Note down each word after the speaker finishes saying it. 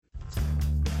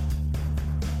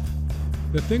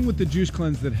The thing with the juice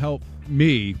cleanse that helped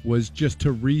me was just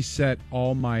to reset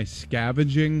all my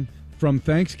scavenging. From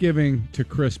Thanksgiving to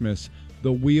Christmas,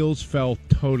 the wheels fell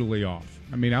totally off.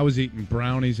 I mean, I was eating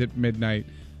brownies at midnight.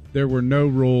 There were no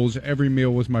rules. Every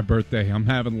meal was my birthday. I'm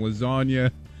having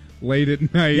lasagna late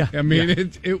at night. Yeah, I mean,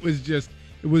 it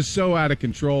was so out of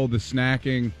control, the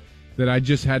snacking, that I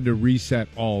just had to reset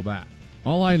all that.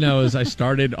 All I know is I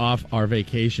started off our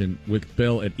vacation with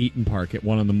Bill at Eaton Park at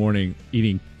 1 a.m.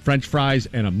 eating French fries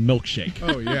and a milkshake.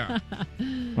 Oh, yeah.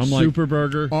 I'm like, Super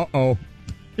burger. uh-oh.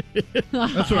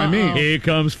 That's what I mean. Here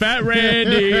comes Fat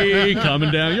Randy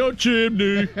coming down your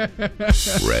chimney.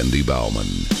 Randy Bauman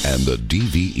and the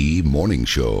DVE Morning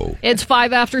Show. It's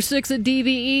 5 after 6 at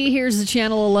DVE. Here's the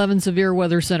Channel 11 Severe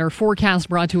Weather Center forecast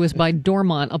brought to us by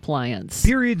Dormont Appliance.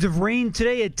 Periods of rain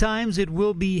today. At times it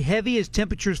will be heavy as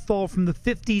temperatures fall from the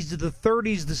 50s to the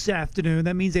 30s this afternoon.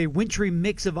 That means a wintry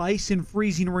mix of ice and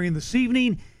freezing rain this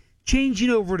evening, changing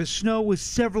over to snow with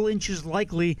several inches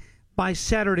likely by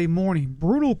Saturday morning.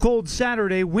 Brutal cold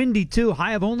Saturday, windy too,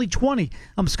 high of only 20.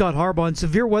 I'm Scott Harbaugh on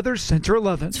Severe Weather Center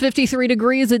 11. It's 53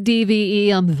 degrees at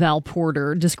DVE. I'm Val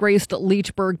Porter. Disgraced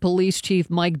Leechburg Police Chief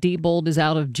Mike Diebold is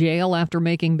out of jail after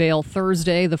making bail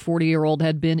Thursday. The 40-year-old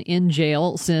had been in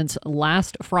jail since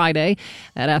last Friday,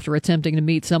 and after attempting to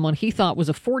meet someone he thought was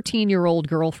a 14-year-old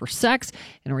girl for sex.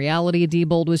 In reality,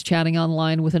 Diebold was chatting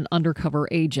online with an undercover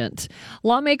agent.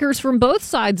 Lawmakers from both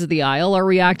sides of the aisle are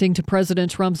reacting to President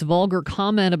Trump's vulgar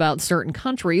comment about certain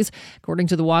countries. According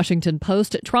to the Washington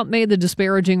Post, Trump made the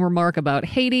disparaging remark about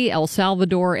Haiti, El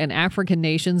Salvador, and African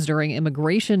nations during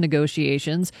immigration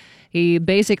negotiations. He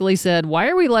basically said, "Why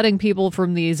are we letting people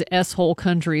from these S-hole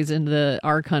countries into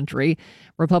our country?"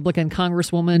 Republican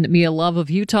Congresswoman Mia Love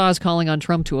of Utah is calling on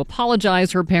Trump to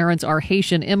apologize. Her parents are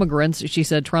Haitian immigrants. She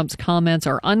said Trump's comments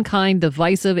are unkind,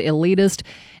 divisive, elitist,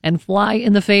 and fly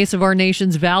in the face of our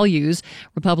nation's values.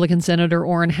 Republican Senator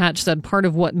Orrin Hatch said part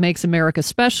of what makes America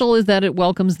special is that it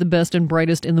welcomes the best and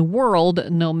brightest in the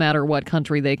world, no matter what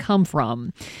country they come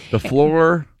from. The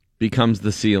floor becomes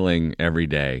the ceiling every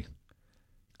day.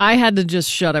 I had to just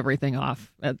shut everything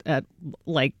off at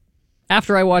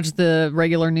after I watched the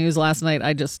regular news last night.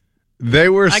 I couldn't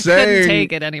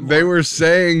take it anymore. They were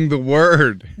saying the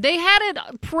word. They had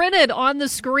it printed on the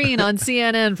screen on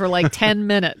CNN for like 10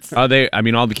 minutes. All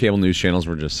the cable news channels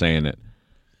were just saying it.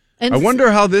 And I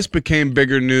wonder how this became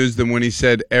bigger news than when he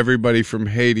said everybody from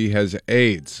Haiti has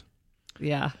AIDS.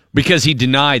 Yeah. Because he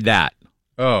denied that.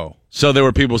 Oh. So there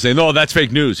were people saying, "Oh, that's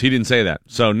fake news. He didn't say that."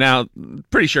 So now,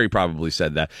 pretty sure he probably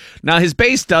said that. Now, his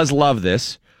base does love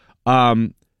this.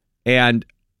 And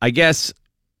I guess...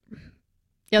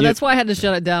 Yeah, that's why I had to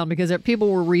shut it down, because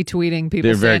people were retweeting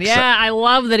people saying, I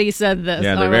love that he said this.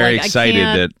 Yeah, they're very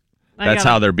excited that's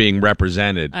how they're being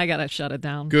represented. I got to shut it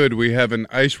down. Good, we have an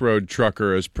ice road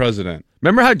trucker as president.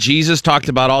 Remember how Jesus talked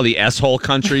about all the S-hole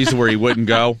countries where he wouldn't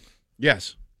go?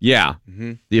 Yes. Yeah.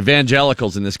 Mm-hmm. The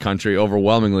evangelicals in this country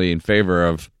overwhelmingly in favor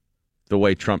of the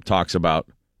way Trump talks about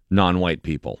non-white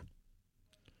people.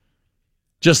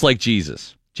 Just like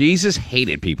Jesus. Jesus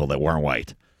hated people that weren't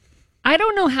white. I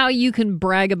don't know how you can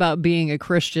brag about being a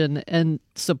Christian and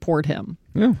support him.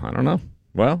 Yeah, I don't know.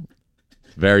 Well,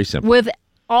 very simple. With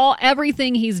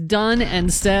everything he's done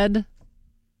and said,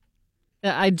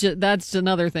 that's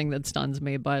another thing that stuns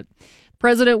me. But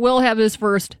President will have his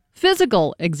first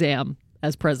physical exam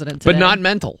as president today. But not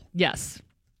mental. Yes.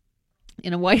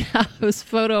 In a White House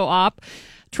photo op,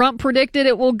 Trump predicted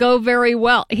it will go very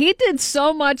well. He did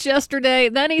so much yesterday.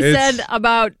 Then he said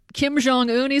about Kim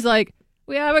Jong-un, he's like,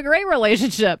 "We have a great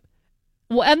relationship."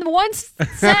 And one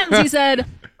sentence he said,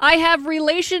 "I have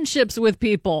relationships with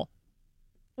people."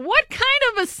 What kind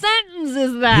of a sentence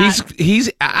is that?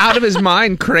 He's out of his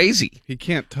mind crazy. He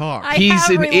can't talk. He's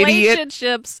an idiot.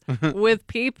 Relationships with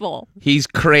people. He's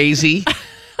crazy.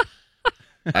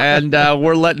 And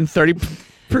we're letting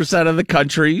 30% of the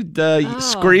country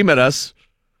scream at us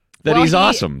that he's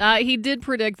awesome. He did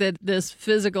predict that this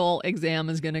physical exam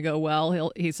is going to go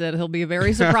well. He said he'll be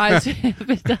very surprised if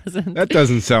it doesn't. That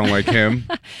doesn't sound like him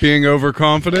being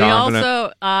overconfident.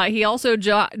 He also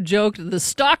joked the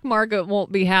stock market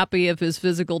won't be happy if his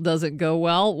physical doesn't go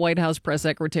well. White House Press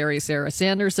Secretary Sarah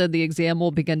Sanders said the exam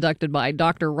will be conducted by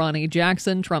Dr. Ronnie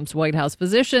Jackson, Trump's White House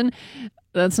physician.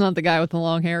 That's not the guy with the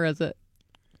long hair, is it?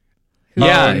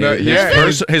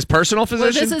 His personal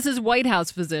physician? Well, this is his White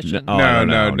House physician.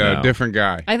 No, different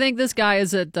guy. I think this guy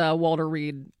is at Walter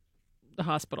Reed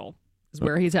Hospital, is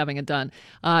where he's having it done.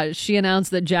 She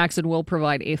announced that Jackson will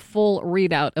provide a full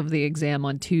readout of the exam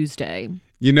on Tuesday.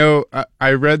 You know,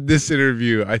 I read this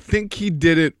interview. I think he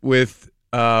did it with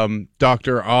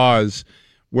Dr. Oz,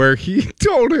 where he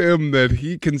told him that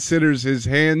he considers his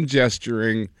hand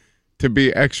gesturing to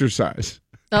be exercise.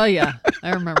 Oh, yeah.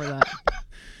 I remember that.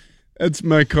 That's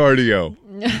my cardio.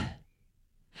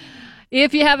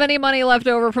 If you have any money left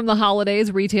over from the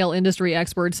holidays, retail industry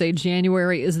experts say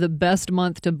January is the best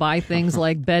month to buy things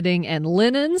like bedding and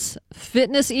linens,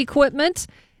 fitness equipment,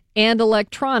 and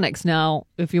electronics. Now,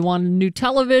 if you want a new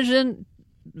television,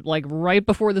 like right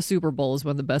before the Super Bowl is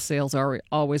when the best sales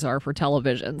always are for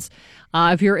televisions.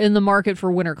 If you're in the market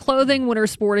for winter clothing, winter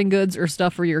sporting goods, or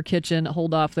stuff for your kitchen,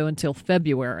 hold off, though, until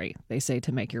February, they say,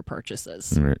 to make your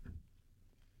purchases. All right.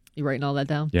 You writing all that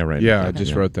down? Yeah, right. Yeah, I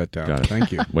just wrote that down. Got it.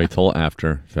 Thank you. Wait till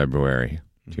after February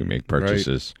to make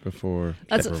purchases Before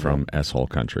from S-hole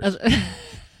countries.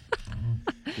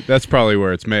 That's probably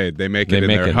where it's made. They make it in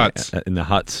their huts. In the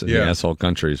huts in Yeah. the S-hole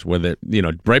countries where they,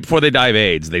 right before they die of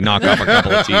AIDS, they knock off a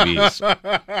couple of TVs.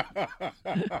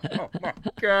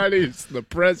 God, he's the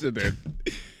president.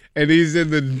 And he's in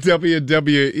the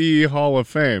WWE Hall of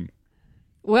Fame.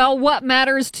 Well, what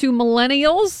matters to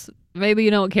millennials? Maybe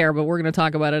you don't care, but we're going to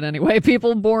talk about it anyway.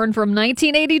 People born from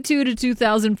 1982 to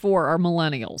 2004 are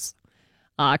millennials.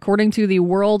 According to the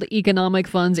World Economic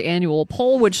Fund's annual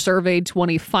poll, which surveyed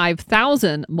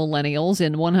 25,000 millennials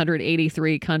in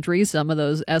 183 countries, some of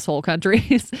those S-hole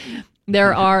countries,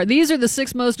 these are the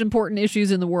 6 most important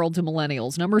issues in the world to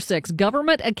millennials. Number 6,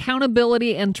 government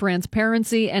accountability and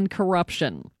transparency and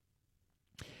corruption.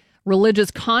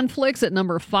 Religious conflicts at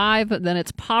number 5, then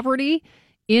it's poverty,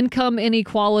 income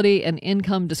inequality and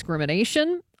income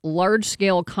discrimination,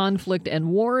 large-scale conflict and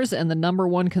wars, and the number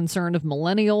 1 concern of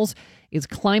millennials is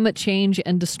climate change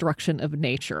and destruction of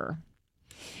nature.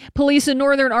 Police in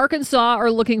northern Arkansas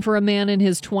are looking for a man in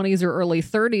his 20s or early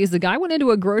 30s. The guy went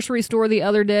into a grocery store the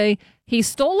other day. He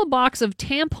stole a box of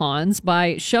tampons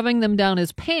by shoving them down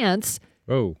his pants.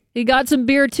 Oh. He got some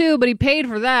beer, too, but he paid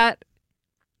for that.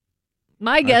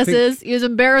 My guess is he was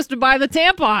embarrassed to buy the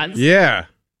tampons. Yeah.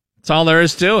 That's all there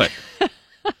is to it.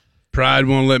 Pride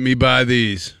won't let me buy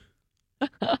these.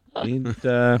 Give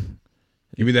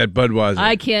me that Budweiser.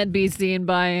 I can't be seen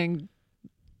buying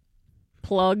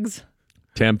plugs.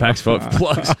 Tampax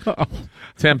plugs.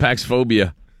 Tampax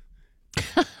phobia.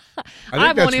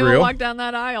 I won't even walk down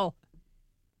that aisle.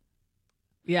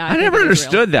 Yeah, I never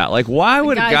understood that. Like, why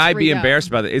would a guy be embarrassed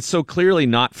about it? It's so clearly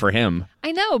not for him.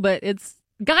 I know, but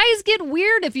guys get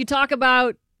weird if you talk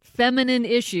about feminine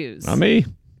issues. Not me.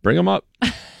 Bring them up.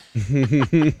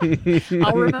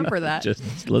 I'll remember that. Just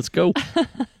let's go.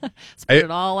 Let's put it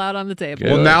all out on the table.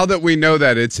 Well, now that we know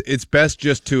that, it's best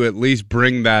just to at least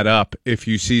bring that up if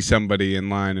you see somebody in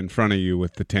line in front of you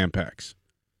with the Tampax.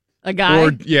 A guy?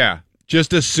 Or,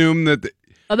 just assume that...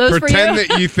 Are those pretend for you?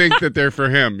 that you think that they're for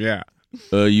him, yeah.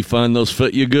 You find those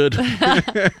fit you good?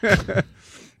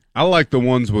 I like the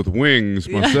ones with wings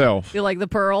myself. You like the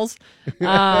pearls?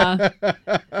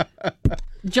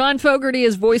 John Fogerty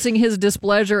is voicing his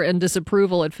displeasure and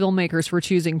disapproval at filmmakers for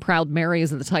choosing Proud Mary as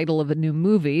the title of a new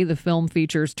movie. The film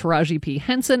features Taraji P.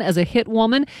 Henson as a hit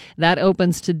woman. That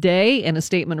opens today. In a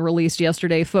statement released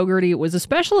yesterday, Fogerty was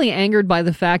especially angered by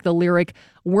the fact the lyric,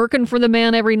 "Working for the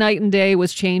man every night and day,"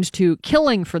 was changed to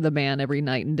 "Killing for the man every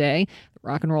night and day." The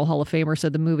Rock and Roll Hall of Famer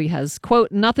said the movie has,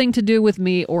 quote, "nothing to do with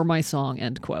me or my song,"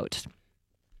 end quote.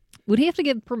 Would he have to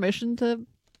give permission to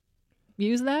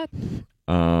use that?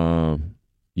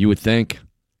 You would think.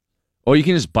 Or you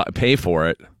can just pay for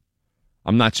it.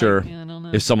 I'm not sure I don't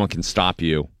know. if someone can stop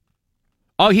you.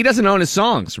 Oh, he doesn't own his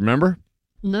songs, remember?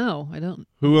 No, I don't.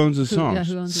 Who owns the songs?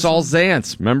 Who owns the Saul songs?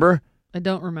 Zantz, remember? I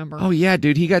don't remember. Oh, yeah,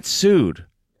 dude, he got sued.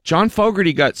 John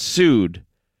Fogerty got sued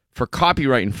for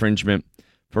copyright infringement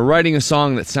for writing a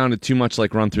song that sounded too much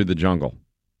like Run Through the Jungle,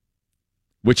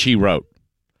 which he wrote.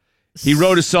 He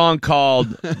wrote a song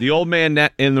called "The Old Man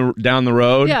Down the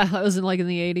Road." Yeah, that was in the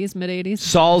 '80s, mid '80s.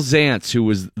 Saul Zantz, who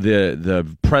was the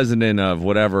president of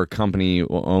whatever company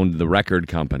owned the record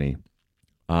company,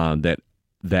 that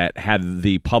had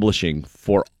the publishing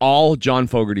for all John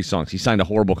Fogerty songs. He signed a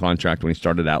horrible contract when he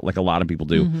started out, like a lot of people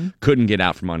do. Mm-hmm. Couldn't get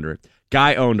out from under it.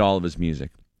 Guy owned all of his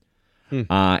music.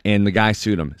 And the guy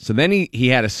sued him. So then he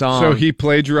had a song. So he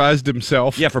plagiarized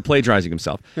himself? Yeah, for plagiarizing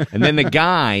himself. And then the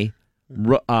guy...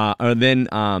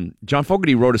 John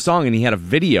Fogerty wrote a song and he had a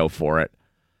video for it.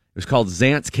 It was called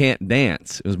Zantz Can't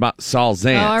Dance. It was about Saul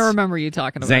Zantz. Oh, I remember you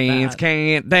talking about Zantz that.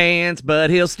 can't dance, but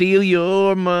he'll steal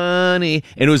your money.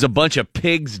 And it was a bunch of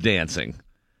pigs dancing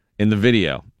in the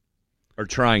video, or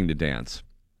trying to dance.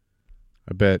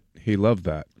 I bet he loved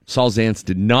that. Saul Zantz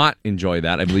did not enjoy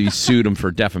that. I believe he sued him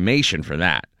for defamation for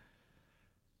that.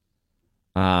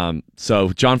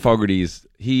 So John Fogerty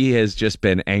he has just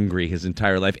been angry his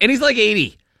entire life. And he's like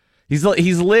 80.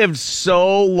 He's lived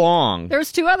so long.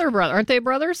 There's two other brothers. Aren't they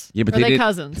brothers? Yeah, but Are they didn't-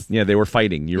 cousins? Yeah, they were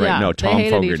fighting. You're Yeah, right. No, they Tom hated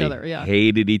each Fogerty other, yeah.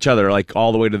 hated each other like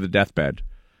all the way to the deathbed.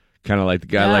 Kind of like the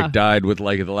guy Yeah. like died with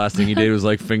like the last thing he did was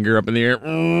like finger up in the air.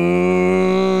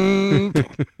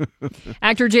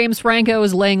 Actor James Franco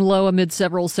is laying low amid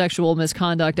several sexual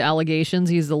misconduct allegations.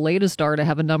 He's the latest star to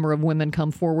have a number of women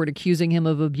come forward accusing him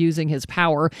of abusing his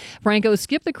power. Franco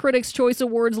skipped the Critics' Choice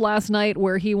Awards last night,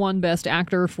 where he won Best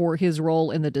Actor for his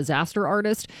role in The Disaster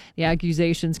Artist. The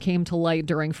accusations came to light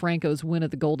during Franco's win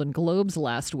at the Golden Globes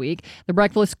last week. The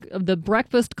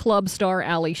Breakfast Club star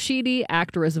Ali Sheedy,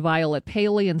 actress Violet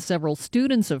Paley, and several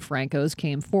students of Franco's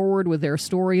came forward with their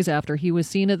stories after he was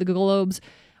seen at the Globes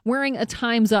wearing a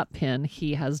Time's Up pin.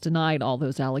 He has denied all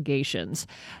those allegations.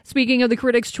 Speaking of the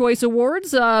Critics' Choice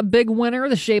Awards, big winner,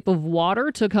 The Shape of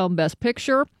Water, took home Best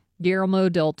Picture. Guillermo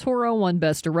del Toro won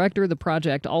Best Director. The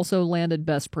project also landed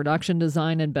Best Production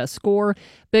Design and Best Score.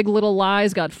 Big Little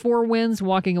Lies got 4 wins,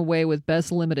 walking away with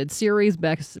Best Limited Series,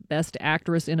 Best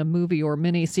Actress in a Movie or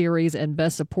Miniseries, and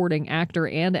Best Supporting Actor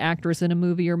and Actress in a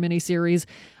Movie or Miniseries.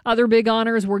 Other big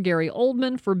honors were Gary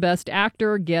Oldman for Best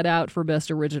Actor, Get Out for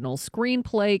Best Original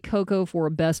Screenplay, Coco for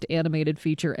Best Animated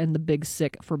Feature, and The Big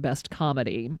Sick for Best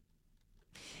Comedy.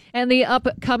 And the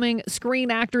upcoming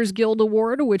Screen Actors Guild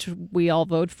Award, which we all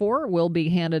vote for, will be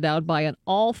handed out by an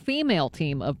all-female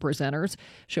team of presenters.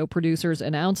 Show producers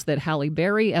announced that Halle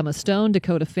Berry, Emma Stone,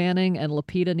 Dakota Fanning, and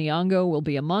Lupita Nyong'o will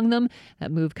be among them.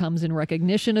 That move comes in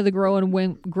recognition of the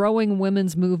growing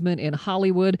women's movement in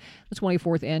Hollywood. The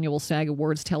 24th Annual SAG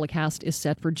Awards telecast is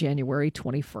set for January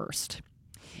 21st.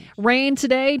 Rain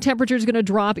today. Temperature's going to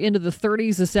drop into the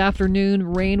 30s this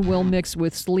afternoon. Rain will mix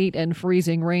with sleet and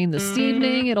freezing rain this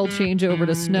evening. It'll change over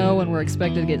to snow, and we're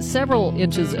expected to get several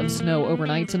inches of snow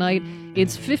overnight tonight.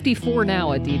 It's 54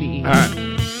 now at DVE. All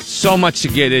right. So much to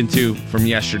get into from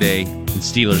yesterday in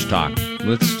Steelers talk.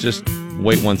 Let's just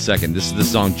wait 1 second. This is the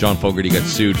song John Fogerty got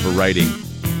sued for writing,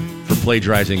 for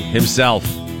plagiarizing himself.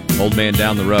 Old Man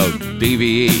Down the Road.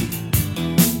 DVE.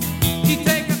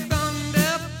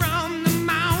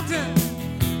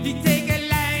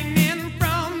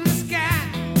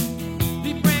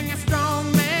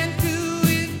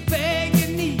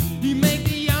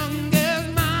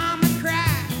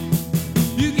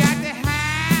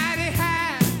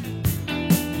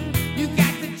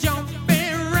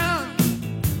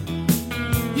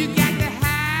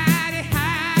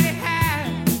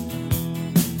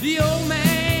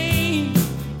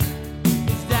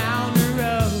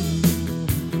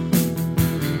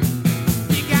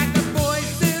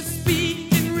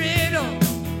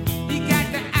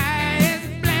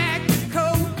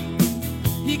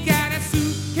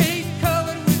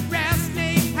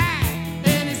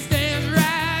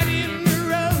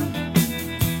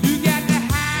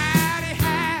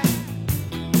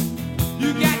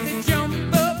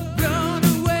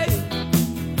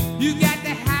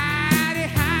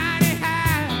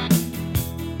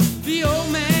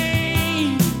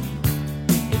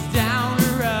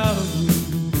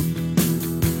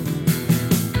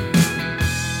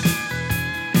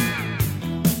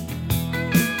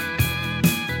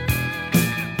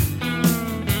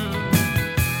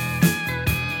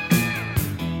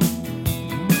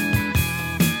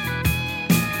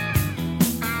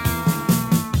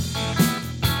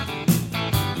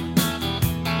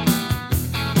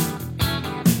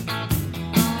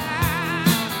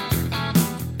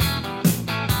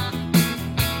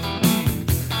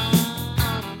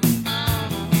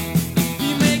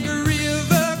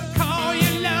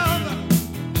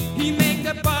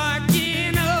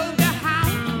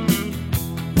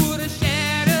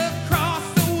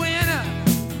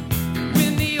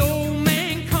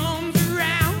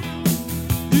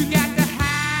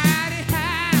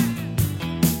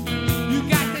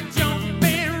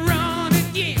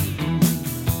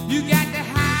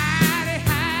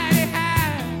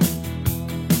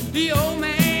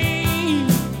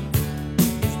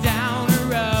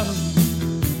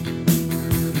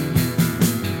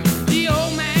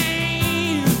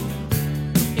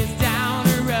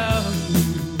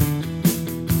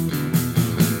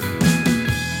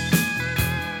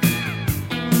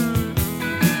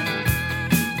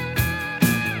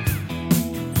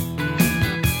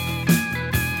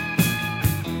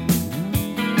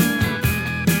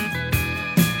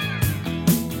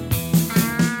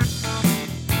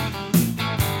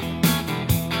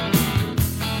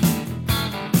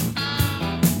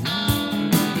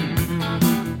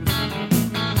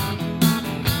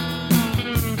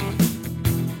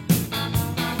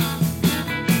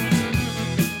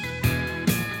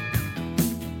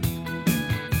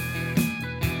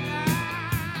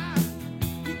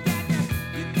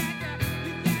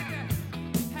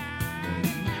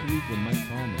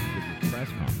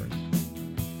 press conference,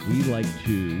 we like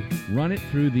to run it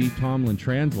through the Tomlin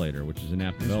translator, which is an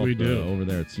app developed over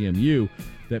there at CMU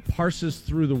that parses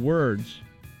through the words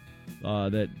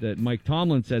that Mike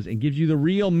Tomlin says and gives you the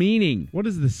real meaning. What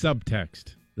is the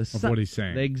subtext of what he's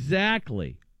saying?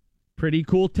 Exactly. Pretty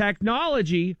cool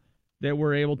technology that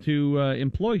we're able to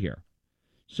employ here.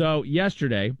 So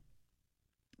yesterday,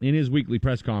 in his weekly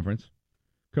press conference,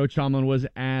 Coach Tomlin was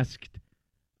asked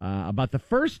about the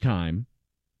first time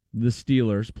the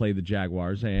Steelers played the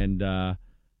Jaguars and,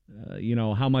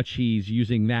 how much he's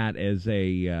using that as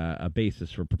a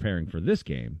basis for preparing for this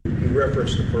game. You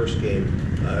referenced the first game.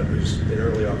 It was in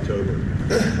early October.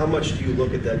 How much do you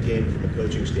look at that game from a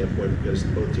coaching standpoint because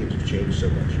both teams have changed so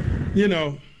much?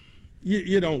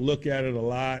 You don't look at it a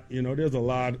lot. There's a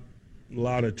lot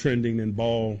of trending in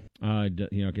ball.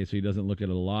 Okay, so he doesn't look at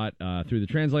it a lot. Through the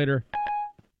translator.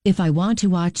 If I want to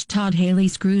watch Todd Haley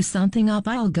screw something up,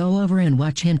 I'll go over and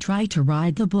watch him try to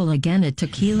ride the bull again at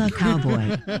Tequila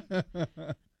Cowboy.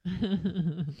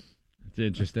 It's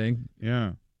interesting.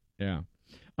 Yeah.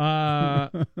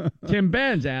 Tim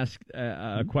Benz asked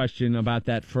a question about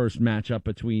that first matchup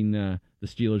between the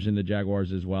Steelers and the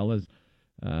Jaguars, as well as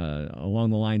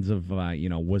along the lines of,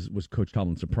 was Coach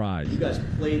Tomlin surprised? You guys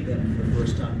played them for the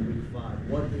first time in Week 5.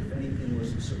 What, if anything,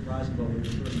 was surprising about what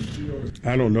you heard in the field?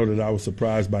 I don't know that I was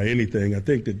surprised by anything. I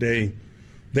think that they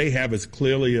have as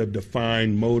clearly a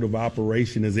defined mode of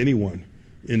operation as anyone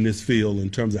in this field in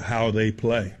terms of how they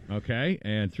play. Okay,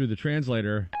 and through the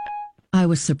translator. I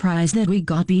was surprised that we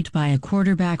got beat by a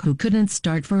quarterback who couldn't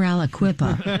start for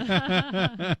Aliquippa.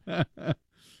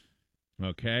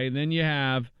 Okay, then you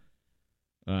have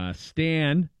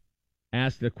Stan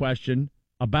asked a question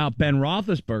about Ben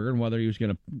Roethlisberger and whether he was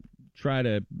going to try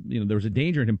to, there was a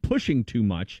danger in him pushing too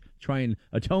much, try and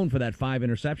atone for that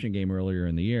 5-interception game earlier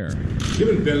in the year.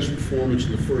 Given Ben's performance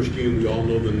in the first game, we all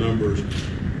know the numbers.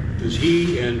 Does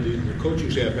he and the coaching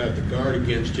staff have to guard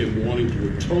against him wanting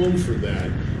to atone for that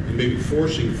and maybe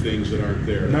forcing things that aren't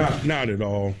there? Not at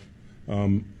all.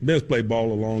 Ben's played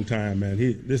ball a long time, man.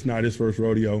 This is not his first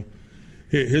rodeo.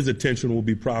 His attention will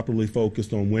be properly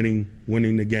focused on winning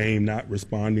the game, not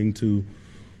responding to,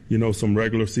 some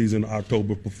regular season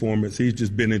October performance. He's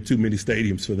just been in too many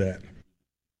stadiums for that.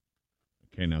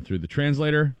 Okay, now through the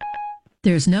translator.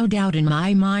 There's no doubt in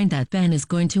my mind that Ben is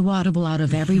going to audible out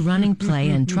of every running play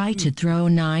and try to throw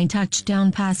 9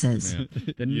 touchdown passes.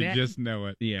 Yeah. You just know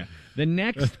it. Yeah. The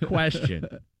next question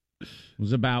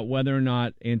was about whether or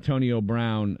not Antonio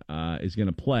Brown is going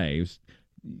to play. It was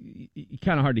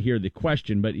kind of hard to hear the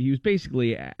question, but he was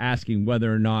basically asking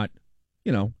whether or not,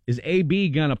 is AB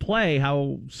going to play?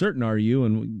 How certain are you?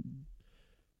 And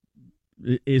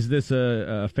is this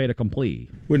a fait accompli?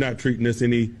 We're not treating this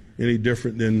any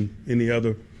different than any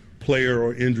other player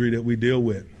or injury that we deal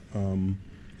with.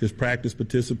 His practice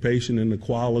participation and the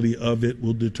quality of it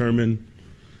will determine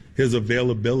his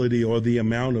availability or the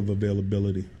amount of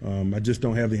availability. I just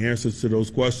don't have the answers to those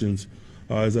questions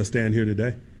as I stand here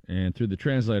today. And through the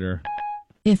translator.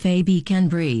 If AB can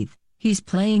breathe, he's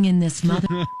playing in this mother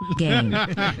game.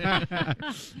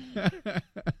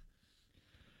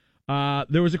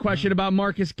 There was a question about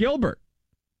Marcus Gilbert.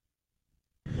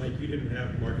 Mike, you didn't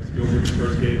have Marcus Gilbert in the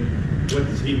first game. What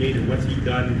does he mean and what's he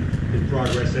done, his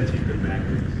progress since he's been back?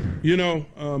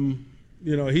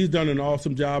 He's done an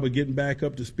awesome job of getting back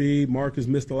up to speed. Marcus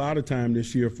missed a lot of time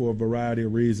this year for a variety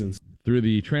of reasons. Through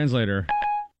the translator.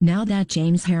 Now that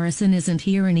James Harrison isn't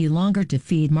here any longer to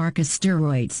feed Marcus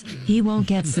steroids, he won't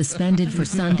get suspended for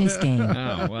Sunday's game.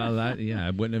 Oh, well, I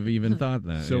wouldn't have even thought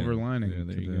that. Silver lining there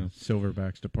to you the go.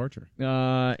 Silverback's departure.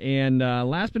 And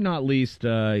last but not least,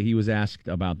 he was asked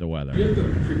about the weather. You have to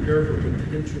prepare for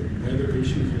potential weather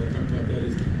issues. We'll talk about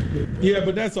that. Yeah,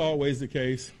 but that's always the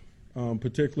case,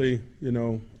 particularly,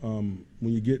 when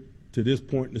you get to this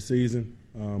point in the season.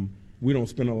 We don't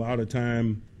spend a lot of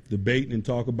time debating and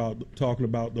talking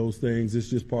about those things. It's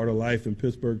just part of life in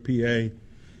Pittsburgh, PA.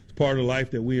 It's part of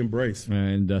life that we embrace.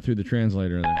 And through the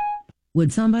translator there.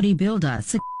 Would somebody build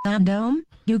us a dome?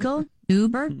 Google?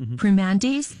 Uber?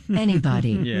 Primantis?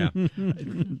 Anybody? Yeah.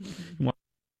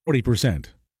 40%.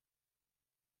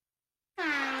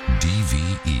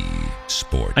 DVE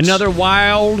Sports. Another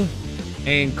wild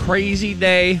and crazy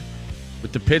day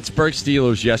with the Pittsburgh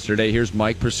Steelers yesterday. Here's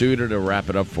Mike Pursuta to wrap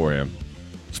it up for you.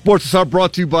 Sports is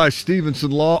brought to you by Stevenson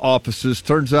Law Offices.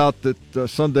 Turns out that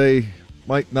Sunday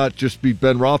might not just be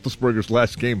Ben Roethlisberger's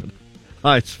last game at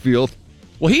Heinz Field.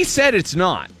 Well, he said it's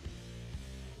not.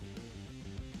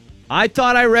 I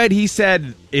thought I read he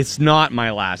said it's not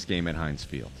my last game at Heinz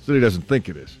Field. So he doesn't think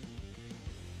it is.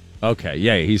 Okay,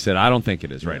 yeah, he said, I don't think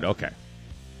it is. Right, okay.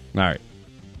 All right.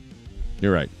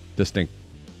 You're right. Distinct.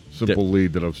 simple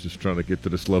lead that I was just trying to get to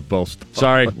this Lev Bell stuff.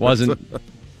 Sorry, wasn't.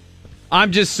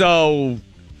 I'm just so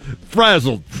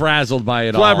frazzled by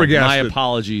it all. My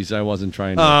apologies. I wasn't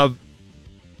trying to.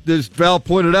 As Val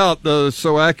pointed out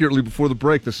so accurately before the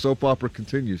break, the soap opera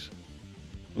continues.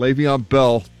 Le'Veon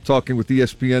Bell talking with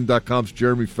ESPN.com's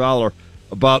Jeremy Fowler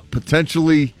about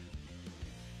potentially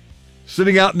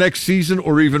sitting out next season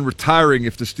or even retiring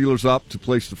if the Steelers opt to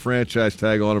place the franchise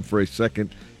tag on him for a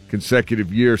second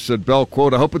consecutive year. Said Bell,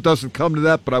 quote, "I hope it doesn't come to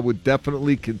that, but I would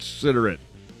definitely consider it."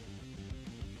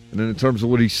 And then in terms of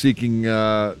what he's seeking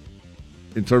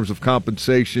in terms of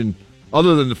compensation,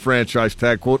 other than the franchise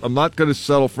tag, quote, "I'm not going to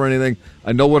settle for anything.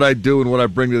 I know what I do and what I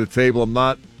bring to the table. I'm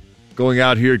not going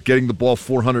out here getting the ball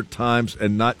 400 times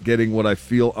and not getting what I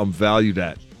feel I'm valued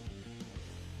at."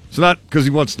 It's not because he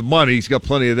wants the money. He's got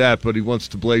plenty of that, but he wants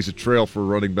to blaze a trail for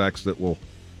running backs that will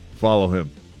follow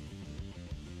him.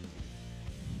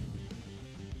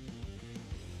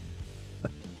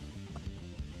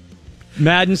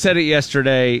 Madden said it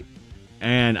yesterday,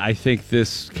 and I think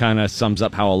this kind of sums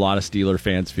up how a lot of Steeler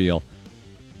fans feel.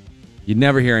 You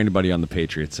never hear anybody on the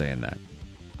Patriots saying that.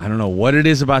 I don't know what it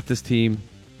is about this team,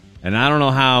 and I don't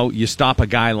know how you stop a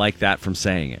guy like that from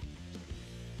saying it.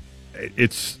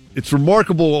 It's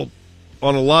remarkable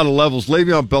on a lot of levels.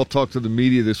 Le'Veon Bell talked to the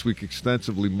media this week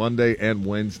extensively, Monday and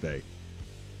Wednesday.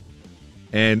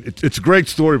 And it's a great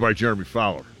story by Jeremy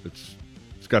Fowler. It's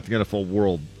got the NFL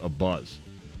world abuzz.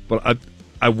 But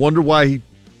I wonder why he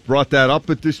brought that up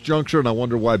at this juncture, and I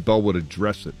wonder why Bell would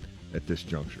address it at this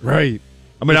juncture. Right.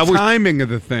 I mean, the timing of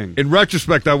the thing. In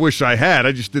retrospect, I wish I had.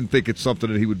 I just didn't think it's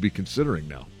something that he would be considering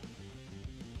now.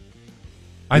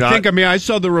 I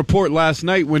saw the report last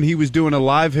night when he was doing a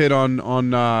live hit on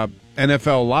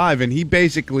NFL Live, and he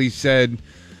basically said,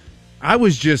 I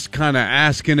was just kind of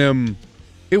asking him.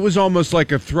 It was almost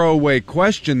like a throwaway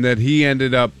question that he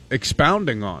ended up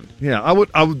expounding on. Yeah,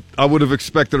 I would have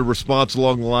expected a response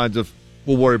along the lines of,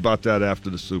 "We'll worry about that after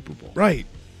the Super Bowl." Right.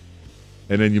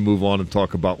 And then you move on and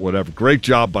talk about whatever. Great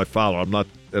job by Fowler. I'm not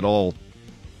at all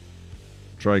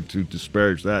trying to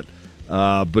disparage that.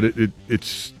 But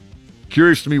it's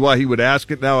curious to me why he would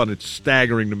ask it now, and it's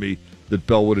staggering to me that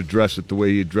Bell would address it the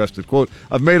way he addressed it. Quote,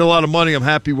 "I've made a lot of money. I'm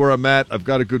happy where I'm at. I've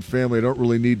got a good family. I don't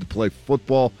really need to play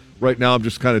football. Right now I'm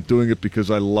just kind of doing it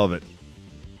because I love it."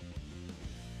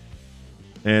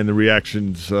 And the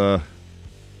reactions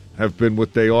have been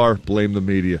what they are. Blame the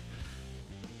media.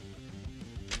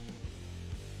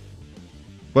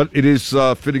 But it is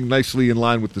fitting nicely in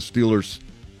line with the Steelers'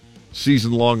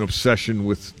 season-long obsession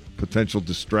with potential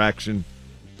distraction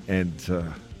and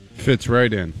fits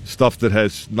right in. Stuff that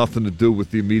has nothing to do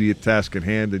with the immediate task at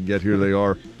hand, and yet here they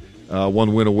are,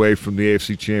 one win away from the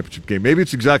AFC Championship game. Maybe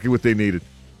it's exactly what they needed.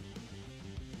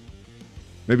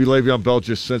 Maybe Le'Veon Bell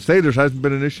just sensed, hey, there hasn't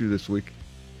been an issue this week.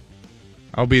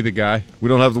 I'll be the guy. We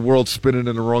don't have the world spinning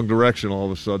in the wrong direction all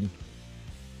of a sudden.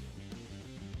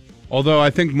 Although I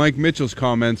think Mike Mitchell's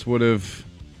comments would have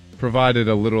provided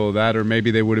a little of that, or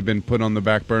maybe they would have been put on the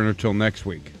back burner till next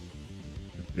week.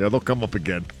 Yeah, they'll come up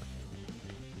again,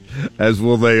 as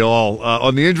will they all.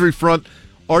 On the injury front,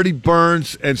 Artie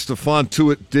Burns and Stephon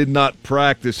Tuitt did not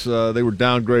practice. They were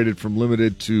downgraded from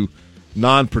limited to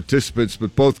non-participants,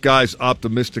 but both guys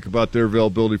optimistic about their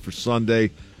availability for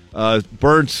Sunday.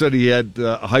 Burns said he had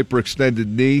a hyperextended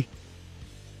knee.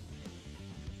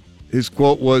 His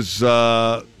quote was,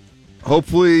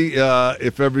 hopefully,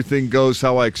 if everything goes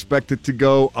how I expect it to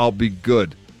go, I'll be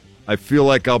good. I feel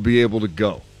like I'll be able to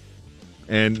go.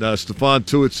 And Stephon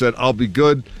Tuitt said, I'll be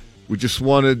good. We just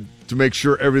wanted to make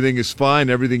sure everything is fine.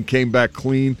 Everything came back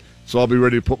clean, so I'll be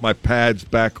ready to put my pads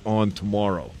back on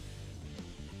tomorrow.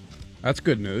 That's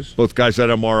good news. Both guys had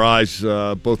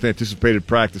MRIs. Both anticipated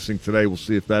practicing today. We'll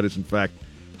see if that is, in fact,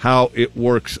 how it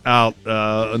works out.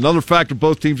 Another factor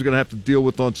both teams are going to have to deal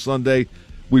with on Sunday,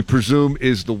 we presume,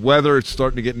 is the weather. It's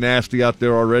starting to get nasty out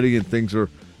there already, and things are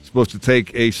supposed to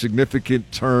take a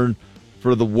significant turn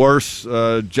for the worse.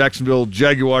 Jacksonville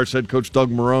Jaguars head coach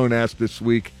Doug Marrone asked this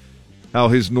week how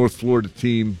his North Florida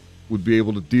team would be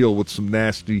able to deal with some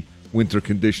nasty winter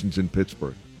conditions in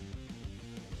Pittsburgh.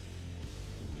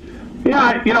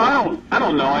 Yeah, I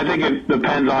don't know. I think it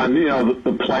depends on,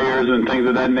 the players and things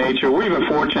of that nature. We're even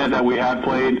fortunate that we have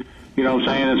played,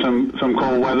 in some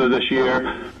cold weather this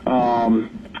year. And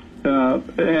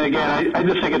again, I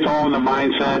just think it's all in the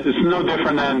mindset. It's no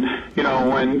different than,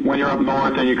 when you're up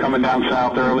north and you're coming down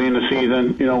south early in the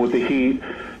season, with the heat.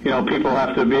 People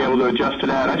have to be able to adjust to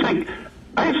that.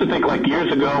 I used to think like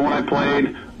years ago when I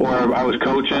played or I was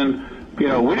coaching, we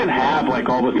didn't have like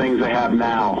all the things they have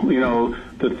now.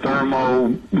 The thermo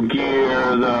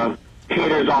gear, the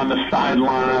heaters on the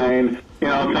sideline,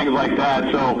 things like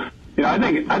that. So, I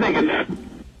think it's,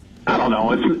 I don't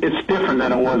know, it's different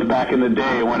than it was back in the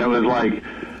day when it was like,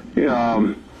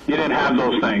 you didn't have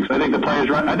those things. I think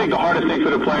the hardest thing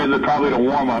for the players is probably to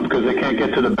warm up because they can't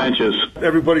get to the benches.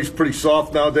 Everybody's pretty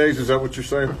soft nowadays. Is that what you're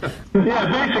saying?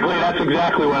 Yeah, basically that's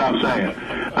exactly what I'm saying.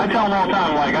 I tell them all the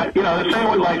time, like, the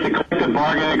same with like the collective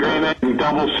bargaining agreement and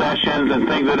double sessions and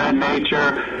things of that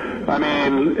nature. I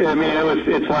mean,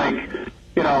 it's like,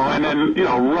 and then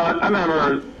run. I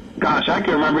remember, gosh, I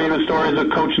can remember even stories of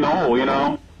Coach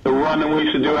Noel. The run that we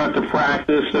used to do after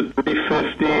practice, the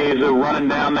 350s, the running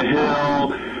down the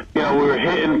hill. We were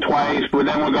hitting twice, but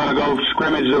then we're going to go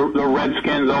scrimmage the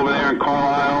Redskins over there in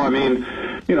Carlisle. I mean,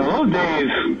 those days,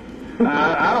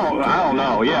 I don't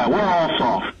know. Yeah, we're all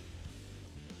soft.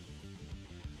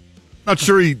 Not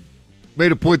sure he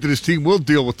made a point that his team will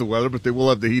deal with the weather, but they will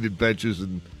have the heated benches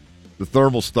and the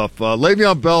thermal stuff.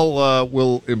 Le'Veon Bell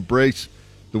will embrace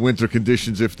the winter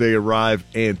conditions if they arrive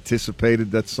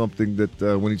anticipated. That's something that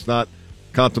when he's not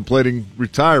contemplating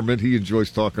retirement, he enjoys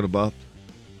talking about.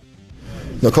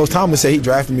 No, Coach Thomas said he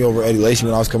drafted me over Eddie Lacy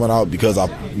when I was coming out because I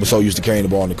was so used to carrying the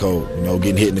ball in the cold,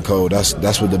 getting hit in the cold.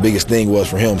 That's what the biggest thing was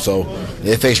for him. So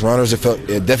it affects runners. It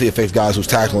definitely affects guys who's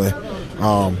tackling.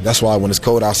 That's why when it's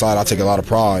cold outside, I take a lot of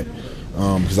pride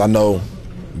because I know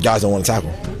guys don't want to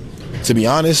tackle. To be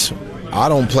honest, I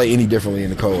don't play any differently in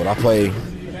the cold. I play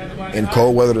in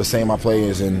cold weather the same I play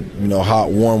as in hot,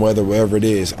 warm weather, wherever it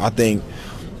is. I think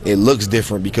it looks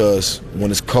different because when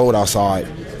it's cold outside,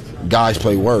 guys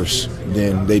play worse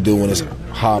than they do when it's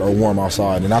hot or warm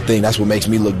outside, and I think that's what makes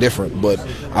me look different. But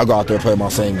I go out there and play my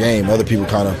same game. Other people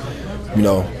kind of,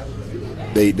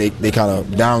 they kind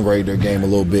of downgrade their game a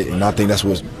little bit, and I think that's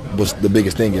what's the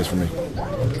biggest thing is for me.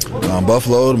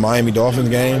 Buffalo, the Miami Dolphins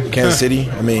game, Kansas City.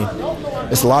 I mean,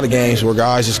 it's a lot of games where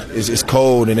guys it's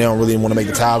cold and they don't really want to make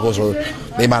the tackles, or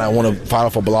they might not want to fight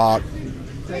off a block.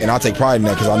 And I take pride in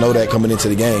that because I know that coming into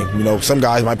the game. Some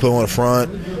guys might put on the front,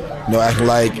 acting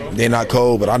like they're not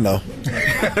cold, but I know.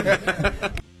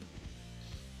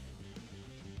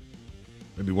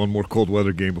 Maybe one more cold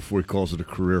weather game before he calls it a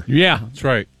career. Yeah, that's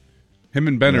right. Him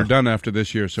and Ben are done after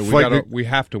this year, so we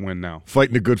have to win now.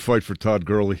 Fighting a good fight for Todd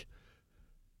Gurley.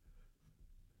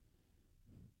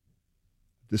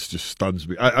 This just stuns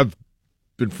me. I've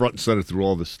been front and center through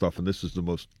all this stuff, and this is the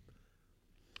most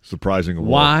surprising of all.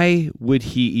 Why would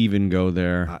he even go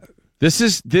there? This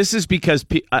is because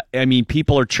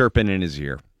people are chirping in his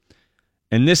ear,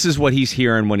 and this is what he's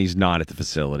hearing when he's not at the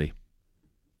facility.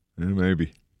 Yeah,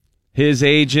 maybe his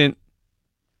agent.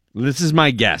 This is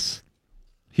my guess.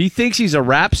 He thinks he's a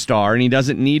rap star and he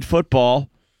doesn't need football.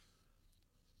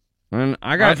 And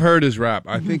I've heard his rap.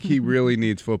 I think he really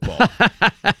needs football.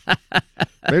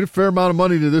 Made a fair amount of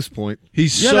money to this point.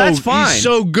 That's fine. He's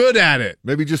so good at it.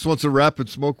 Maybe he just wants to rap and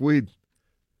smoke weed.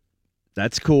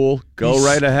 That's cool. Go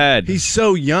right ahead. He's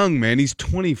so young, man. He's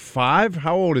 25.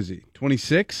 How old is he?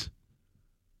 26?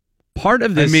 Part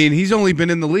of this. I mean, he's only been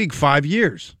in the league 5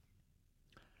 years.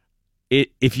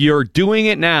 If you're doing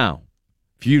it now,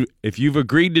 if you've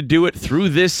agreed to do it through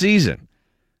this season,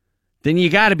 then you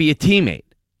got to be a teammate.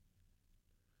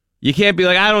 You can't be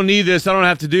like, I don't need this. I don't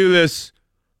have to do this.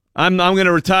 I'm going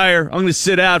to retire. I'm going to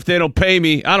sit out if they don't pay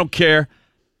me. I don't care.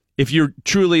 If you're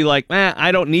truly like,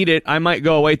 I don't need it, I might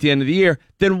go away at the end of the year,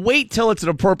 then wait till it's an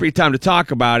appropriate time to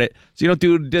talk about it so you don't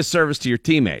do a disservice to your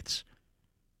teammates.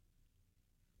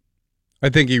 I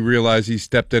think he realized he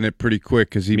stepped in it pretty quick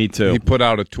because he put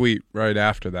out a tweet right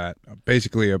after that,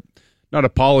 basically not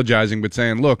apologizing, but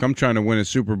saying, look, I'm trying to win a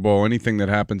Super Bowl. Anything that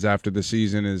happens after the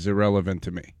season is irrelevant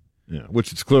to me. Yeah,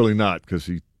 which it's clearly not because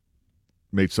he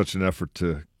made such an effort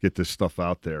to get this stuff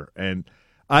out there. And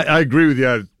I agree with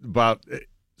you about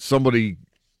somebody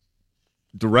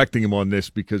directing him on this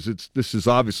because this is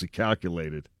obviously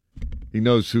calculated. He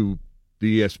knows who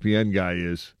the ESPN guy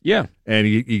is. Yeah. And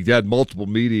he had multiple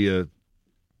media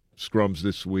scrums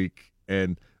this week.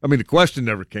 And, I mean, the question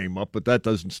never came up, but that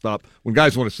doesn't stop. When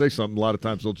guys want to say something, a lot of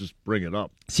times they'll just bring it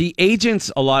up. See,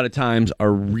 agents a lot of times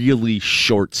are really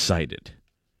short-sighted.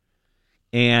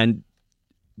 And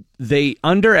they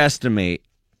underestimate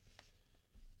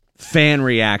fan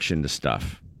reaction to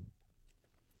stuff.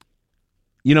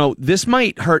 This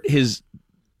might hurt his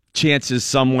chances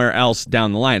somewhere else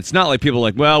down the line. It's not like people are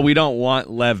like, well, we don't want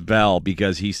Lev Bell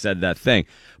because he said that thing.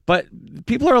 But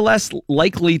people are less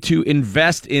likely to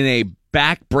invest in a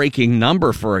back-breaking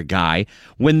number for a guy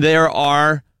when there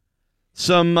are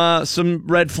some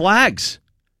red flags.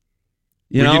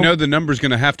 You know the number's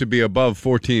going to have to be above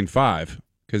 14.5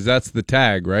 because that's the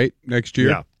tag, right? Next year?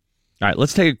 Yeah. All right,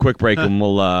 let's take a quick break and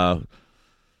we'll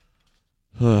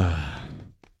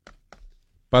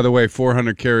By the way,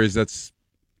 400 carries, that's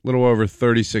a little over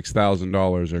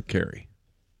 $36,000 a carry.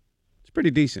 It's pretty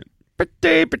decent.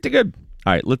 Pretty good.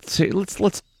 All right, let's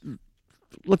refocus.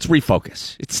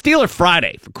 It's Steeler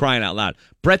Friday, for crying out loud.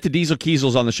 Brett the Diesel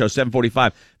Kiesel's on the show,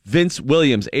 7:45. Vince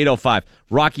Williams, 8:05.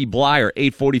 Rocky Blyer,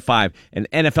 8:45. And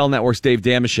NFL Network's Dave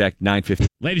Damashek, 9:50.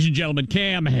 Ladies and gentlemen,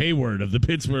 Cam Hayward of the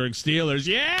Pittsburgh Steelers.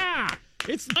 Yeah!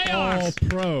 It's the playoffs.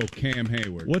 All-Pro Cam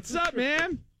Hayward. What's up,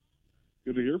 man?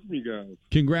 Good to hear from you guys.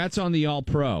 Congrats on the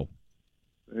All-Pro.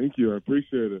 Thank you. I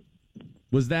appreciate it.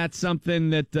 Was that something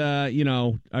that, are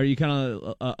you kind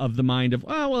of the mind of,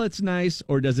 oh, well, it's nice,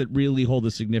 or does it really hold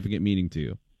a significant meaning to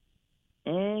you?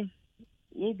 A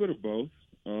little bit of both.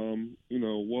 It's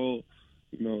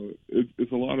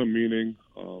a lot of meaning.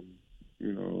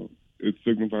 It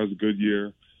signifies a good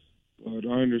year. But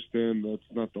I understand that's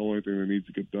not the only thing that needs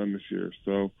to get done this year.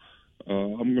 So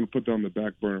I'm going to put that on the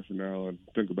back burner for now and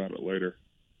think about it later.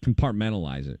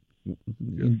 Compartmentalize it.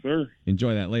 Yes, sir.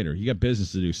 Enjoy that later. You got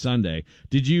business to do Sunday.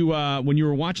 Did you, when you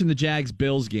were watching the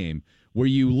Jags-Bills game, were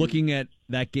you looking at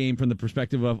that game from the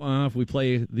perspective of, if we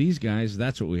play these guys,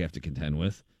 that's what we have to contend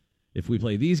with? If we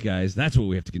play these guys, that's what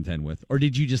we have to contend with? Or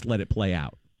did you just let it play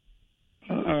out?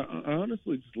 I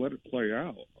honestly just let it play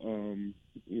out.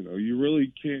 You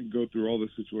really can't go through all the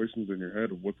situations in your head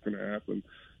of what's going to happen,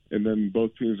 and then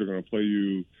both teams are going to play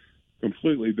you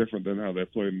completely different than how they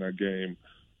played in that game.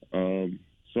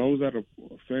 So I was at a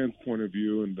fan's point of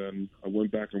view, and then I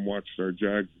went back and watched our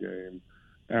Jags game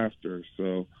after.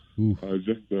 So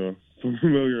just to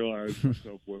familiarize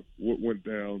myself with what went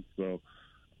down. So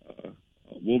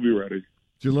we'll be ready.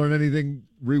 Did you learn anything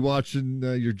rewatching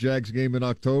your Jags game in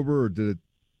October, or did it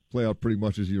play out pretty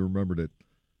much as you remembered it?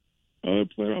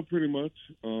 It played out pretty much.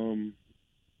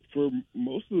 For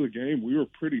most of the game, we were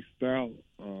pretty stout.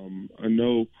 I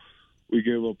know we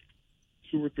gave up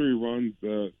 2 or 3 runs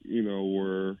that,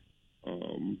 were,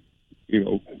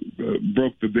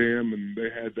 broke the dam, and they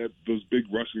had those big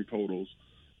rushing totals.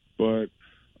 But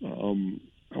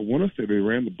I want to say they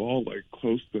ran the ball like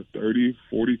close to 30,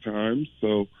 40 times.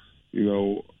 So,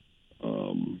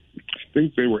 I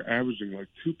think they were averaging like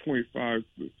 2.5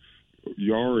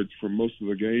 yards for most of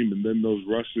the game, and then those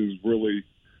rushes really,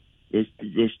 those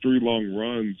 3 long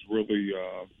runs really,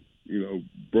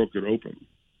 broke it open.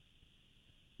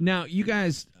 Now, you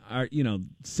guys are,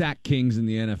 sack kings in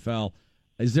the NFL.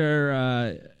 Is there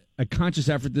a conscious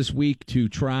effort this week to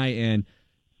try and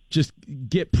just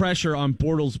get pressure on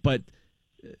Bortles, but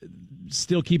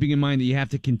still keeping in mind that you have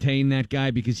to contain that guy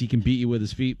because he can beat you with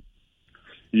his feet?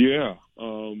 Yeah.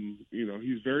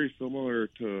 He's very similar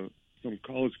to some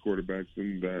college quarterbacks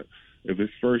in that if his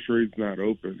first read's not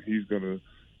open, he's going to,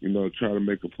 try to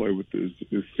make a play with his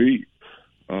feet.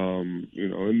 And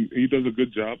he does a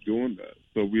good job doing that.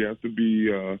 So we have to be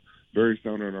very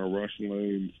sound in our rush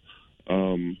lanes,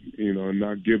 and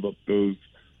not give up those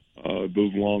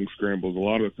long scrambles. A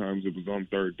lot of times it was on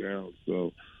 3rd down.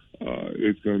 So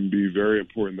it's going to be very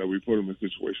important that we put him in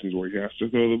situations where he has to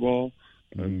throw the ball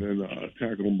and then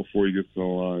tackle him before he gets to the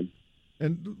line.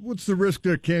 And what's the risk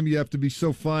there, Cam? You have to be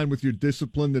so fine with your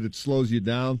discipline that it slows you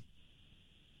down?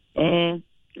 I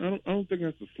don't think it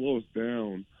has to slow us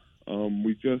down.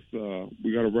 We got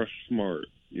to rush smart.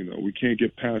 We can't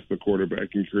get past the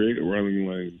quarterback and create running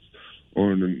lanes.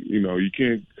 Or, you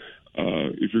can't,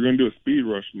 if you're going to do a speed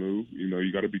rush move,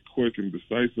 you got to be quick and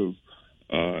decisive,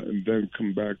 and then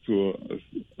come back to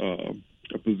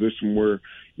a position where,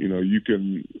 you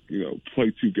can,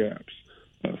 play 2 gaps.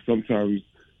 Sometimes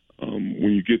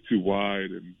when you get too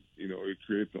wide and, it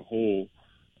creates a hole,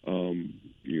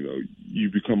 you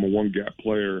become a 1-gap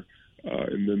player,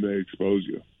 and then they expose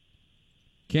you.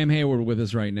 Cam Hayward with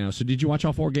us right now. So did you watch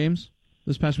all 4 games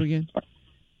this past weekend?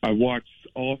 I watched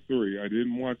all 3. I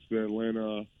didn't watch the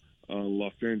Atlanta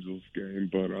Los Angeles game,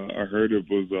 but I heard it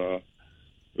was a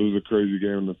crazy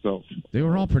game in itself. They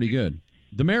were all pretty good.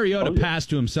 The Mariota pass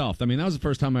to himself. I mean, that was the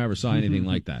first time I ever saw anything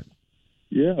like that.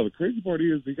 Yeah, the crazy part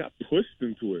is he got pushed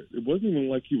into it. It wasn't even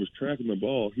like he was tracking the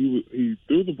ball. He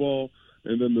threw the ball,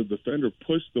 and then the defender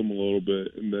pushed him a little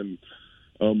bit, and then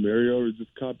Mariota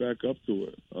just caught back up to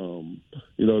it.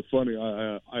 It's funny.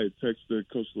 I had texted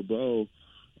Coach LeBeau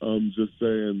just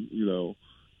saying,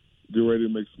 get ready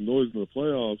to make some noise in the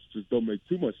playoffs. Just don't make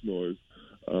too much noise.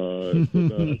 I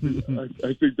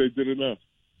think they did enough.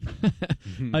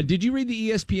 Did you read the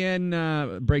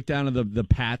ESPN breakdown of the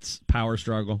Pats' power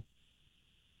struggle?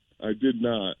 I did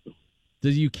not. Do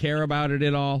you care about it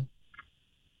at all?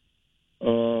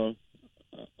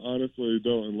 Honestly,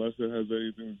 don't, unless it has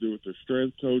anything to do with their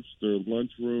strength coach, their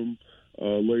lunchroom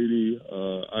lady.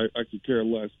 I could care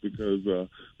less because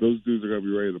those dudes are going to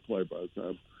be ready to play by the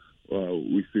time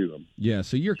we see them. Yeah,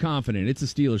 so you're confident it's a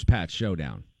Steelers-Pats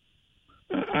showdown.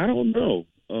 I don't know.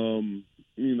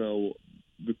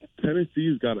 The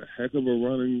Tennessee's got a heck of a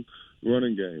running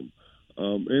game,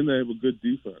 and they have a good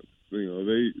defense.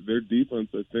 Their defense,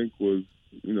 I think, was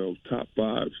top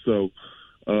 5. So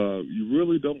you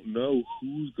really don't know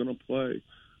who's going to play.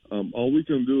 All we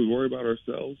can do is worry about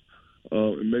ourselves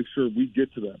and make sure we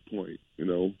get to that point.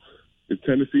 If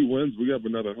Tennessee wins, we have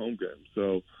another home game.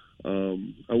 So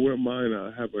I wouldn't mind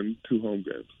having 2 home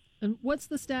games. And what's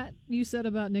the stat you said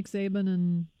about Nick Saban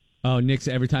and? Oh,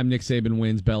 every time Nick Saban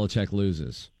wins, Belichick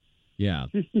loses. Yeah.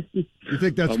 You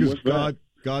think that's because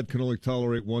God can only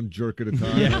tolerate one jerk at a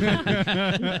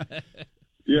time?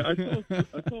 Yeah, I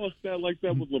saw a stat like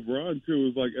that with LeBron too.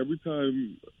 It's like every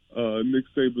time Nick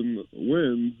Saban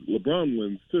wins, LeBron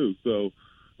wins too. So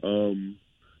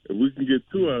if we can get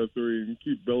 2 out of 3 and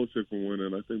keep Belichick from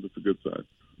winning, I think that's a good sign.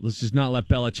 Let's just not let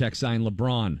Belichick sign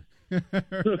LeBron.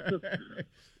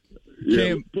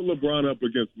 Yeah, put LeBron up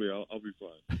against me. I'll be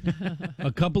fine.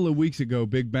 A couple of weeks ago,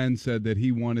 Big Ben said that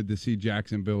he wanted to see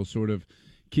Jacksonville sort of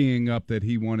keying up, that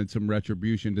he wanted some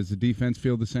retribution. Does the defense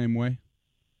feel the same way?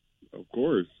 Of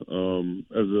course. As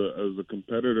a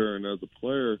competitor and as a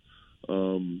player,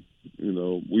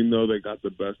 we know they got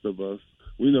the best of us.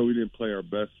 We know we didn't play our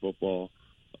best football.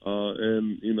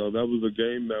 And that was a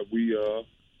game that we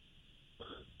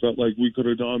felt like we could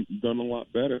have done a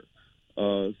lot better.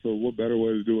 So what better way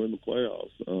to do it in the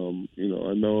playoffs?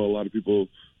 I know a lot of people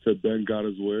said Ben got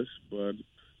his wish, but,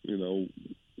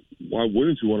 why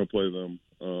wouldn't you want to play them?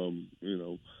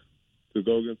 To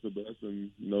go against the best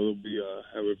and know that we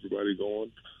have everybody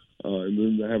going. And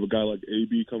then to have a guy like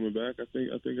AB coming back, I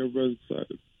think everybody's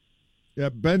excited. Yeah,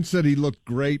 Ben said he looked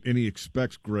great and he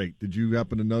expects great. Did you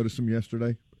happen to notice him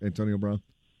yesterday, Antonio Brown?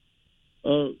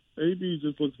 AB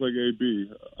just looks like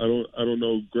AB. I don't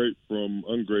know great from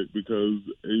ungreat because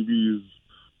AB's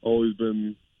always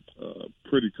been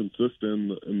pretty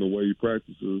consistent in the way he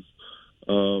practices.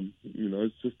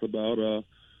 It's just about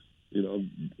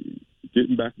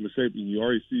getting back into shape, and you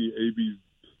already see AB's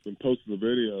been posting the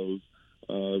videos.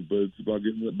 But it's about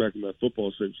getting back in that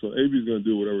football shape. So AB's going to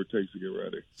do whatever it takes to get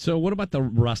ready. So what about the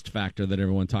rust factor that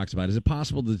everyone talks about? Is it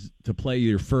possible to play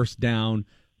your first down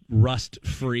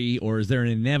rust-free, or is there an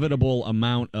inevitable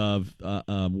amount of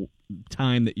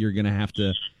time that you're going to have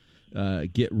to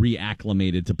get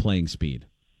reacclimated to playing speed?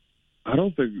 I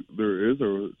don't think there is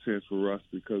a chance for rust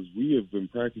because we have been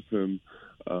practicing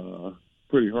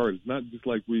pretty hard. It's not just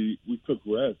like we took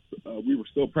rest. We were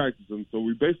still practicing, so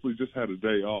we basically just had a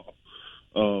day off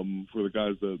for the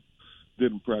guys that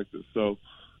didn't practice. So,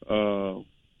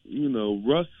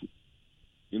 rust,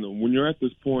 when you're at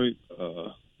this point,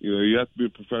 you have to be a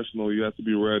professional, you have to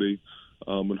be ready,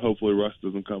 and hopefully rust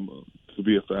doesn't come to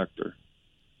be a factor.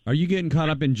 Are you getting caught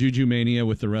up in Juju mania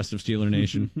with the rest of Steeler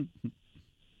Nation?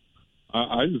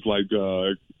 I just like,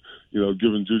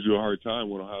 giving Juju a hard time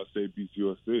when Ohio State beats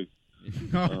USC.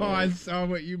 I saw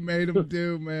what you made him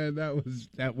do, man.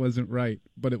 That wasn't right,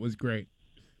 but it was great.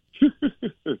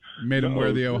 Made him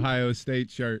wear the Ohio State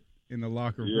shirt in the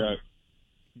locker room. Yeah,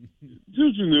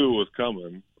 Juju knew it was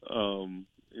coming.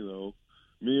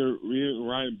 Me and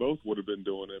Ryan both would have been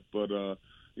doing it, but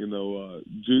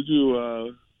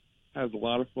Juju has a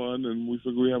lot of fun, and we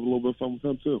figure we have a little bit of fun with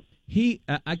him too.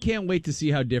 I can't wait to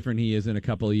see how different he is in a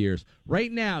couple of years.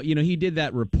 Right now, he did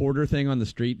that reporter thing on the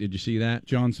street. Did you see that?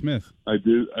 John Smith. I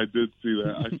did see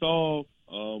that. I saw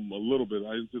a little bit.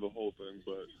 I didn't see the whole thing,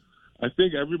 but I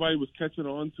think everybody was catching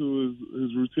on to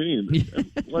his routine.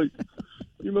 Like,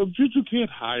 Juju can't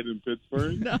hide in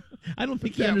Pittsburgh. No, I don't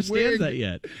think he understands that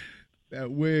yet. That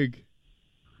wig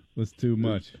was too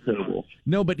much. Terrible.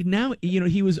 No, but now,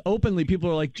 he was openly, people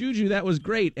are like, Juju, that was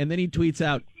great. And then he tweets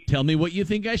out, tell me what you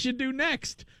think I should do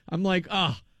next. I'm like,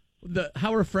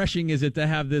 how refreshing is it to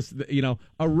have this,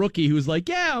 a rookie who's like,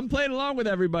 yeah, I'm playing along with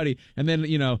everybody. And then,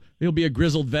 he'll be a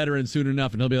grizzled veteran soon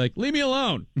enough, and he'll be like, leave me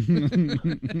alone.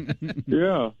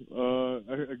 Yeah,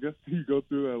 I guess you go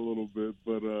through that a little bit.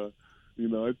 But,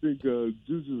 I think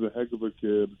Juju's a heck of a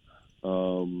kid.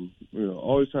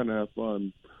 Always trying to have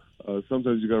fun.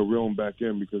 Sometimes you got to reel him back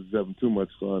in because he's having too much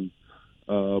fun.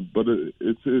 But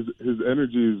it's his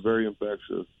energy is very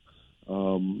infectious.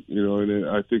 And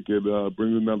I think it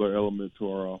brings another element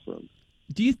to our offense.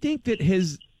 Do you think that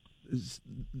his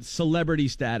celebrity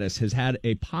status has had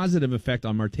a positive effect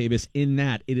on Martavis in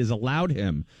that it has allowed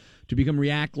him to become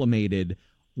reacclimated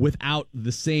without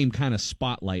the same kind of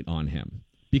spotlight on him?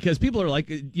 Because people are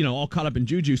like, all caught up in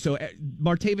Juju. So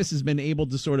Martavis has been able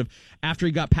to sort of, after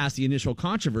he got past the initial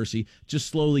controversy, just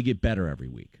slowly get better every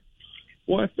week.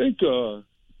 Well, I think,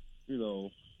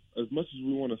 as much as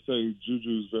we want to say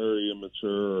Juju's very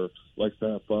immature or likes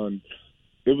to have fun,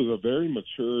 it was a very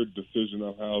mature decision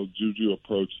of how Juju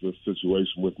approached this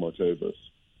situation with Martavis.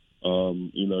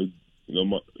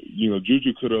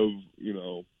 Juju could have,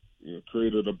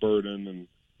 created a burden and,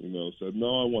 said,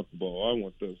 no, I want the ball, I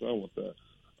want this, I want that.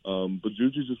 But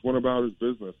Juju just went about his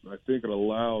business. And I think it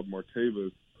allowed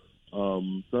Martavis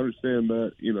to understand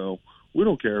that, we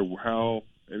don't care how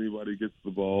anybody gets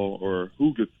the ball or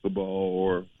who gets the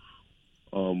ball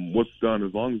or what's done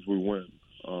as long as we win.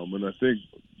 And I think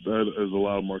that has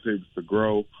allowed Martavis to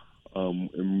grow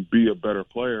and be a better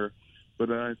player. But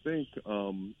then I think,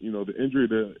 the injury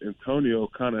to Antonio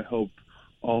kind of helped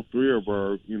all three of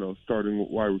our, starting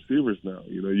wide receivers now.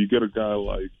 You get a guy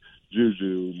like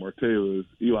Juju, Martavis,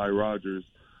 Eli Rogers,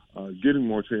 getting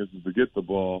more chances to get the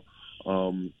ball.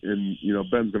 And,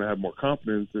 Ben's going to have more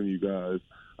confidence in you guys.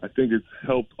 I think it's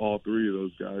helped all three of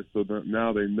those guys so that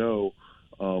now they know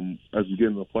as we get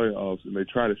in the playoffs and they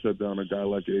try to shut down a guy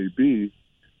like AB,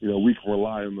 we can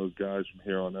rely on those guys from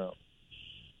here on out.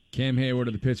 Cam Hayward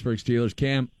of the Pittsburgh Steelers.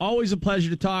 Cam, always a pleasure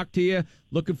to talk to you.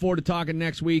 Looking forward to talking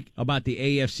next week about the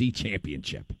AFC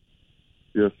Championship.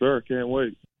 Yes, sir. Can't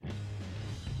wait.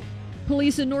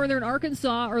 Police in northern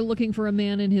Arkansas are looking for a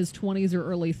man in his 20s or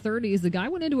early 30s. The guy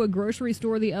went into a grocery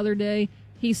store the other day.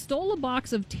 He stole a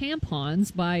box of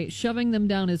tampons by shoving them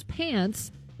down his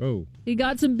pants. Oh. He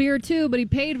got some beer, too, but he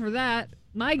paid for that.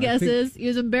 My guess is he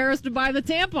was embarrassed to buy the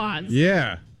tampons.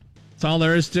 Yeah. That's all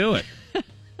there is to it.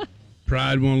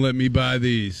 Pride won't let me buy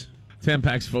these.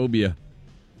 Tampax phobia.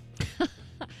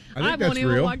 I won't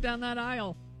even walk down that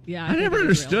aisle. Yeah, I never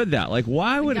understood that. Like,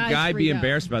 why would a guy be freak out.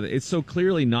 embarrassed about it? It's so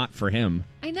clearly not for him.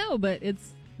 I know, but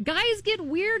guys get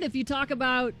weird if you talk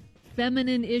about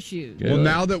feminine issues. Well,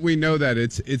 now that we know that,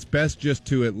 it's best just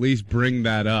to at least bring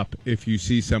that up if you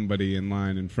see somebody in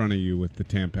line in front of you with the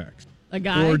Tampax. A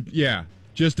guy? Or, yeah,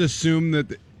 just assume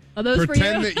that. Are those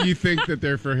pretend for you? that you think that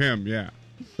they're for him, yeah.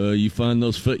 You find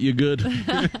those fit you good?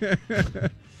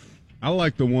 I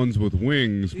like the ones with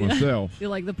wings myself. You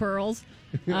like the pearls?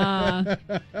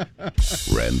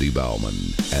 Randy Bauman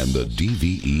and the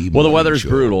DVE. Well, the weather is Show.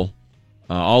 brutal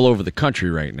all over the country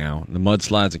right now. The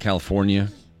mudslides in California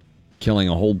killing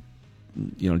a whole,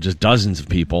 just dozens of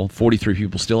people. 43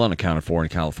 people still unaccounted for in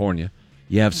California.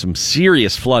 You have some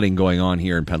serious flooding going on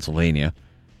here in Pennsylvania,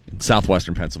 in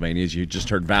southwestern Pennsylvania, as you just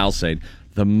heard Val say.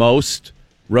 The most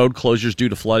road closures due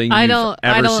to flooding you've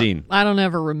ever seen. I don't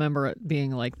ever remember it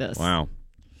being like this. Wow.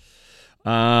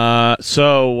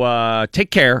 So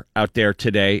take care out there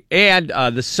today. And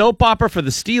the soap opera for the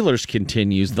Steelers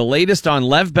continues. The latest on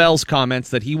Lev Bell's comments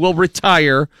that he will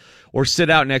retire or sit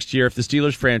out next year if the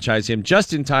Steelers franchise him,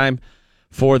 just in time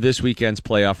for this weekend's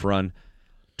playoff run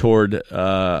toward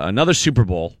another Super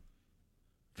Bowl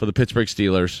for the Pittsburgh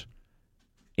Steelers.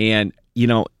 And,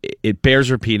 it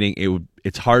bears repeating.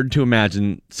 It's hard to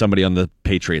imagine somebody on the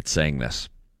Patriots saying this.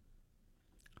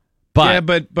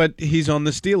 But, but he's on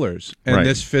the Steelers, and Right.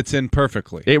 this fits in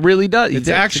perfectly. It really does. It's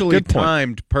actually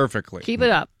timed perfectly. Keep it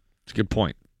up. It's a good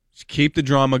point. Just keep the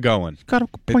drama going. Got a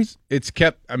good point. It's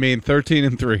kept,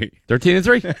 13-3.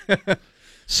 13-3.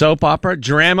 Soap opera,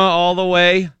 drama all the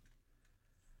way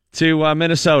to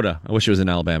Minnesota. I wish it was in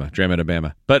Alabama. Drama,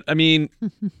 Alabama. But, the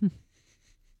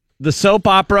soap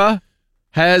opera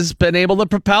has been able to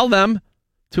propel them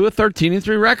to a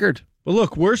 13-3 record. Well,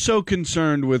 look, we're so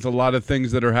concerned with a lot of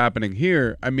things that are happening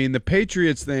here. The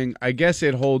Patriots thing, I guess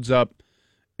it holds up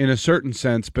in a certain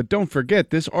sense, but don't forget,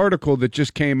 this article that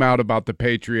just came out about the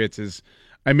Patriots is,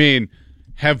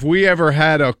 have we ever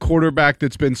had a quarterback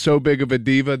that's been so big of a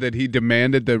diva that he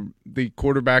demanded the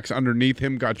quarterbacks underneath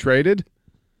him got traded?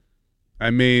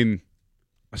 A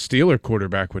Steeler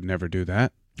quarterback would never do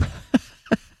that.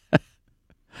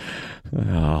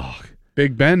 Oh.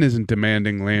 Big Ben isn't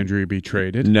demanding Landry be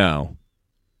traded. No.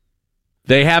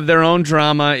 They have their own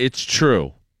drama, it's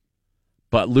true.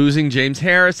 But losing James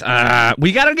Harris,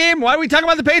 we got a game. Why are we talking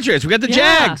about the Patriots? We got the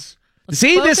Jags.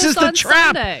 See, this is the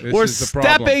trap. We're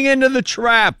stepping into the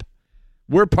trap.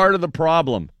 We're part of the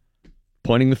problem.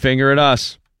 Pointing the finger at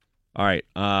us. All right.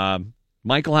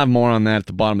 Mike will have more on that at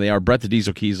the bottom of the hour. Brett the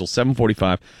Diesel Kiesel,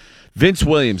 7:45. Vince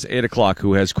Williams, 8 o'clock,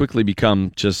 who has quickly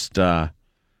become just a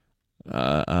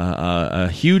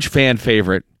huge fan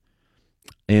favorite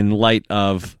in light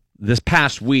of this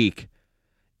past week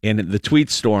and the tweet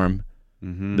storm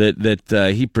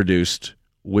that he produced,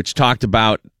 which talked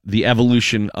about the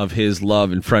evolution of his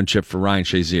love and friendship for Ryan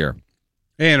Shazier.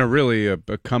 And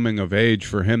a coming of age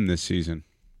for him this season.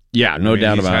 Yeah, no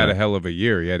doubt about it. He's had a hell of a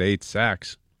year. He had 8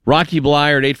 sacks. Rocky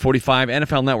Blyer at 8:45.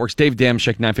 NFL Network's Dave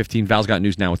Dameshek, 9:15. Val's got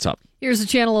news now. What's up? Here's the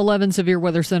Channel 11 Severe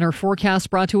Weather Center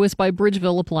forecast brought to us by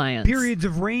Bridgeville Appliance. Periods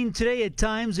of rain today. At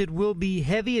times it will be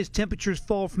heavy as temperatures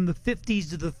fall from the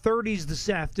 50s to the 30s this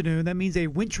afternoon. That means a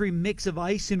wintry mix of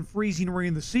ice and freezing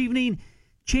rain this evening,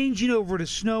 changing over to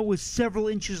snow with several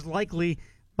inches likely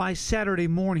by Saturday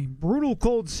morning. Brutal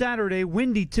cold Saturday,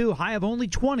 windy too, high of only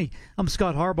 20. I'm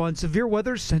Scott Harbaugh on Severe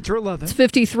Weather Center 11. It's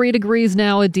 53 degrees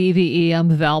now at DVE. I'm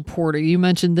Val Porter. You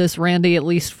mentioned this, Randy. At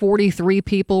least 43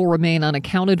 people remain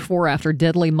unaccounted for after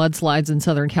deadly mudslides in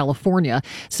Southern California.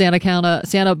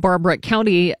 Santa Barbara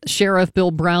County Sheriff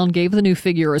Bill Brown gave the new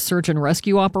figure as search and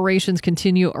rescue operations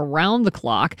continue around the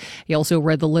clock. He also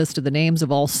read the list of the names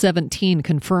of all 17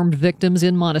 confirmed victims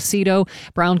in Montecito.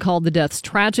 Brown called the deaths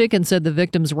tragic and said the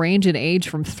victims range in age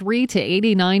from 3 to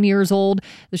 89 years old.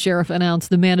 The sheriff announced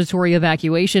the mandatory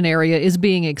evacuation area is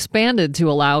being expanded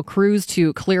to allow crews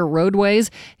to clear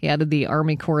roadways. He added the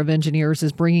Army Corps of Engineers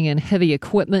is bringing in heavy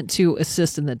equipment to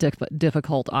assist in the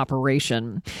difficult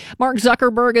operation. Mark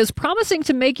Zuckerberg is promising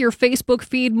to make your Facebook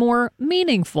feed more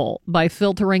meaningful by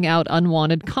filtering out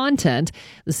unwanted content.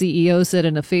 The CEO said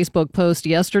in a Facebook post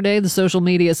yesterday the social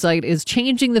media site is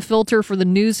changing the filter for the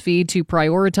news feed to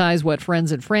prioritize what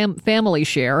friends and family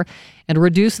share and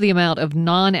reduce the amount of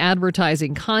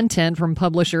non-advertising content from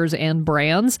publishers and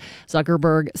brands.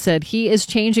 Zuckerberg said he is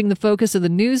changing the focus of the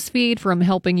news feed from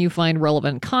helping you find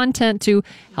relevant content to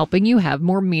helping you have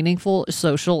more meaningful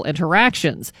social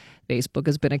interactions. Facebook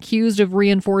has been accused of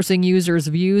reinforcing users'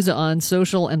 views on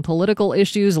social and political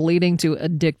issues, leading to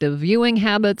addictive viewing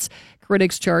habits.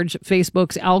 Critics charge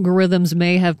Facebook's algorithms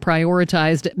may have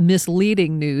prioritized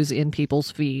misleading news in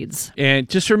people's feeds. And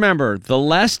just remember, the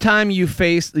less time you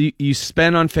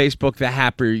spend on Facebook, the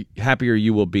happier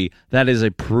you will be. That is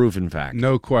a proven fact.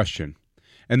 No question.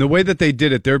 And the way that they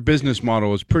did it, their business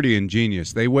model was pretty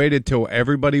ingenious. They waited till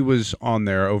everybody was on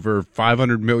there, over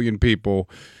 500 million people,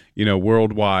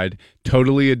 worldwide,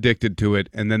 totally addicted to it,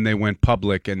 and then they went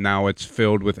public, and now it's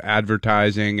filled with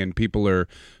advertising, and people are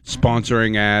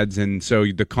sponsoring ads, and so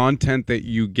the content that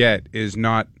you get is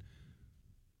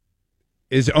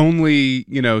only,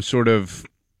 sort of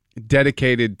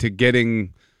dedicated to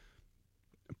getting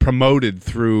promoted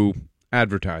through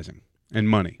advertising and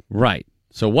money. Right.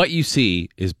 So what you see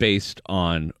is based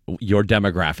on your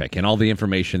demographic and all the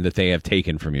information that they have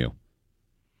taken from you.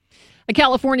 A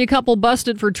California couple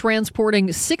busted for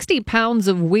transporting 60 pounds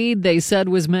of weed they said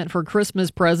was meant for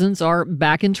Christmas presents are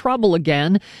back in trouble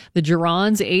again. The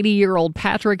Jurons, 80-year-old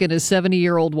Patrick and his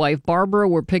 70-year-old wife Barbara,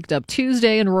 were picked up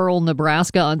Tuesday in rural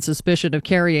Nebraska on suspicion of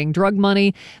carrying drug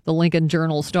money. The Lincoln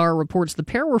Journal-Star reports the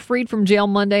pair were freed from jail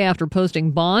Monday after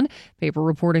posting bond. Paper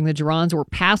reporting the Jurons were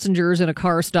passengers in a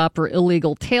car stop for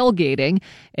illegal tailgating.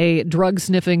 A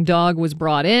drug-sniffing dog was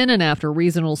brought in, and after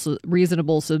reasonable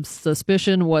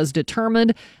suspicion was determined,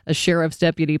 a sheriff's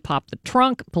deputy popped the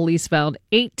trunk. Police found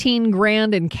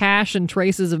 $18,000 in cash and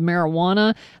traces of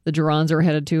marijuana. The Jurons are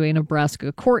headed to a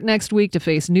Nebraska court next week to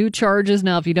face new charges.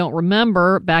 Now, if you don't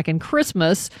remember, back in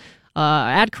Christmas,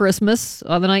 at Christmas,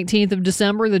 on the 19th of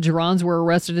December, the Jurons were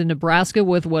arrested in Nebraska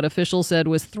with what officials said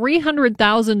was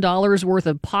 $300,000 worth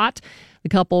of pot. The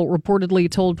couple reportedly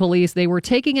told police they were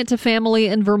taking it to family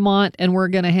in Vermont and were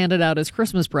going to hand it out as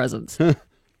Christmas presents.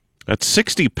 That's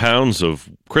 60 pounds of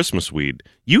Christmas weed.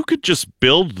 You could just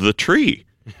build the tree.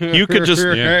 You could just,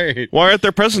 why aren't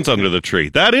there presents under the tree?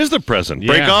 That is the present.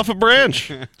 Break off a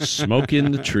branch. Smoke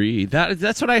in the tree.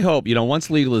 That's what I hope. Once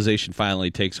legalization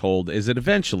finally takes hold, as it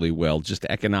eventually will, just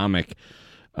economic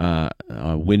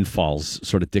windfalls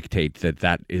sort of dictate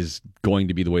that is going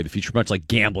to be the way of the future, much like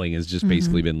gambling has just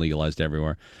basically been legalized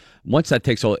everywhere. Once that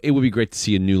takes hold, it would be great to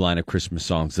see a new line of Christmas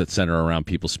songs that center around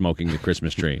people smoking the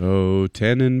Christmas tree. Oh,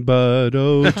 Tenenbud,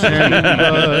 oh,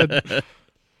 Tenenbud.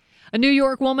 A New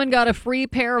York woman got a free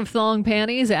pair of thong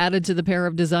panties added to the pair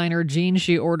of designer jeans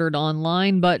she ordered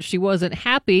online, but she wasn't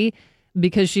happy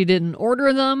because she didn't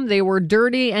order them. They were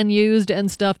dirty and used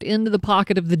and stuffed into the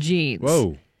pocket of the jeans.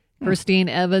 Whoa. Christine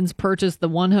Evans purchased the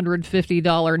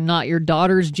 $150 Not Your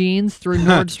Daughter's jeans through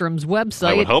Nordstrom's website.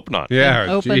 I would hope not. Yeah,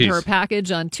 opened her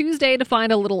package on Tuesday to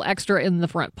find a little extra in the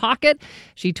front pocket.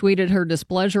 She tweeted her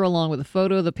displeasure along with a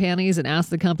photo of the panties and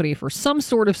asked the company for some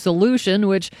sort of solution,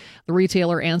 which the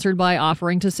retailer answered by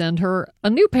offering to send her a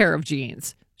new pair of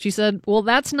jeans. She said, well,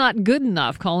 that's not good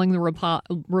enough, calling the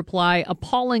reply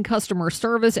appalling customer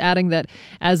service, adding that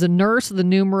as a nurse, the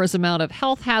numerous amount of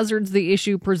health hazards the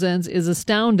issue presents is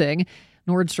astounding.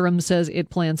 Nordstrom says it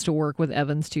plans to work with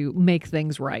Evans to make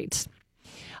things right.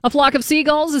 A Flock of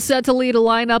Seagulls is set to lead a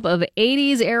lineup of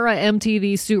 80s-era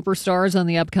MTV superstars on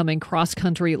the upcoming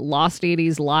cross-country Lost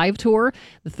 80s live tour.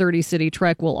 The 30-city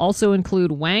trek will also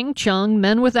include Wang Chung,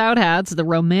 Men Without Hats, The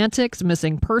Romantics,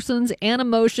 Missing Persons,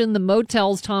 Animotion, The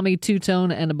Motels, Tommy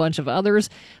Two-Tone, and a bunch of others.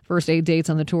 First 8 dates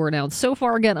on the tour announced so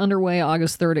far get underway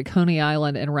August 3rd at Coney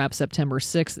Island and wrap September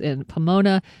 6th in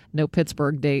Pomona. No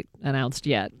Pittsburgh date announced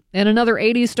yet. And another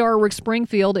 80s star, Rick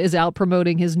Springfield, is out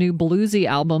promoting his new bluesy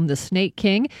album, The Snake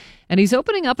King. And he's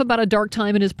opening up about a dark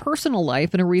time in his personal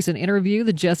life. In a recent interview,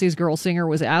 the Jesse's Girl singer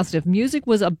was asked if music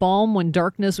was a balm when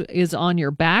darkness is on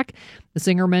your back. The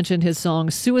singer mentioned his song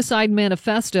Suicide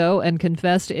Manifesto and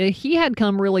confessed he had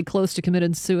come really close to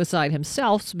committing suicide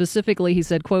himself. Specifically, he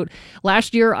said, quote,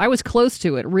 "Last year, I was close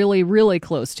to it, really, really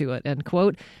close to it," end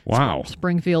quote. Wow.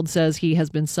 Springfield says he has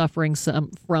been suffering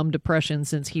from depression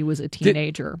since he was a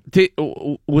teenager.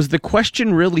 Was the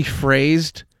question really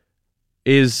phrased,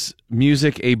 is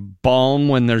music a balm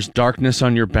when there's darkness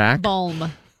on your back?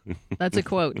 Balm. That's a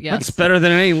quote, yes. That's better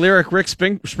than any lyric Rick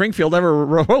Springfield ever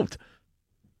wrote.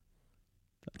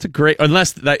 That's a great,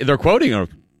 unless they're quoting a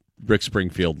Rick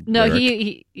Springfield No,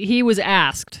 lyric. he was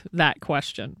asked that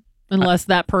question, unless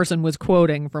that person was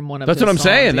quoting from one of That's his what I'm songs.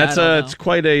 saying. Yeah, That's I don't it's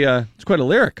quite a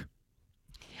lyric.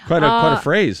 Quite a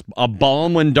phrase. A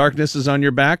balm when darkness is on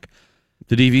your back.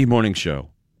 The DV Morning Show.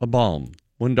 A balm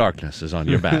when darkness is on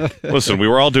your back. Listen, we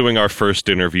were all doing our first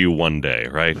interview one day,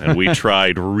 right? And we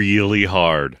tried really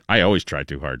hard. I always try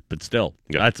too hard, but still,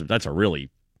 that's a real I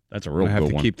have good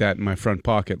to one. keep that in my front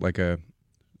pocket like a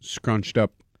scrunched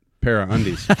up pair of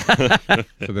undies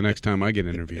for the next time I get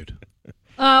interviewed.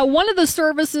 One of the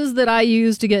services that I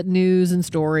use to get news and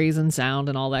stories and sound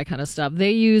and all that kind of stuff,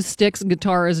 they use Styx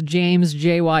guitarist James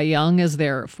J.Y. Young as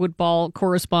their football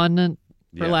correspondent,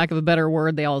 for lack of a better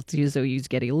word. They also use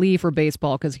Geddy Lee for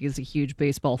baseball because he's a huge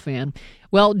baseball fan.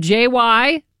 Well,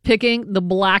 J.Y. picking the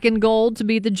black and gold to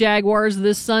beat the Jaguars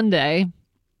this Sunday.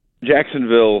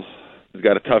 Jacksonville has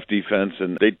got a tough defense,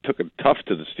 and they took it tough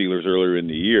to the Steelers earlier in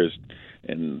the years,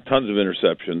 and tons of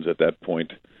interceptions at that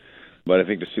point. But I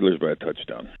think the Steelers by a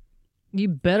touchdown. You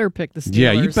better pick the Steelers.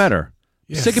 Yeah, you better.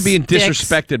 Yes. Sick of being Styx.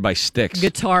 disrespected by Styx.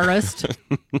 Guitarist.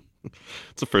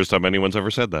 It's the first time anyone's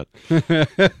ever said that.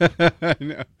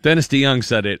 Dennis DeYoung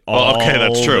said it all Okay,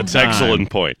 that's true. the time. Excellent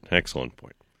point. Excellent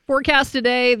point. Forecast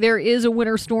today, there is a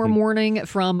winter storm warning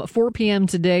from 4 p.m.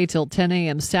 today till 10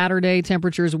 a.m. Saturday.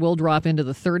 Temperatures will drop into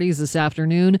the 30s this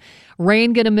afternoon.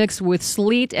 Rain going to mix with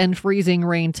sleet and freezing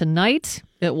rain tonight.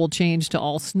 It will change to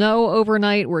all snow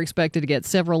overnight. We're expected to get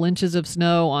several inches of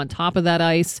snow on top of that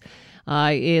ice.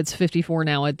 It's 54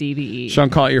 now at DVE. Sean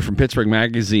Collier from Pittsburgh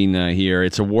Magazine here.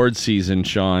 It's award season,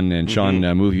 Sean, and Sean,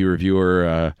 movie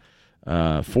reviewer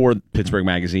for Pittsburgh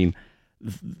Magazine.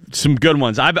 Some good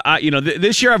ones.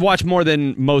 This year I've watched more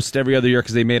than most every other year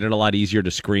because they made it a lot easier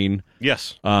to screen.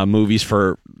 Yes, movies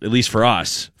for at least for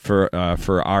us for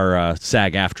our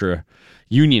SAG-AFTRA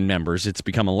union members. It's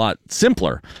become a lot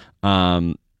simpler.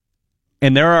 And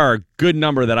there are a good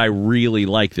number that I really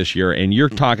like this year, and you're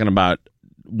talking about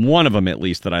one of them at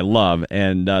least that I love,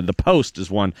 and The Post is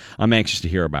one I'm anxious to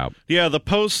hear about. Yeah, The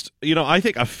Post, I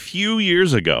think a few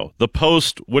years ago, The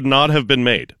Post would not have been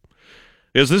made.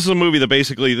 Because this is a movie that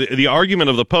basically, the argument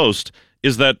of The Post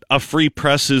is that a free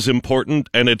press is important,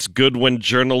 and it's good when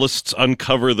journalists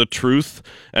uncover the truth,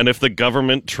 and if the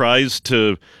government tries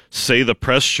to say the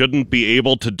press shouldn't be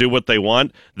able to do what they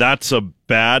want, that's a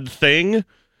bad thing.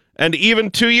 And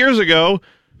even 2 years ago,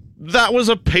 that was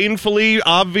a painfully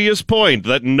obvious point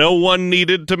that no one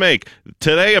needed to make.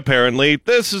 Today, apparently,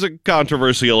 this is a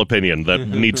controversial opinion that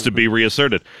needs to be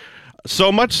reasserted.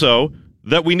 So much so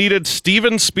that we needed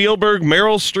Steven Spielberg,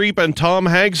 Meryl Streep, and Tom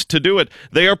Hanks to do it.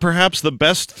 They are perhaps the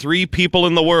best three people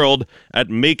in the world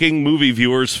at making movie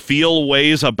viewers feel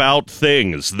ways about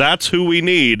things. That's who we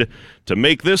need to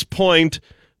make this point.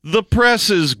 The press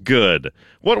is good.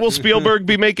 What will Spielberg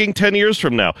be making 10 years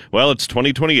from now? Well, it's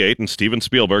 2028, and Steven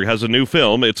Spielberg has a new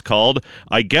film. It's called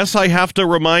I Guess I Have to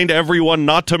Remind Everyone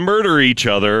Not to Murder Each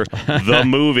Other, the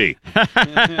movie.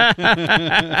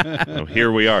 So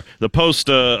here we are. The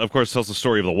Post, of course, tells the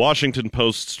story of the Washington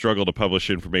Post's struggle to publish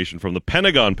information from the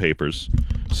Pentagon Papers,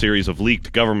 a series of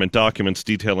leaked government documents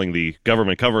detailing the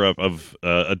government cover-up of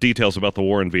details about the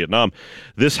war in Vietnam.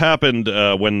 This happened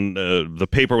when the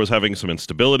paper was having some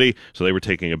instability, so they were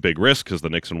taking a big risk because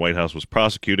the Nixon White House was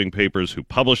prosecuting papers who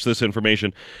published this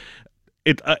information.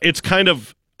 It's kind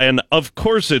of an of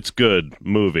course it's good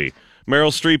movie.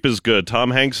 Meryl Streep is good.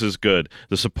 Tom Hanks is good.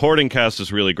 The supporting cast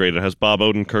is really great. It has Bob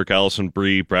Odenkirk, Alison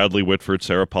Brie, Bradley Whitford,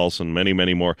 Sarah Paulson, many,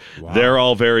 many more. Wow. They're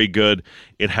all very good.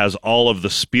 It has all of the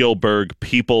Spielberg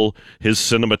people, his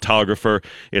cinematographer.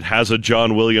 It has a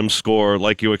John Williams score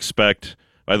like you expect.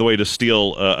 By the way, to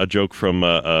steal a joke from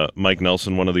Mike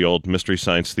Nelson, one of the old Mystery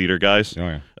Science Theater guys,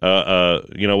 you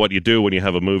know what you do when you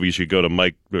have a movie is you go to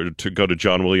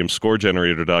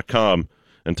JohnWilliamsScoreGenerator.com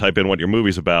and type in what your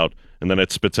movie's about, and then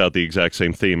it spits out the exact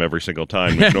same theme every single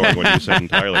time, ignoring what you said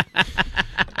entirely.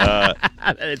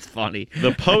 It's funny.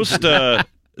 The Post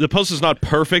is not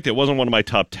perfect. It wasn't one of my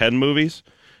top 10 movies,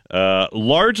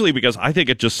 largely because I think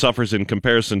it just suffers in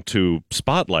comparison to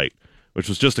Spotlight, which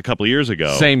was just a couple of years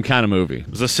ago. Same kind of movie. It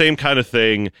was the same kind of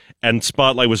thing, and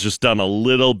Spotlight was just done a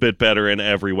little bit better in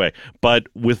every way. But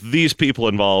with these people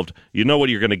involved, you know what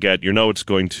you're going to get. You know it's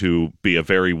going to be a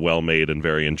very well-made and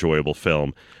very enjoyable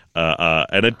film.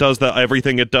 And it does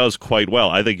everything it does quite well.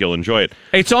 I think you'll enjoy it.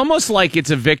 It's almost like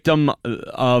it's a victim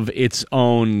of its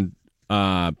own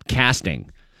casting.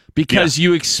 Because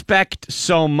you expect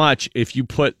so much if you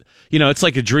put, it's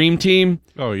like a dream team.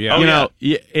 Oh, yeah.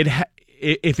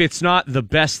 If it's not the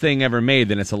best thing ever made,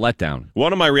 then it's a letdown.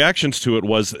 One of my reactions to it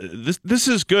was, this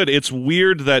is good. It's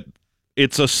weird that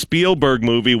it's a Spielberg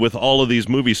movie with all of these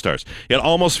movie stars. It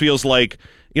almost feels like,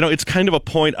 it's kind of a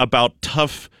point about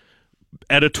tough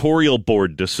editorial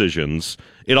board decisions.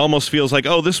 It almost feels like,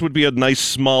 this would be a nice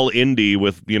small indie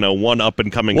with, one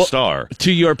up-and-coming star.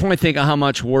 To your point, think of how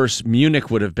much worse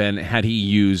Munich would have been had he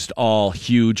used all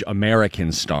huge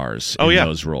American stars in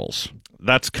those roles.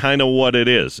 That's kind of what it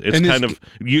is. It's kind of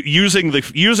using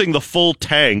the full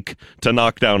tank to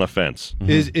knock down a fence.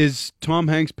 Is Tom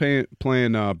Hanks playing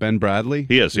Ben Bradley?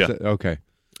 He is, yeah. Okay.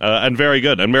 And very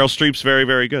good. And Meryl Streep's very,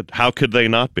 very good. How could they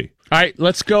not be? All right,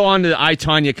 let's go on to I,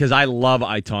 Tonya, because I love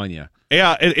I, Tonya.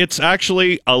 Yeah, it's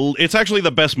actually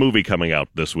the best movie coming out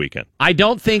this weekend. I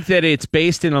don't think that it's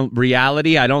based in a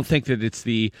reality. I don't think that it's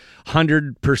the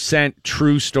 100%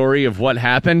 true story of what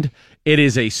happened. It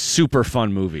is a super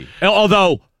fun movie.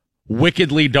 Although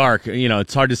wickedly dark.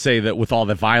 It's hard to say that with all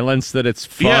the violence that it's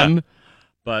fun. Yeah.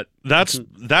 But that's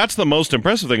the most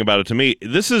impressive thing about it to me.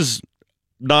 This is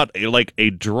not like a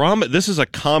drama. This is a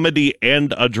comedy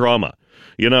and a drama.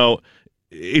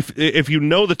 If you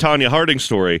know the Tonya Harding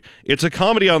story, it's a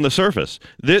comedy on the surface.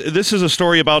 This is a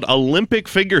story about Olympic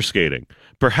figure skating,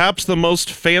 perhaps the most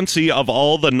fancy of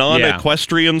all the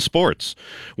non-equestrian sports,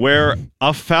 where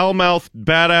a foul-mouthed,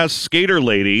 badass skater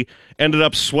lady ended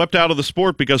up swept out of the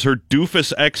sport because her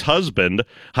doofus ex-husband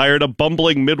hired a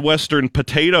bumbling Midwestern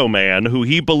potato man who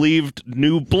he believed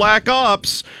knew black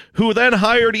ops, who then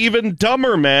hired even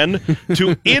dumber men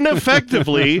to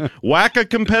ineffectively whack a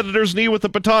competitor's knee with a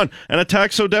baton, an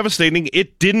attack so devastating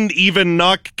it didn't even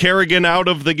knock Kerrigan out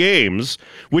of the games,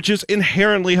 which is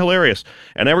inherently hilarious.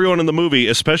 And everyone in the movie,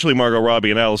 especially Margot Robbie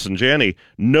and Allison Janney,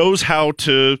 knows how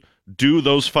to do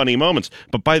those funny moments.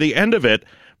 But by the end of it,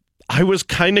 I was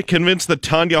kind of convinced that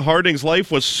Tonya Harding's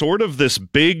life was sort of this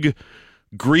big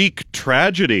Greek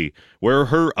tragedy where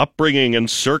her upbringing and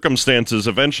circumstances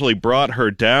eventually brought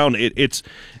her down. It's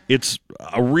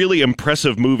a really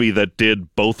impressive movie that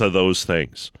did both of those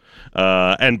things.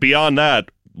 And beyond that,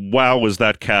 wow, was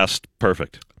that cast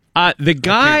perfect. The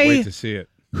guy I can't wait to see it.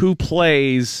 Who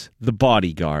plays the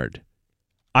bodyguard,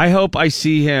 I hope I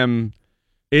see him.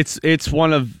 It's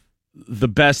one of the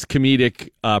best comedic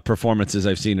performances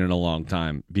I've seen in a long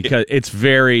time because it's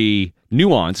very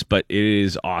nuanced, but it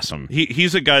is awesome.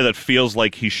 He's a guy that feels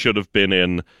like he should have been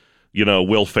in,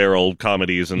 Will Ferrell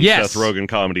comedies and Seth Rogen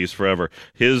comedies forever.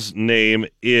 His name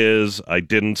is, I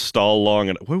didn't stall long.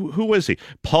 And who is he?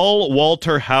 Paul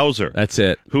Walter Hauser. That's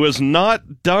it. Who has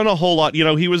not done a whole lot.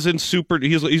 He was in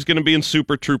he's going to be in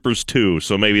Super Troopers 2,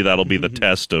 so maybe that'll be the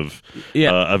test of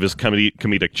his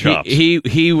comedic chops.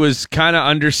 He was kind of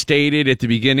understated at the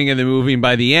beginning of the movie, and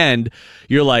by the end,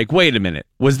 you're like, wait a minute.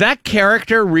 Was that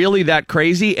character really that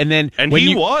crazy? And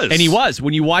he was.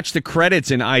 When you watch the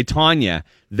credits in I, Tonya,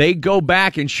 they go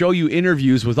back and show you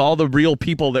interviews with all the real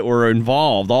people that were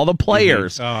involved, all the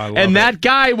players. Oh, I love and it. that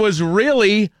guy was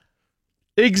really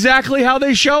exactly how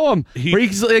they show him.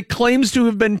 He claims to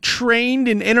have been trained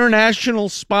in international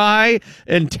spy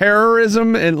and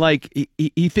terrorism, and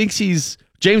he thinks he's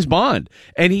James Bond,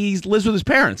 and he lives with his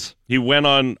parents. He went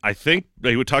on, I think,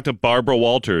 he would talk to Barbara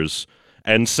Walters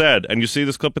and said, and you see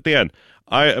this clip at the end,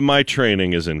 my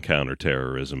training is in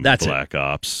counterterrorism, black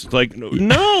ops. Like,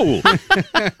 no!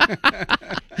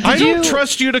 I don't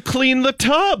trust you to clean the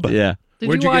tub! Yeah.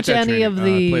 Did you watch any of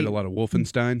the... played a lot of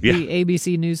Wolfenstein. The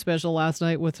ABC News special last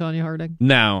night with Tonya Harding?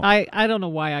 No. I don't know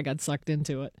why I got sucked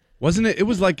into it. Wasn't it? It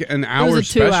was like an It hour was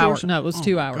a 2 special. hour. No, it was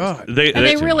 2 hours. God.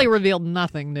 They really revealed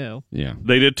nothing new. Yeah.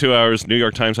 They did 2 hours. New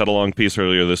York Times had a long piece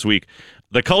earlier this week.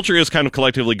 The culture is kind of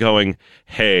collectively going,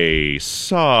 hey,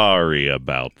 sorry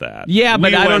about that. Yeah,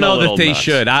 but We I don't went a know that little they nuts.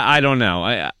 should. I don't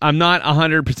know. I'm not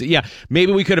 100%. Yeah,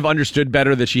 maybe we could have understood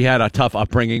better that she had a tough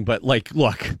upbringing, but, like,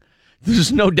 look,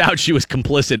 there's no doubt she was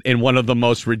complicit in one of the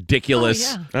most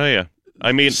ridiculous Oh, yeah.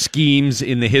 I mean, schemes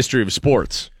in the history of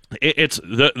sports. It's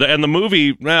and the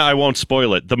movie. I won't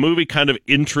spoil it. The movie kind of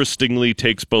interestingly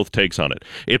takes both takes on it.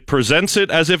 It presents it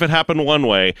as if it happened one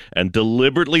way, and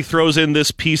deliberately throws in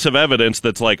this piece of evidence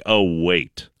that's like, oh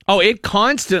wait. Oh, it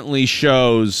constantly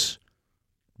shows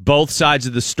both sides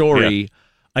of the story.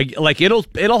 Like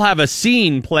it'll have a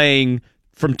scene playing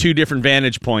from two different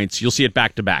vantage points. You'll see it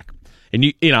back to back. And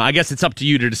you know, I guess it's up to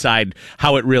you to decide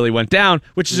how it really went down,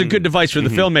 which is a good device for the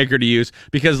filmmaker to use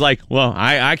because, like, well,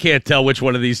 I can't tell which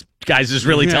one of these guys is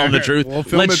really telling the truth. We'll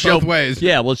film it both ways.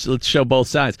 Yeah, let's show both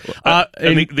sides.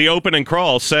 And the opening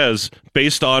crawl says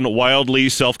based on wildly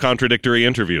self-contradictory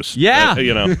interviews. Yeah,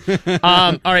 you know.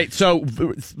 All right, so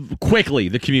quickly,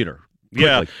 The Commuter. Quickly.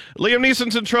 Yeah, Liam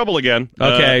Neeson's in trouble again.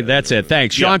 Okay, that's it.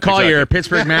 Thanks, Sean Collier, exactly.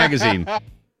 Pittsburgh Magazine.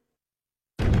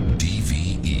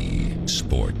 DVE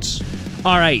Sports.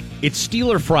 All right, it's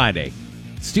Steeler Friday.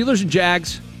 Steelers and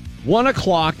Jags, 1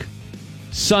 o'clock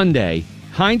Sunday,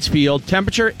 Heinz Field,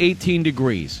 temperature 18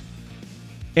 degrees.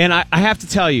 And I have to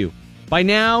tell you, by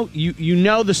now, you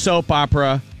know the soap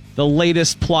opera, the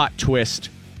latest plot twist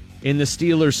in the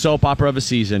Steelers soap opera of a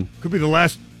season. Could be the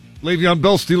last Le'Veon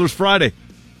Bell Steelers Friday.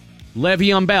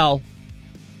 Le'Veon Bell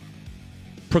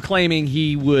proclaiming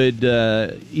he would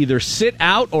either sit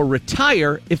out or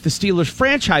retire if the Steelers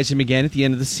franchise him again at the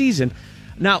end of the season.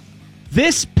 Now,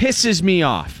 this pisses me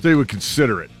off. They would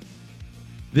consider it.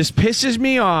 This pisses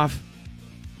me off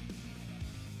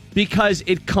because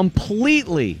it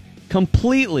completely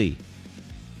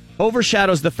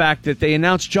overshadows the fact that they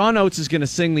announced John Oates is going to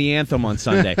sing the anthem on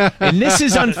Sunday. And this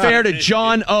is unfair to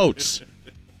John Oates.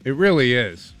 It really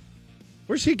is.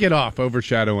 Where's he get off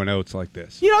overshadowing Oates like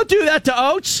this? You don't do that to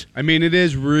Oates. I mean, it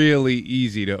is really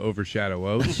easy to overshadow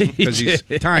Oates because he's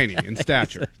tiny in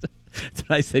stature. That's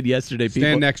what I said yesterday.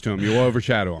 Stand next to him. You'll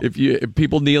overshadow him. If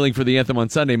people kneeling for the anthem on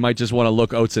Sunday might just want to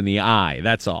look Oates in the eye.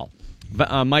 That's all.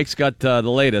 But, Mike's got the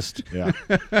latest. Yeah.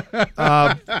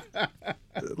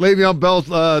 Le'Veon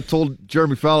Bell told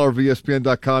Jeremy Fowler of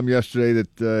ESPN.com yesterday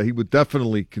that he would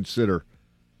definitely consider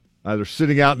either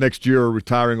sitting out next year or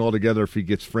retiring altogether if he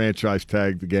gets franchise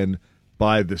tagged again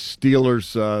by the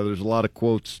Steelers. There's a lot of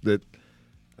quotes that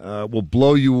will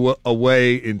blow you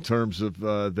away in terms of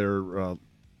their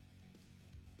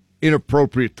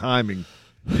inappropriate timing,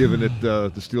 given that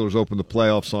the Steelers open the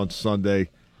playoffs on Sunday.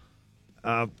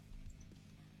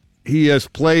 He has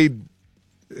played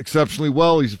exceptionally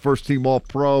well. He's a first-team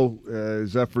All-Pro.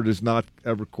 His effort is not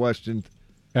ever questioned.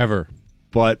 Ever.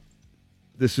 But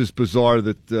this is bizarre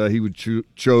that he would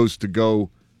choose to go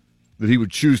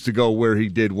where he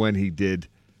did when he did.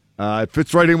 It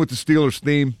fits right in with the Steelers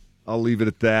theme. I'll leave it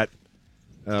at that.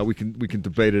 We can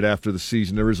debate it after the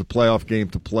season. There is a playoff game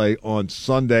to play on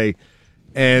Sunday.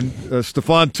 And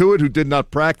Stephon Tuitt, who did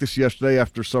not practice yesterday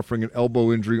after suffering an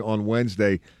elbow injury on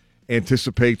Wednesday,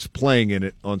 anticipates playing in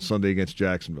it on Sunday against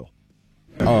Jacksonville.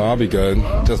 Oh, I'll be good.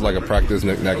 Just like a practice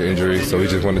neck injury, so we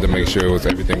just wanted to make sure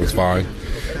everything was fine.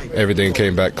 Everything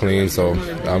came back clean, so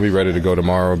I'll be ready to go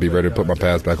tomorrow. Be ready to put my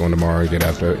pads back on tomorrow and get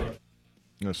after it.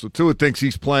 Yeah, so Tua thinks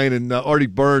he's playing, and Artie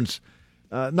Burns,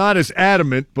 not as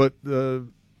adamant, but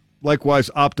likewise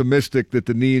optimistic that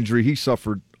the knee injury he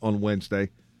suffered on Wednesday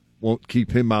won't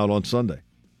keep him out on Sunday.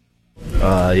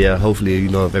 Yeah, hopefully,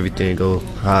 if everything goes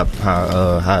how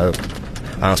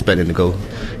I expect it to go.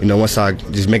 Once I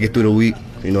just make it through the week,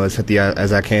 as healthy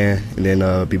as I can, and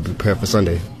then be prepared for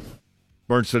Sunday.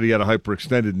 Burns said he had a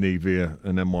hyperextended knee via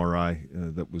an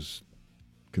MRI that was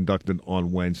conducted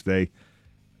on Wednesday.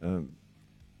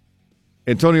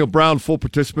 Antonio Brown, full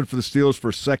participant for the Steelers for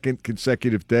a second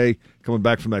consecutive day, coming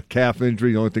back from that calf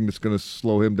injury. The only thing that's going to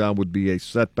slow him down would be a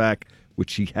setback,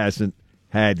 which he hasn't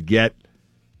had yet.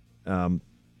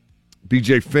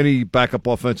 B.J. Finney, backup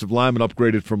offensive lineman,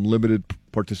 upgraded from limited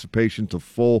participation to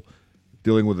full,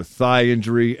 dealing with a thigh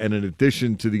injury. And in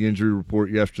addition to the injury report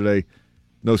yesterday,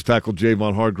 nose tackle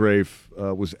Javon Hargrave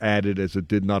was added as it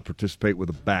did not participate with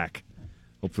a back.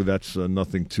 Hopefully that's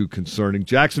nothing too concerning.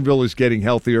 Jacksonville is getting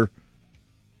healthier.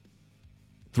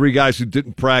 3 guys who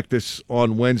didn't practice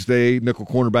on Wednesday, nickel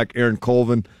cornerback Aaron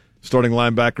Colvin, starting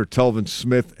linebacker Telvin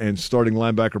Smith, and starting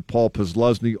linebacker Paul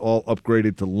Posluszny, all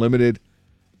upgraded to limited.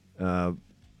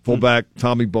 Fullback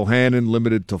Tommy Bohannon,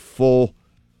 limited to full.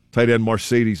 Tight end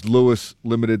Mercedes Lewis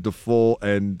limited to full,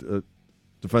 and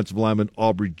defensive lineman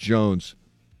Aubrey Jones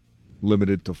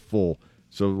limited to full.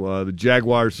 So the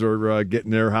Jaguars are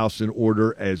getting their house in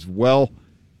order as well.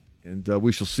 And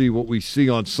we shall see what we see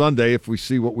on Sunday. If we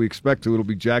see what we expect to, it'll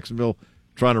be Jacksonville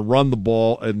trying to run the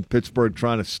ball and Pittsburgh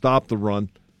trying to stop the run.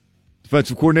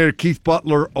 Defensive coordinator Keith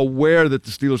Butler aware that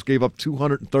the Steelers gave up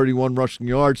 231 rushing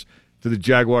yards to the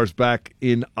Jaguars back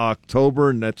in October,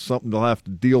 and that's something they'll have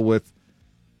to deal with.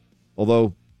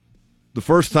 Although the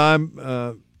first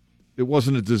time it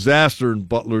wasn't a disaster in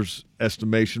Butler's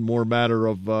estimation, more a matter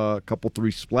of a couple,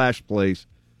 3 splash plays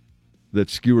that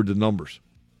skewered the numbers.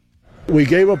 We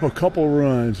gave up a couple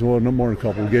runs, well, no more than a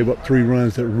couple. We gave up 3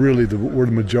 runs that really were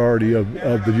the majority of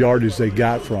the yardage they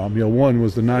got from. One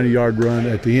was the 90-yard run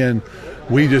at the end.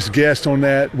 We just guessed on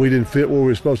that. We didn't fit where we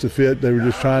were supposed to fit. They were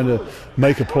just trying to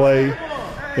make a play,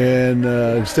 and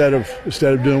instead of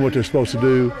doing what they're supposed to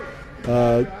do.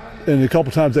 And a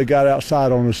couple times they got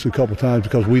outside on us a couple times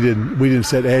because we didn't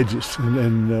set edges,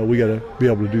 and we got to be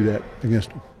able to do that against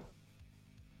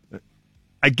them.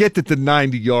 I get that the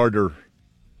 90-yarder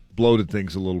bloated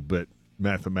things a little bit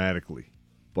mathematically,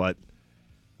 but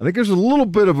I think there's a little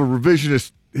bit of a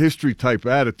revisionist history type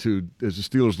attitude as the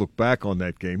Steelers look back on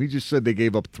that game. He just said they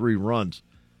gave up 3 runs.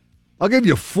 I'll give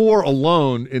you 4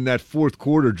 alone in that fourth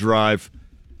quarter drive.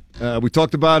 We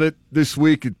talked about it this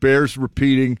week. It bears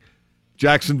repeating.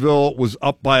 Jacksonville was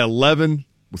up by 11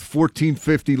 with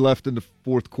 14:50 left in the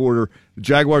fourth quarter. The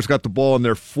Jaguars got the ball on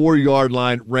their 4-yard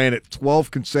line, ran it 12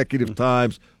 consecutive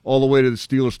times all the way to the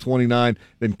Steelers' 29,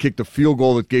 then kicked a field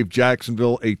goal that gave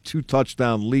Jacksonville a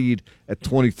 2-touchdown lead at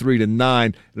 23-9.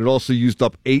 And it also used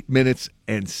up 8 minutes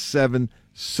and 7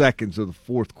 seconds of the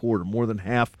fourth quarter, more than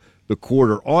half the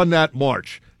quarter. On that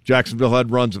march, Jacksonville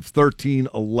had runs of 13,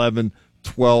 11,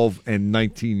 12, and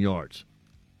 19 yards.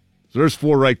 So there's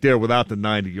 4 right there without the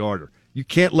 90-yarder. You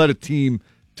can't let a team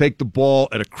take the ball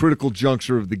at a critical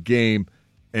juncture of the game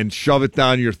and shove it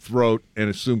down your throat and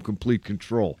assume complete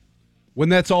control. When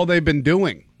that's all they've been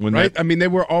doing, right? I mean, they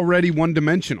were already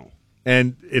one-dimensional.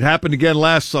 And it happened again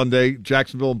last Sunday.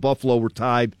 Jacksonville and Buffalo were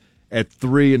tied at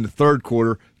 3 in the third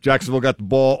quarter. Jacksonville got the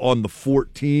ball on the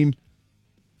 14.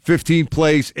 15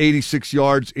 plays, 86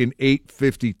 yards in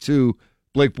 8:52.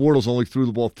 Blake Bortles only threw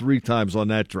the ball 3 times on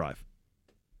that drive.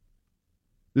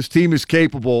 This team is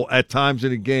capable at times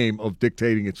in a game of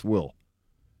dictating its will.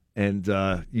 And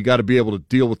you got to be able to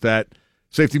deal with that.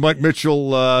 Safety Mike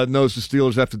Mitchell knows the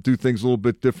Steelers have to do things a little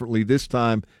bit differently this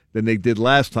time than they did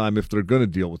last time if they're going to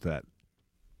deal with that.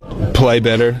 Play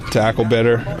better, tackle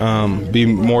better, be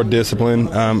more disciplined.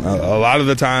 A lot of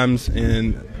the times,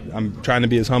 and I'm trying to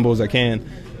be as humble as I can,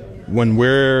 when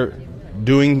we're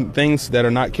doing things that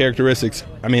are not characteristics,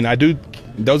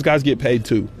 those guys get paid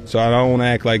too, so I don't want to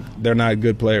act like they're not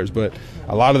good players, but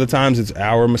a lot of the times it's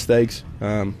our mistakes.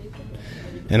 And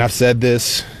I've said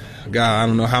this, God, I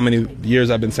don't know how many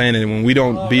years I've been saying it, when we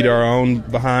don't beat our own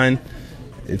behind,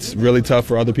 it's really tough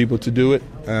for other people to do it.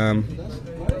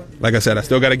 Like I said, I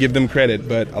still got to give them credit,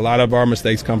 but a lot of our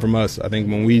mistakes come from us. I think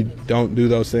when we don't do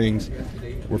those things,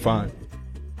 we're fine.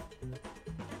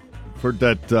 Heard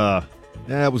that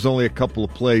it was only a couple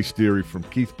of plays theory from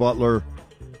Keith Butler,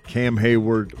 Cam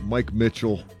Hayward, Mike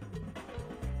Mitchell.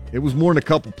 It was more than a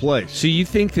couple plays. So you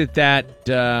think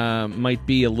that might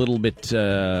be a little bit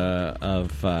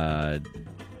of a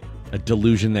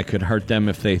delusion that could hurt them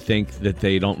if they think that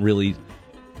they don't really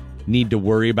need to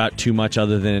worry about too much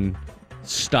other than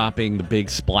stopping the big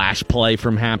splash play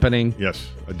from happening? Yes,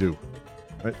 I do.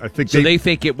 I think so. They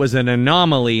think it was an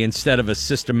anomaly instead of a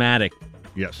systematic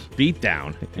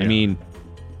beatdown. Yeah. I mean,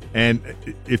 and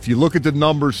if you look at the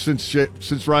numbers since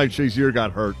Ryan Shazier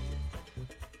got hurt,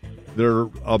 they're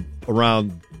up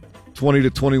around 20 to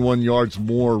 21 yards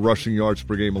more rushing yards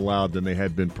per game allowed than they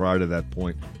had been prior to that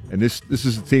point. And this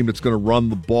is a team that's going to run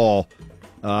the ball.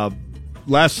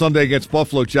 Last Sunday against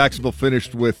Buffalo, Jacksonville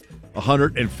finished with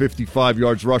 155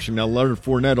 yards rushing. Now, Leonard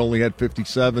Fournette only had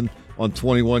 57 on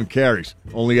 21 carries,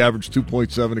 only averaged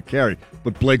 2.7 a carry.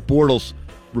 But Blake Bortles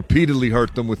repeatedly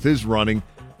hurt them with his running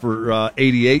for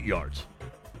 88 yards.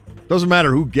 Doesn't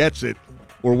matter who gets it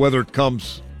or whether it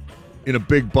comes in a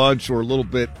big bunch or a little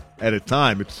bit at a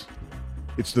time.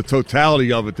 It's the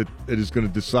totality of it that is going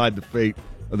to decide the fate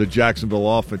of the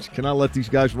Jacksonville offense. You cannot let these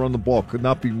guys run the ball. Could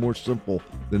not be more simple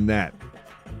than that.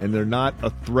 And they're not a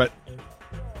threat.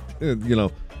 You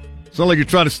know, it's not like you're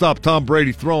trying to stop Tom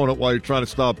Brady throwing it while you're trying to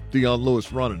stop Deion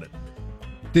Lewis running it.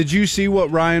 Did you see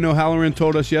what Ryan O'Halloran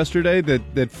told us yesterday,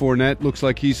 that Fournette looks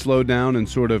like he slowed down and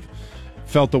sort of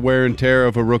felt the wear and tear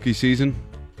of a rookie season?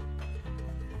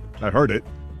 I heard it.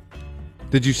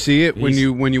 Did you see it when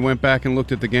you went back and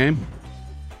looked at the game?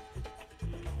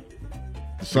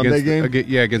 Sunday game?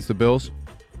 Against the Bills.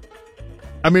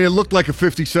 I mean, it looked like a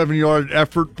 57-yard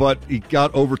effort, but he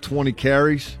got over 20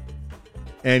 carries,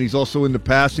 and he's also in the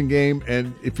passing game.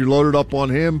 And if you're loaded up on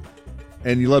him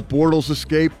and you let Bortles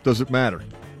escape, does it matter?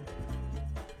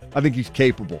 I think he's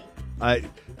capable. I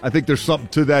think there's something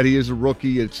to that. He is a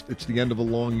rookie. It's the end of a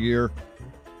long year.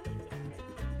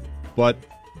 But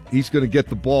he's going to get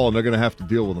the ball, and they're going to have to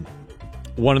deal with him.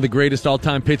 One of the greatest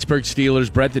all-time Pittsburgh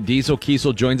Steelers, Brett the Diesel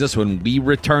Kiesel, joins us when we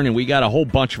return, and we got a whole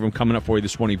bunch of them coming up for you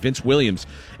this morning. Vince Williams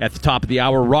at the top of the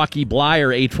hour, Rocky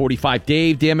Blyer, 8:45,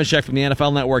 Dave Damashek from the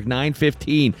NFL Network,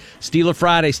 9:15, Steeler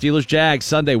Friday, Steelers Jags,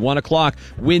 Sunday, 1 o'clock,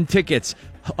 win tickets,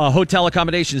 hotel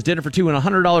accommodations, dinner for two, and a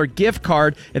 $100 gift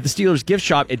card at the Steelers gift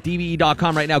shop at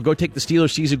DVE.com right now. Go take the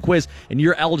Steelers season quiz, and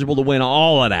you're eligible to win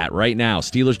all of that right now.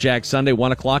 Steelers Jags, Sunday,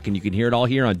 1 o'clock, and you can hear it all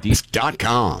here on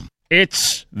DVE.com.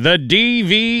 It's the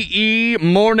DVE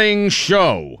Morning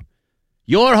Show.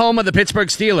 Your home of the Pittsburgh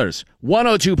Steelers,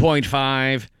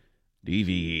 102.5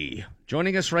 DVE.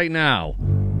 Joining us right now,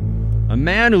 a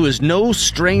man who is no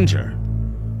stranger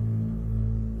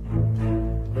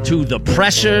to the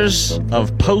pressures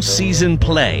of postseason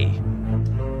play,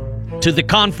 to the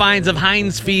confines of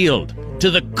Heinz Field,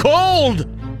 to the cold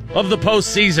of the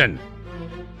postseason.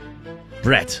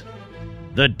 Brett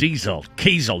the Diesel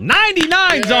Kiesel.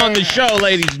 99's on the show,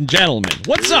 ladies and gentlemen.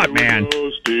 What's up, man?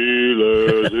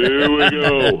 Steelers, here we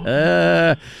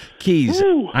go. Keys,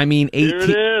 Woo. I mean, Here it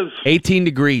is. 18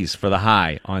 degrees for the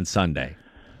high on Sunday.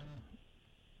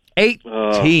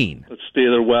 18. It's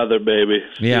Steeler weather, baby.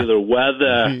 Yeah. Steeler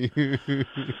weather.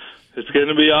 It's going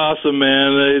to be awesome,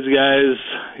 man. These guys,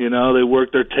 they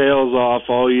worked their tails off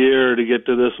all year to get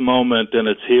to this moment, and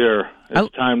it's here.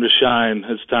 It's time to shine.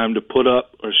 It's time to put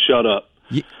up or shut up.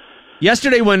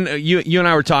 Yesterday when you and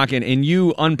I were talking, and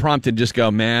you unprompted just go,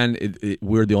 man,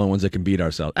 we're the only ones that can beat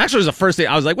ourselves. Actually, it was the first day.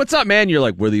 I was like, what's up, man? You're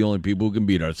like, we're the only people who can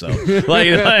beat ourselves. You're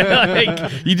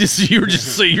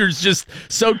just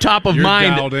so top of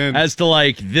mind as to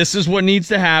like, this is what needs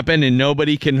to happen, and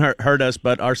nobody can hurt us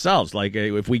but ourselves. Like,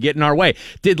 if we get in our way.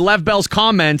 Did Lev Bell's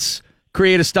comments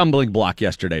create a stumbling block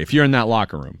yesterday, if you're in that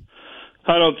locker room?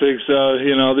 I don't think so.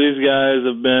 These guys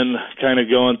have been kind of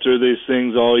going through these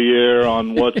things all year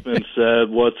on what's been said,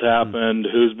 what's happened,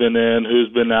 who's been in, who's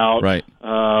been out. Right.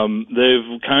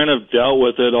 They've kind of dealt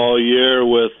with it all year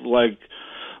with like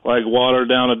water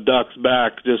down a duck's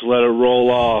back, just let it roll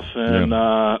off. And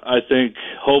I think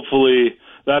hopefully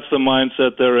that's the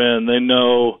mindset they're in. They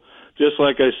know, just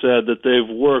like I said, that they've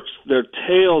worked their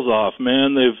tails off,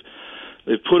 man. They've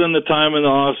put in the time in the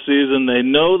off season. They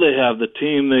know they have the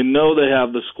team. They know they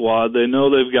have the squad. They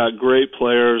know they've got great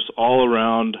players all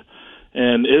around.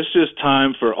 And it's just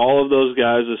time for all of those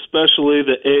guys, especially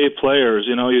the A players.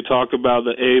 You talk about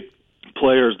the A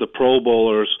players, the Pro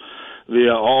Bowlers, the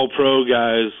All-Pro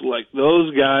guys. Like,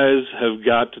 those guys have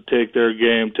got to take their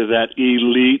game to that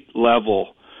elite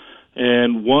level.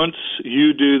 And once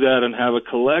you do that and have a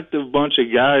collective bunch of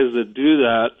guys that do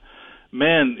that,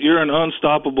 man, you're an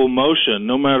unstoppable motion.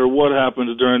 No matter what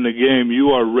happens during the game,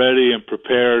 you are ready and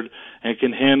prepared and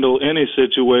can handle any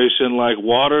situation like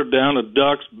water down a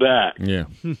duck's back. Yeah.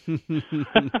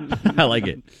 I like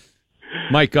it.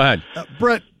 Mike, go ahead.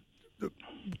 Brett,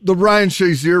 the Ryan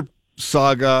Shazier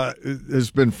saga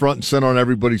has been front and center on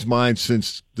everybody's mind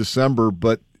since December,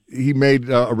 but he made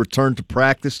a return to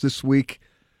practice this week.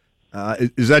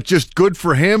 Is that just good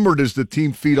for him, or does the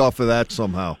team feed off of that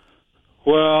somehow?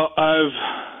 Well,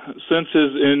 since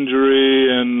his injury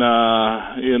and,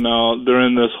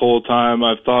 during this whole time,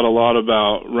 I've thought a lot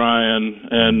about Ryan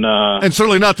and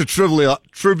certainly not to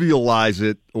trivialize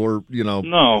it or,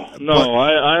 No.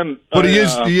 But he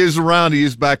is around. He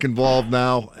is back involved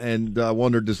now. And I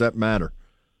wonder, does that matter?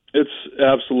 It's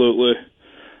absolutely.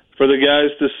 For the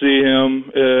guys to see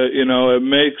him,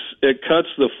 it cuts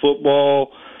the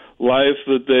football life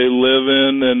that they live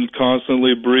in and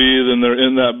constantly breathe, and they're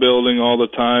in that building all the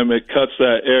time. It cuts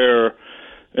that air,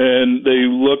 and they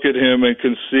look at him and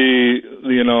can see,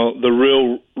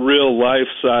 the real life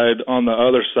side on the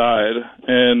other side,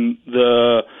 and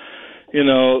the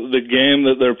game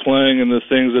that they're playing and the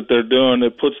things that they're doing.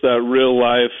 It puts that real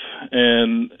life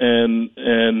and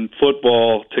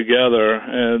football together,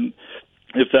 and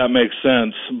if that makes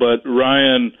sense. But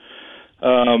Ryan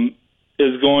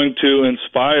is going to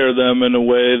inspire them in a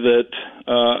way that,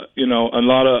 a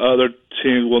lot of other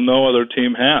teams, no other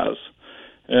team has.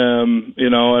 And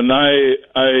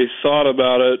I thought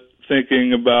about it,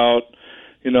 thinking about,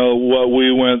 what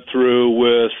we went through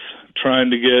with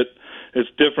trying to get, it's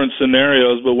different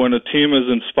scenarios, but when a team is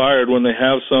inspired, when they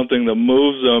have something that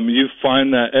moves them, you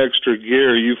find that extra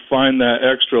gear, you find that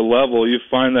extra level, you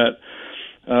find that,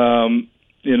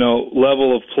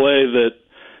 level of play that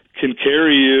can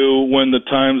carry you when the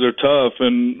times are tough.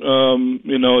 And,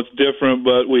 it's different,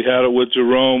 but we had it with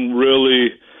Jerome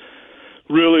really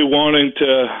wanting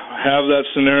to have that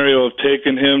scenario of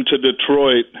taking him to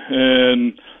Detroit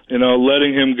and,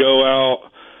 letting him go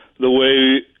out the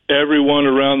way everyone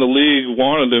around the league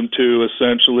wanted him to,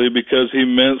 essentially, because he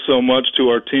meant so much to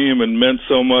our team and meant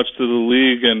so much to the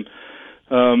league. And,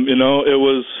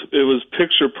 it was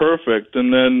picture perfect.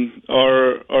 And then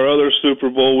our other Super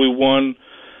Bowl we won,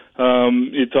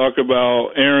 you talk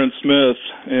about Aaron Smith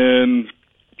and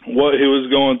what he was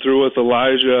going through with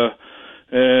Elijah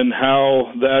and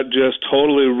how that just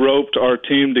totally roped our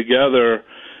team together.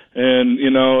 And,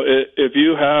 if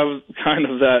you have kind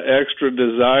of that extra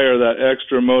desire, that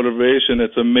extra motivation,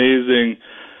 it's amazing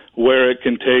where it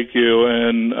can take you.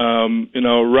 And,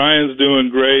 Ryan's doing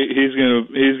great. He's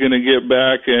going to get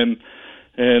back and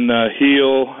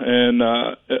heal. And,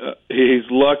 he's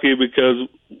lucky because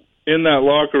in that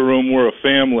locker room, we're a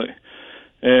family.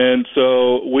 And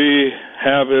so we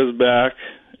have his back,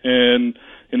 and,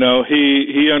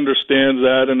 he understands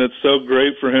that, and it's so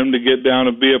great for him to get down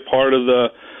and be a part of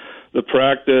the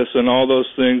practice and all those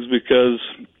things, because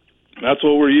that's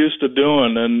what we're used to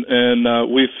doing,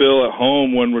 and we feel at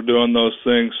home when we're doing those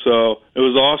things. So it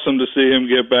was awesome to see him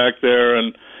get back there,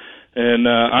 and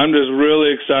I'm just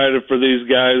really excited for these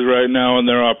guys right now and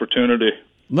their opportunity.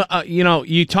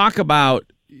 You talk about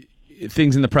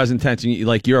things in the present tense, and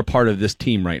you're a part of this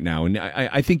team right now, and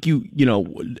I think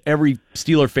every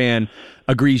Steeler fan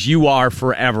agrees you are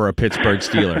forever a Pittsburgh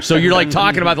Steeler. So you're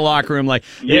talking about the locker room, I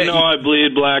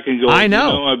bleed black and gold. I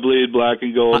know. I bleed black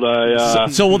and gold.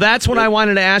 So that's what I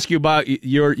wanted to ask you about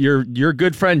your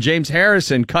good friend James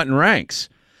Harrison cutting ranks.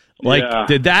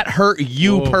 Did that hurt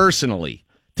you personally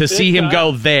to see him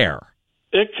go there?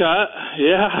 It cut,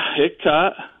 it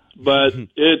cut, but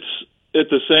it's. At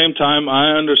the same time,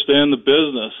 I understand the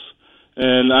business,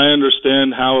 and I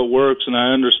understand how it works, and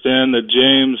I understand that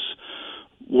James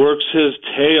works his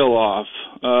tail off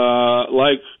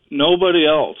like nobody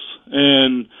else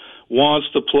and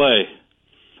wants to play.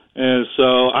 And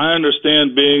so I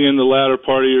understand being in the latter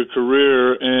part of your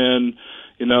career, and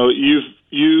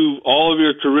you all of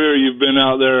your career you've been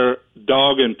out there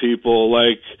dogging people,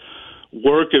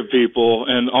 working people,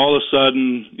 and all of a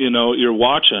sudden, you're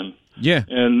watching. Yeah.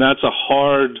 And that's a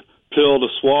hard pill to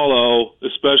swallow,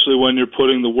 especially when you're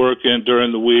putting the work in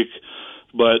during the week.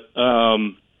 But,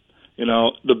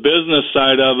 the business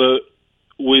side of it,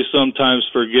 we sometimes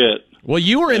forget. Well,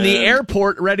 you were in the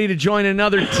airport ready to join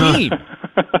another team.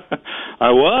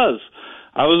 I was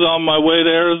on my way to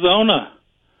Arizona.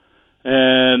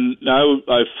 And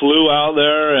I flew out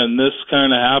there, and this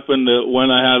kind of happened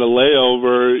when I had a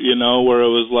layover, where it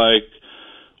was like,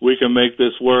 we can make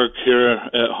this work here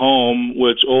at home,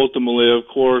 which ultimately, of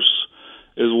course,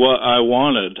 is what I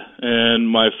wanted and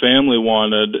my family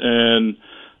wanted. And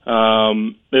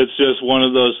it's just one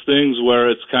of those things where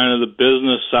it's kind of the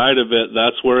business side of it.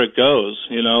 That's where it goes.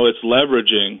 It's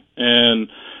leveraging. And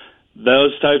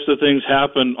those types of things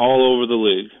happen all over the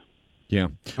league. Yeah.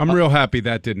 I'm real happy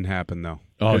that didn't happen, though.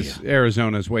 Oh, yeah.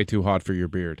 Arizona's way too hot for your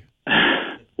beard.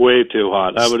 Way too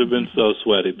hot. I would have been so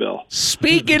sweaty, Bill.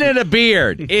 Speaking of the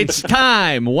beard, it's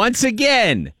time once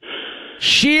again.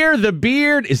 Shear the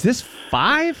beard. Is this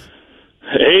 5?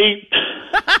 8. 8.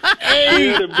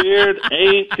 Shear the beard.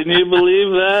 8. Can you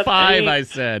believe that? 5, 8. I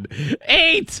said.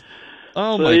 8.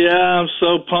 Oh, so, my. Yeah, I'm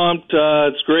so pumped.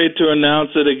 It's great to announce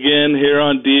it again here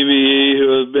on DVE,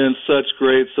 who have been such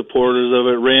great supporters of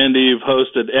it. Randy, you've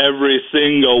hosted every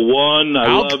single one. I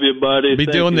love you, buddy. Be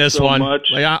Thank doing you this so one. Much.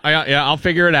 Yeah, I'll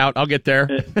figure it out. I'll get there.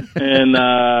 But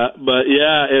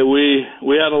yeah, we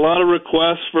had a lot of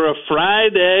requests for a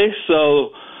Friday,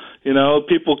 so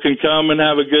people can come and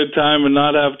have a good time and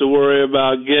not have to worry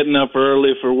about getting up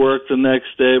early for work the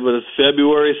next day. But it's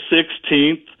February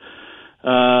 16th.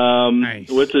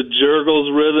 Nice. With the Jurgles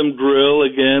Rhythm Grill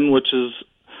again, which is,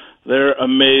 they're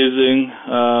amazing.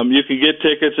 You can get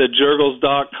tickets at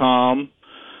jurgles.com.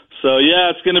 So yeah,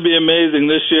 it's going to be amazing.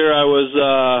 This year I was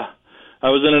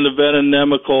in an event in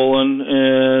Nemacolin,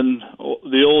 and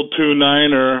the old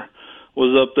 2-9er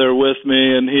was up there with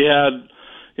me, and he had,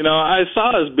 I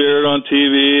saw his beard on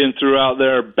TV and throughout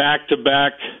their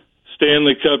back-to-back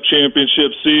Stanley Cup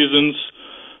championship seasons.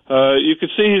 You could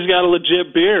see he's got a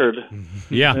legit beard.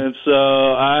 Yeah. And so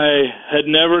I had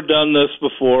never done this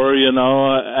before.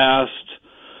 I asked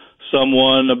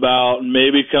someone about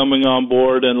maybe coming on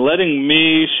board and letting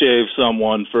me shave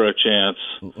someone for a chance.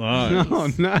 Oh,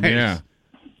 nice. Yeah.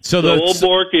 So old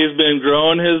Borky's been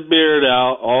growing his beard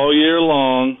out all year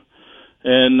long,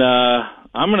 and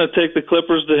I'm going to take the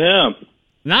clippers to him.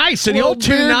 Nice. So the old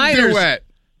two beard Niners. duet.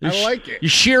 You're I like it. You're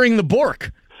shearing the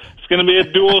Bork. It's going to be a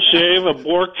dual shave, a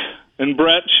Bork and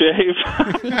Brett shave.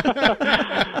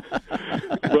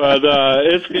 But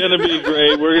it's going to be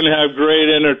great. We're going to have great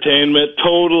entertainment.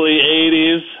 Totally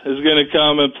 80s is going to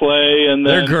come and play. And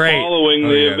then They're great. following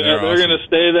the event, they're going to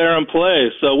stay there and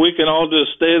play. So we can all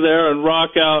just stay there and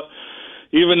rock out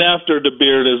even after the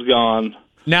beard is gone.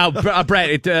 Now,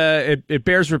 Brett, it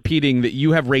bears repeating that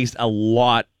you have raised a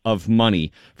lot of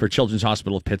money for Children's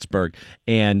Hospital of Pittsburgh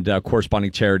and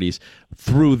corresponding charities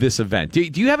through this event. Do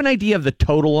you have an idea of the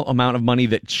total amount of money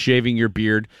that shaving your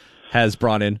beard has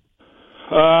brought in?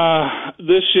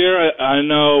 This year, I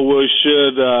know we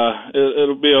should.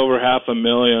 It'll be over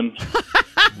 $500,000.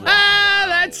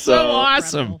 That's so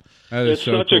awesome. That is it's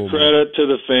so such cool, a credit to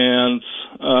the fans.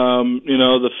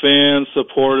 The fans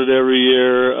support it every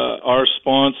year. Our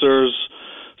sponsors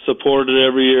support it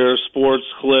every year. Sports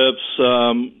Clips,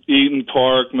 Eaton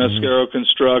Park, Mascaro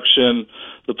Construction,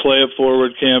 the Play It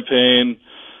Forward campaign.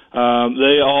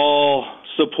 They all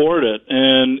support it,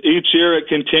 and each year it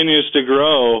continues to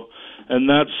grow. And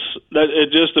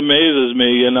it just amazes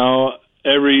me.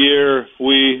 Every year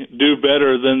we do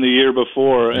better than the year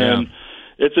before, and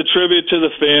it's a tribute to the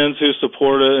fans who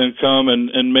support it and come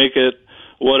and make it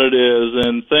what it is.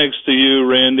 And thanks to you,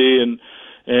 Randy,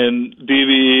 and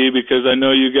DVE, because I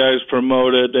know you guys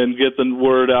promote it and get the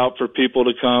word out for people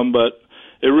to come. But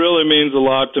it really means a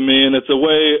lot to me, and it's a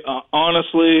way,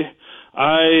 honestly,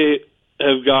 I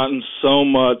have gotten so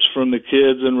much from the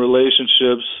kids and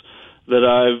relationships that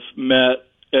I've met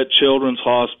at Children's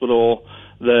Hospital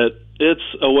that it's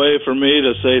a way for me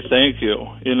to say thank you,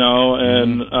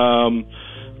 and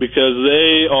because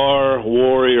they are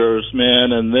warriors,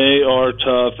 man, and they are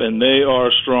tough and they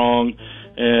are strong,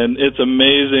 and it's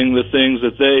amazing the things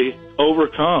that they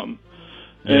overcome.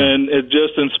 Yeah. And it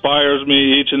just inspires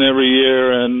me each and every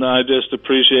year, and I just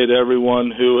appreciate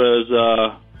everyone who has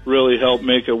really helped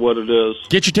make it what it is.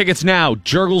 Get your tickets now.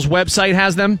 Jurgles website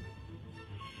has them?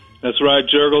 That's right,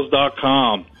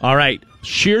 Jurgles.com. All right.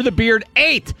 Shear the Beard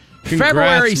 8. Congrats,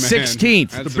 February man.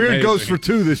 16th. That's The beard amazing. goes for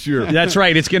 2 this year. That's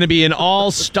right. It's going to be an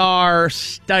all-star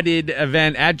studded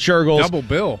event at Jurgles. Double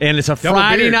bill. And it's a Double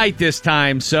Friday beard. night this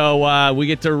time, so we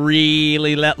get to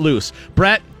really let loose.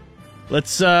 Brett,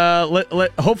 let's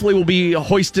hopefully we'll be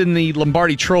hoisting the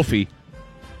Lombardi Trophy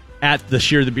at the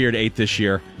Shear the Beard 8 this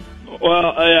year.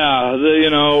 Well, yeah,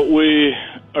 we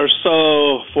are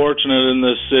so fortunate in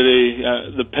this city.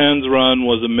 The Pens run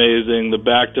was amazing. The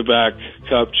back-to-back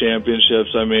Cup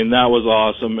championships, that was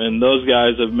awesome. And those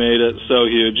guys have made it so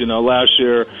huge. Last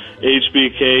year,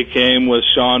 HBK came with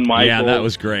Shawn Michaels. Yeah, that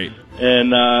was great.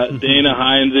 And Dana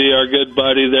Heinze, our good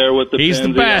buddy there with the He's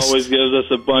Pens, the best. he always gives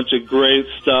us a bunch of great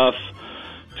stuff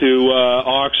to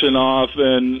auction off.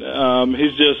 And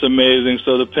he's just amazing.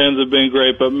 So the Pens have been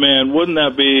great. But, man, wouldn't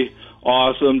that be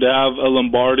awesome to have a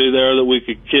Lombardi there that we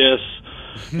could kiss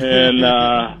and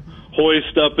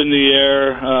hoist up in the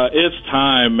air. It's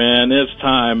time, man. It's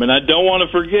time. And I don't want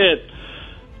to forget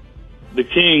the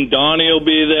King. Donnie will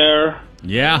be there.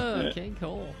 Yeah. King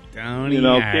Cole.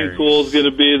 King Cole's going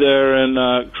to be there,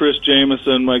 and Chris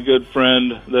Jameson, my good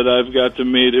friend that I've got to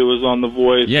meet, who was on The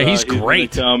Voice. Yeah, he's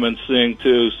great. Gonna come and sing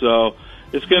too. So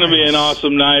it's going to be an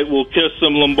awesome night. We'll kiss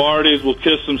some Lombardis, we'll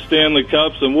kiss some Stanley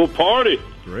Cups, and we'll party.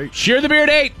 Great. Shear the Beard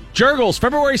 8, Jurgles,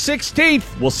 February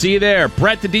 16th. We'll see you there.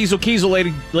 Brett the Diesel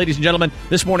Kiesel, ladies and gentlemen,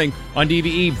 this morning on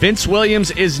DVE. Vince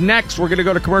Williams is next. We're going to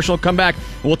go to commercial, come back,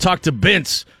 and we'll talk to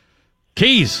Vince.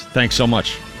 Keys, thanks so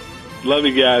much. Love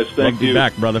you guys. Thank Love to you. be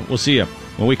back, brother. We'll see you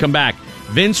when we come back.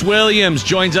 Vince Williams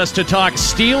joins us to talk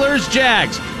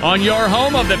Steelers-Jags on your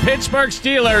home of the Pittsburgh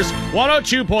Steelers,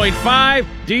 102.5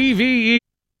 DVE.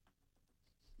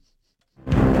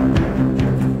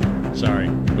 Sorry,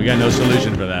 we got no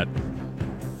solution for that.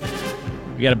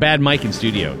 We got a bad mic in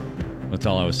studio. That's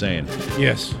all I was saying.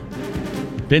 Yes.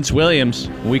 Vince Williams,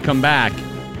 when we come back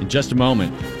in just a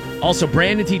moment. Also,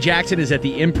 Brandon T. Jackson is at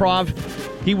the Improv.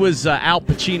 He was Al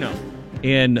Pacino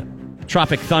in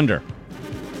Tropic Thunder.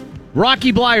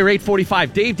 Rocky Blyer,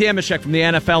 845. Dave Damashek from the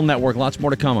NFL Network. Lots more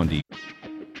to come on D.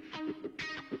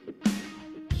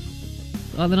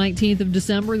 On the 19th of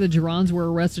December, the Girons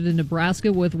were arrested in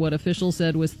Nebraska with what officials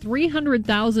said was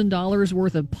 $300,000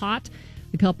 worth of pot.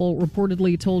 The couple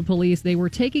reportedly told police they were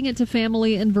taking it to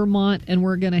family in Vermont and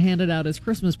were going to hand it out as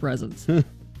Christmas presents.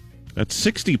 That's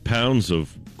 60 pounds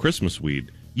of Christmas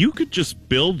weed. You could just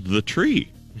build the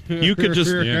tree. You could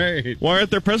just... Right. Why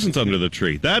aren't there presents under the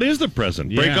tree? That is the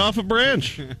present. Break Yeah. off a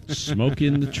branch. Smoke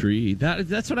in the tree.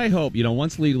 That's what I hope.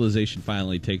 Once legalization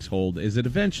finally takes hold, is it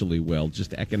eventually will,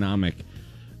 just economic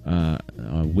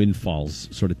windfalls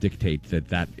sort of dictate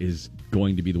that is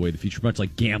going to be the way of the future. Much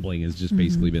like gambling has just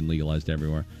basically been legalized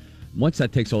everywhere. Once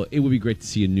that takes hold, it would be great to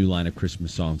see a new line of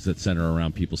Christmas songs that center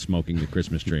around people smoking the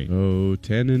Christmas tree. Oh,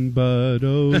 Tannenbud,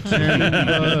 oh,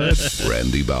 Tannenbud.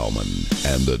 Randy Baumann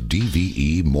and the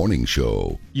DVE Morning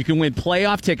Show. You can win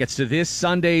playoff tickets to this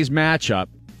Sunday's matchup,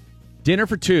 dinner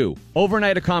for two,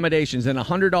 overnight accommodations, and a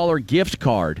 $100 gift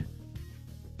card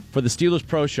for the Steelers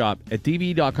Pro Shop at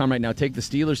DVE.com right now. Take the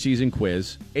Steelers season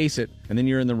quiz, ace it, and then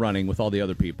you're in the running with all the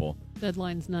other people.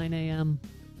 Deadline's 9 a.m.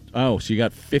 Oh, so you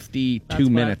got 52 That's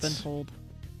minutes. What I've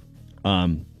been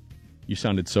told. You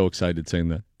sounded so excited saying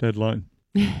that. Deadline.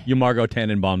 You Margot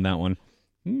Tannenbaum that one.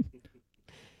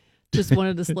 Just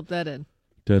wanted to slip that in.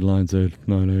 Deadline's at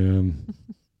 9 a.m.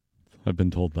 I've been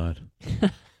told that.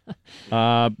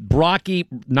 Rocky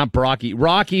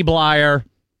Blyer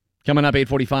coming up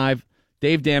 8:45.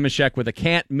 Dave Damashek with a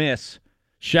can't miss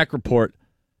Sheck report.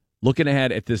 Looking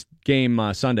ahead at this game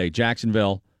Sunday,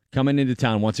 Jacksonville coming into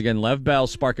town once again. Lev Bell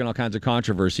sparking all kinds of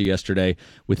controversy yesterday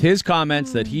with his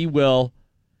comments that he will,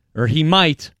 or he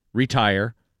might,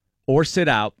 retire or sit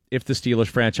out if the Steelers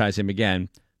franchise him again.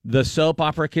 The soap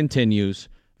opera continues.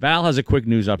 Val has a quick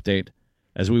news update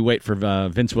as we wait for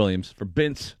Vince Williams, for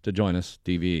Vince to join us,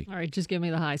 DVE. All right, just give me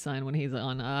the high sign when he's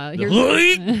on.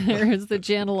 Here's the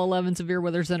Channel 11 Severe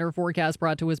Weather Center forecast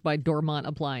brought to us by Dormont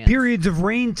Appliance. Periods of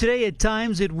rain today. At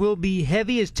times it will be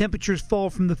heavy as temperatures fall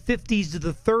from the 50s to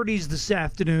the 30s this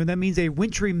afternoon. That means a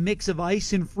wintry mix of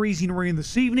ice and freezing rain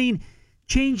this evening,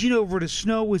 changing over to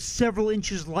snow with several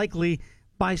inches likely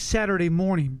by Saturday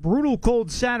morning. Brutal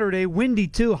cold Saturday, windy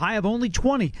too, high of only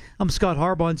 20. I'm Scott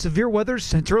Harbaugh on Severe Weather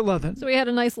Center 11. So we had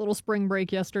a nice little spring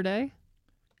break yesterday,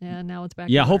 and now it's back.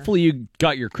 Yeah, to hopefully you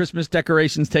got your Christmas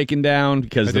decorations taken down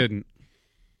because I didn't.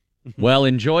 Well,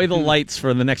 enjoy the lights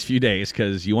for the next few days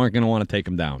because you aren't going to want to take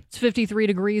them down. It's 53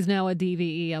 degrees now at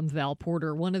DVE. I'm Val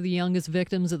Porter. One of the youngest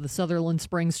victims of the Sutherland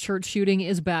Springs church shooting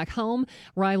is back home.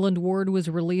 Ryland Ward was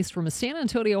released from a San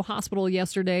Antonio hospital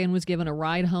yesterday and was given a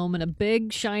ride home in a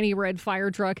big, shiny red fire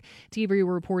truck. TV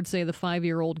reports say the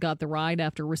 5-year-old got the ride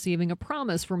after receiving a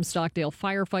promise from Stockdale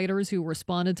firefighters who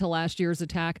responded to last year's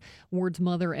attack. Ward's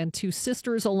mother and 2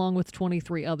 sisters, along with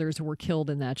 23 others, were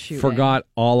killed in that shooting. Forgot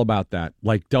all about that.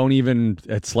 Like, don't even,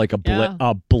 it's like a blip. Yeah.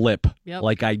 A blip. Yep.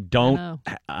 Like, I don't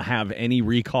have any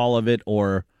recall of it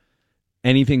or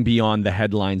anything beyond the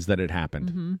headlines that it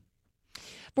happened. Mm-hmm.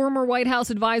 Former White House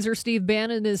advisor Steve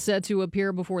Bannon is set to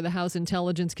appear before the House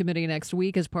Intelligence Committee next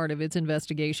week as part of its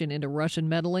investigation into Russian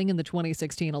meddling in the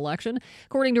 2016 election.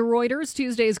 According to Reuters,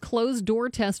 Tuesday's closed-door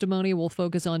testimony will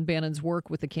focus on Bannon's work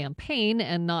with the campaign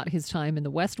and not his time in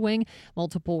the West Wing.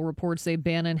 Multiple reports say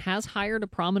Bannon has hired a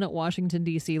prominent Washington,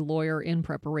 D.C. lawyer in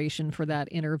preparation for that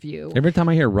interview. Every time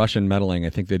I hear Russian meddling, I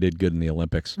think they did good in the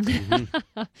Olympics.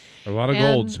 A lot of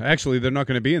golds. Actually, they're not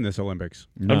going to be in this Olympics.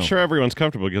 No. I'm sure everyone's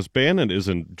comfortable because Bannon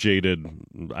isn't jaded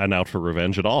and out for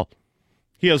revenge at all.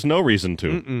 He has no reason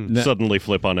to suddenly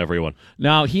flip on everyone.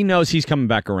 Now, he knows he's coming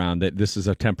back around, that this is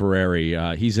a temporary,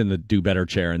 he's in the do-better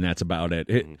chair, and that's about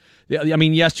it. I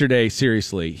mean, yesterday,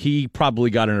 seriously, he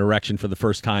probably got an erection for the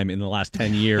first time in the last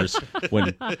 10 years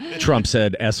when Trump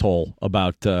said S-hole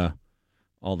about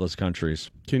all those countries.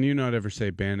 Can you not ever say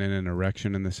Bannon and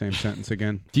erection in the same sentence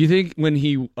again? Do you think when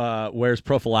he wears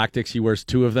prophylactics, he wears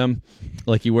 2 of them?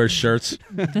 Like he wears shirts?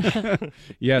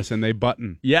 Yes, and they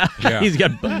button. Yeah. He's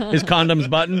got his condoms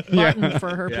button. Button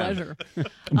for her pleasure.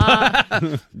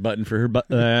 Button for her butt.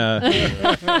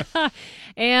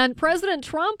 And President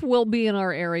Trump will be in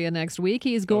our area next week.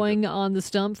 He's going on the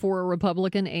stump for a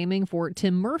Republican aiming for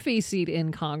Tim Murphy's seat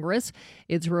in Congress.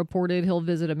 It's reported he'll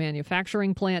visit a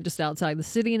manufacturing plant just outside the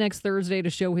city next Thursday to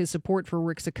show his support for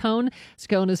Rick Saccone.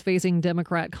 Saccone is facing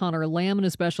Democrat Connor Lamb in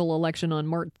a special election on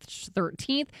March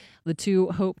 13th. The two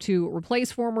hope to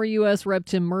replace former U.S. Rep.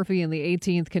 Tim Murphy in the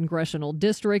 18th Congressional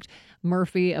District.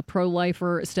 Murphy, a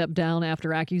pro-lifer, stepped down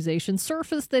after accusations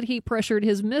surfaced that he pressured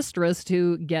his mistress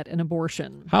to get an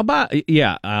abortion. How about,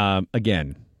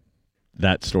 again,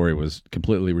 that story was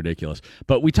completely ridiculous.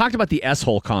 But we talked about the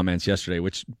S-hole comments yesterday,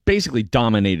 which basically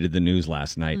dominated the news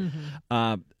last night.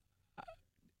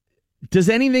 Does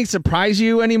anything surprise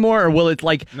you anymore, or will it,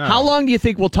 No. How long do you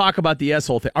think we'll talk about the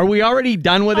S-hole thing? Are we already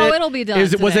done with it? Oh, it'll be done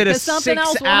Was today, it a 'cause something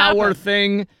else will happen. 6-hour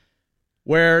thing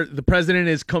where the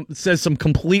president says some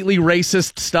completely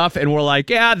racist stuff, and we're like,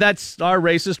 yeah, that's our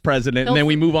racist president, and then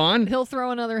we move on? He'll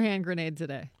throw another hand grenade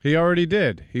today. He already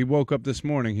did. He woke up this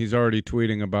morning. He's already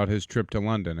tweeting about his trip to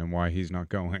London and why he's not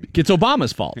going. It's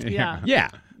Obama's fault. Yeah. Yeah.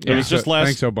 It was just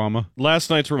Thanks, Obama. last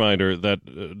night's reminder that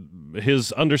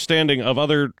his understanding of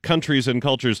other countries and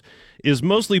cultures is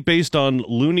mostly based on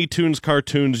Looney Tunes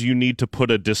cartoons you need to put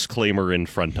a disclaimer in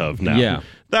front of now. Yeah.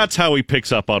 That's how he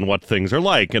picks up on what things are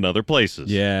like in other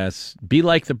places. Yes. Be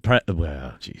like the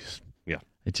well, jeez. Yeah.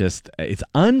 It's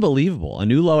unbelievable. A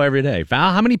new low every day.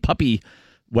 Val, how many puppy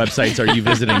websites are you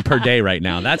visiting per day right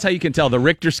now? That's how you can tell the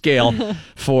Richter scale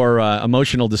for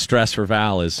emotional distress for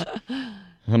Val is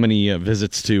how many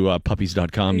visits to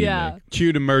puppies.com you make.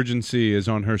 Cute emergency is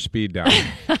on her speed dial.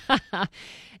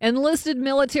 Enlisted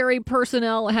military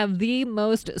personnel have the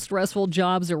most stressful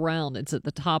jobs around. It's at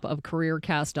the top of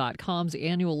CareerCast.com's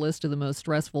annual list of the most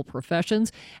stressful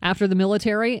professions. After the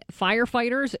military,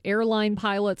 firefighters, airline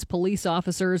pilots, police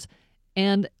officers,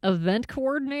 and event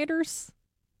coordinators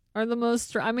are the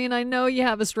most. I mean, I know you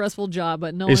have a stressful job,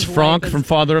 but no Is Franck from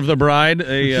Father of the Bride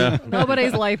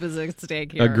nobody's life is at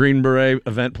stake here. a Green Beret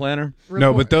event planner?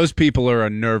 No, but those people are a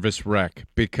nervous wreck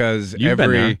because You've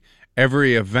been there.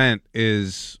 every event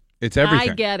it's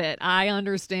everything. I get it. I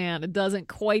understand. It doesn't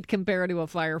quite compare to a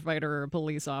firefighter or a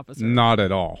police officer. Not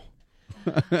at all.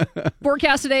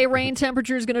 Forecast today, rain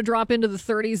temperature is going to drop into the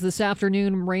 30s this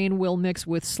afternoon. Rain will mix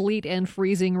with sleet and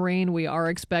freezing rain. We are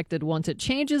expected, once it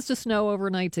changes to snow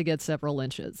overnight, to get several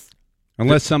inches.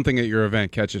 Unless something at your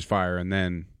event catches fire, and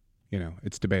then,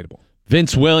 it's debatable.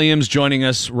 Vince Williams joining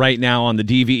us right now on the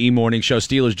DVE Morning Show.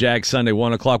 Steelers Jags Sunday,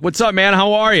 1 o'clock. What's up, man?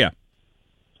 How are you?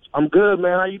 I'm good,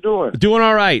 man. How you doing? Doing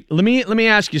all right. Let me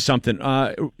ask you something.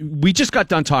 We just got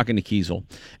done talking to Kiesel,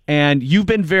 and you've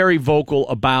been very vocal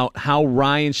about how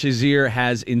Ryan Shazier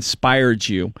has inspired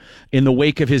you in the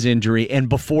wake of his injury, and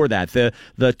before that,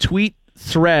 the tweet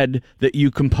thread that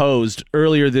you composed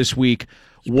earlier this week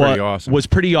was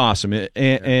pretty awesome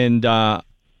and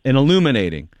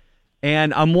illuminating.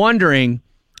 And I'm wondering,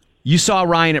 you saw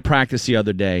Ryan at practice the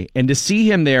other day, and to see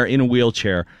him there in a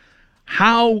wheelchair,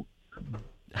 how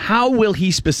will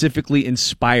he specifically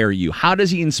inspire you? How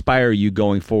does he inspire you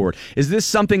going forward? Is this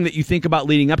something that you think about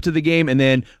leading up to the game and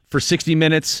then for 60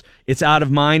 minutes it's out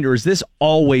of mind, or is this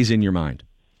always in your mind?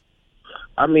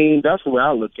 I mean, that's the way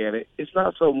I look at it. It's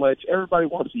not so much everybody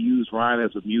wants to use Ryan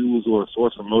as a muse or a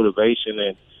source of motivation,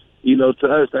 and, to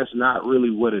us, that's not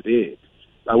really what it is.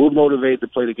 Like, we're motivated to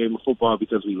play the game of football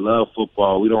because we love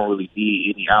football. We don't really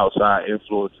need any outside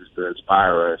influences to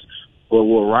inspire us. But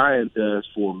what Ryan does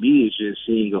for me is just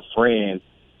seeing a friend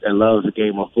that loves the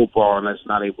game of football and that's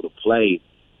not able to play.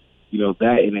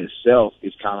 That in itself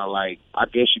is kind of like, I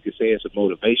guess you could say it's a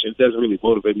motivation. It doesn't really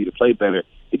motivate me to play better.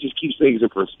 It just keeps things in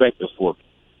perspective for me.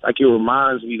 Like, it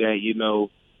reminds me that,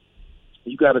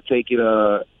 you got to take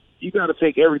it, you got to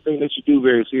take everything that you do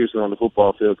very seriously on the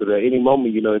football field because at any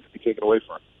moment, it could be taken away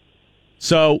from you.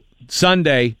 So,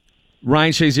 Sunday,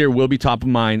 Ryan Shazier will be top of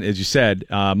mind, as you said.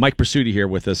 Mike Pursuti here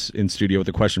with us in studio with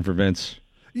a question for Vince.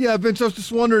 Yeah, Vince, I was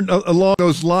just wondering along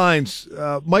those lines.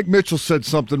 Mike Mitchell said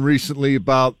something recently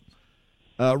about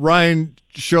Ryan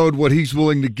showed what he's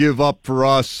willing to give up for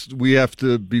us. We have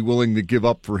to be willing to give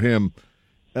up for him.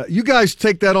 You guys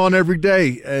take that on every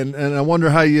day, and I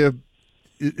wonder how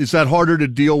is that harder to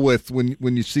deal with when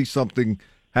you see something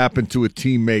happen to a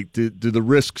teammate? Do the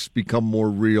risks become more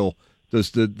real?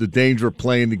 Does the danger of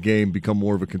playing the game become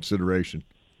more of a consideration?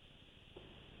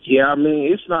 Yeah, I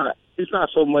mean, it's not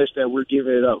so much that we're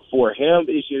giving it up for him.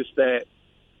 It's just that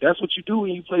that's what you do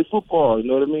when you play football. You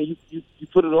know what I mean? You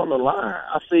put it on the line.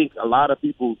 I think a lot of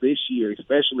people this year,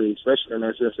 especially in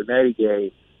that Cincinnati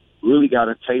game, really got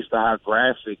a taste of how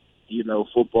graphic,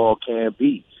 football can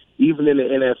be. Even in the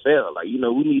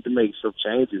NFL, we need to make some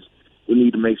changes. We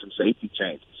need to make some safety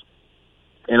changes.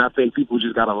 And I think people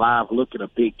just got a live look at a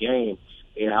big game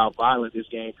and how violent this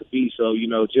game could be. So,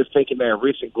 just taking that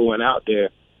risk and going out there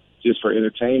just for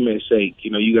entertainment's sake,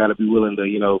 you got to be willing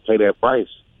to, pay that price.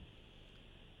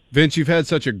 Vince, you've had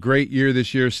such a great year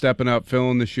this year, stepping up,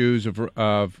 filling the shoes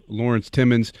of Lawrence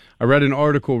Timmons. I read an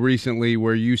article recently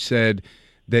where you said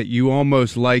that you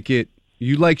almost like it.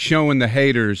 You like showing the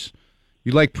haters.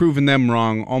 You like proving them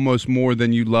wrong almost more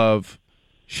than you love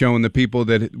showing the people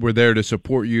that were there to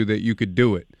support you that you could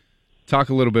do it. Talk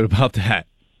a little bit about that.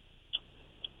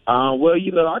 Well,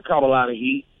 I caught a lot of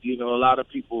heat. A lot of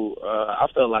people, I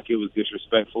felt like it was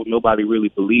disrespectful. Nobody really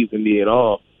believed in me at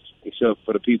all, except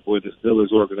for the people in the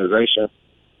Steelers organization.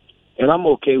 And I'm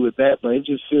okay with that, but it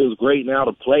just feels great now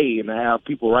to play and to have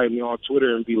people write me on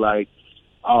Twitter and be like,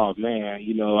 oh, man,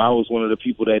 I was one of the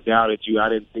people that doubted you. I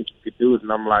didn't think you could do it.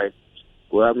 And I'm like,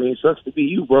 well, I mean, it sucks to be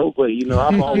you, bro, but,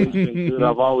 I've always been good.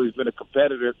 I've always been a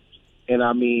competitor. And,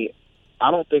 I mean,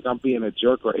 I don't think I'm being a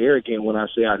jerk or arrogant when I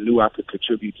say I knew I could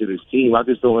contribute to this team. I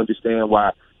just don't understand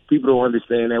why people don't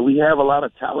understand that we have a lot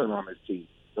of talent on this team.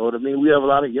 You know what I mean? We have a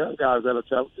lot of young guys that are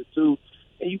talented, too.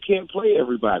 and you can't play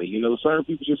everybody. You know, certain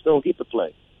people just don't get to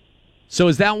play. So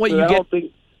is that what you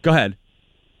get? Go ahead.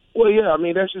 Well, yeah, I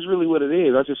mean, that's just really what it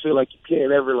is. I just feel like you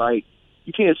can't ever,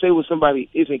 you can't say what somebody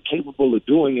isn't capable of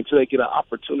doing until they get an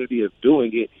opportunity of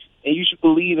doing it. And you should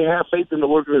believe and have faith in the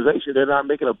organization. They're not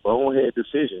making a bonehead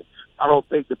decision. I don't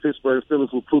think the Pittsburgh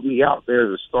Steelers would put me out there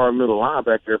as a star middle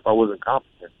linebacker if I wasn't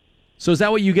competent. So is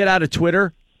that what you get out of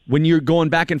Twitter when you're going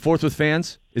back and forth with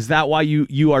fans? Is that why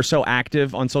you are so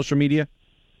active on social media?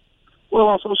 Well,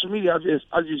 on social media,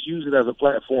 I just use it as a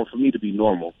platform for me to be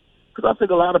normal. Because I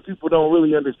think a lot of people don't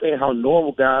really understand how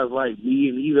normal guys like me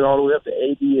and even all the way up to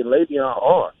AD and Le'Veon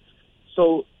are.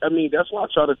 So, I mean, that's why I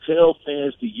try to tell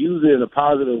fans to use it in a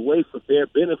positive way for their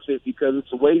benefit, because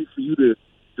it's a way for you to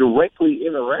directly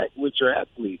interact with your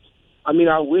athletes. I mean,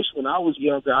 I wish when I was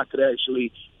younger I could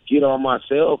actually get on my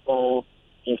cell phone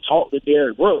and talk to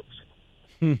Derrick Brooks.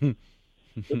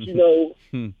 But, you know,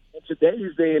 in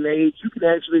today's day and age, you can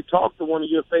actually talk to one of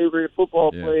your favorite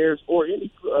football players or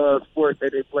any sport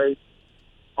that they play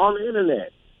on the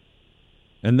internet.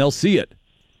 And they'll see it.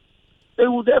 They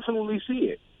will definitely see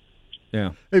it.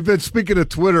 Yeah. Hey, Vince, speaking of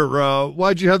Twitter,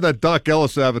 why'd you have that Doc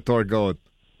Ellis avatar going?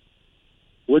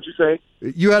 What'd you say?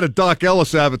 You had a Doc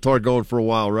Ellis avatar going for a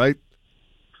while, right?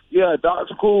 Yeah,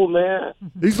 Doc's cool, man.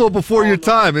 He's a little before your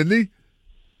time, isn't he?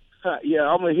 Yeah,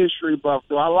 I'm a history buff,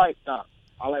 though. I like Doc.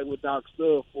 I like what Doc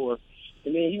stood for.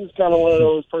 And then he was kind of one of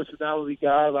those personality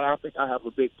guys. I think I have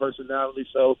a big personality,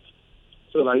 so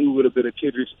I feel like he would have been a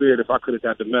kindred spirit if I could have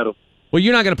got the medal. Well,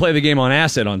 you're not going to play the game on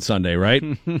acid on Sunday, right?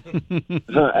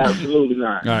 Absolutely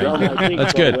not. All right.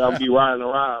 That's good. I'll be running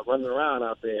around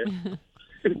out there.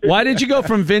 Why did you go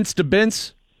from Vince to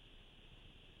Bince?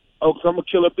 Oh, because I'm a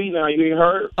killer bee now. You ain't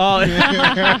heard? Oh, that's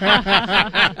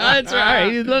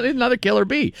right. He's another killer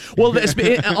bee. Well,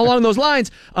 along those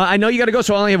lines, I know you got to go,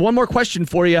 so I only have one more question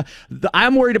for you.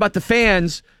 I'm worried about the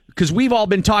fans because we've all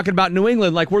been talking about New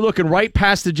England like we're looking right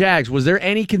past the Jags. Was there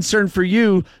any concern for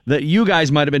you that you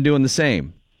guys might have been doing the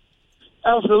same?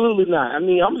 Absolutely not. I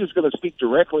mean, I'm just going to speak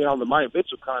directly on the Mike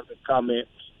Mitchell comment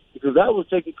because that was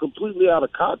taken completely out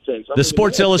of context. The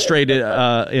Sports Illustrated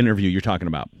interview you're talking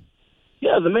about.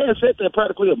 Yeah, the man said that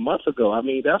practically a month ago. I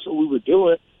mean, that's what we were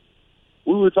doing.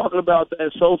 We were talking about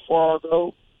that so far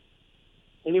ago,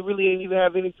 and it really didn't even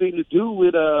have anything to do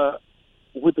with the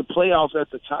playoffs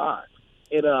at the time.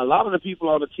 And a lot of the people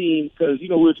on the team, because, you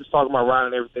know, we were just talking about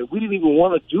Ryan and everything, we didn't even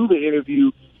want to do the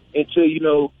interview until, you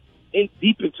know,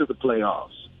 deep into the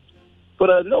playoffs.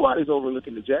 But nobody's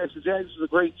overlooking the Jags. The Jags is a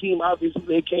great team. Obviously,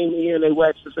 they came here and they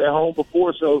waxed us at home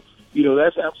before, so, you know,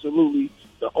 that's absolutely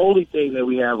the only thing that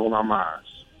we have on our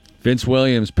minds. Vince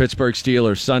Williams, Pittsburgh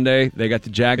Steelers, Sunday. They got the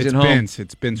Jags at home. It's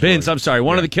Vince Williams. I'm sorry,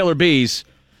 one of the killer bees.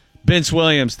 Vince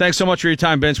Williams. Thanks so much for your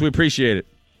time, Vince. We appreciate it.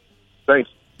 Thanks.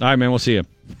 All right, man. We'll see you.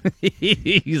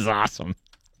 He's awesome.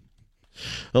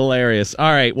 Hilarious.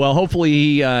 All right. Well, hopefully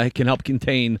he can help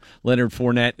contain Leonard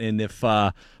Fournette, and if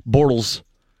Bortles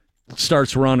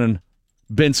starts running,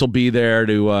 Vince will be there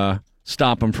to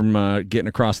stop him from getting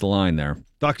across the line there.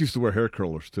 Doc used to wear hair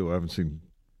curlers, too. I haven't seen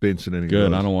Vince in any Good.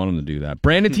 of those. I don't want him to do that.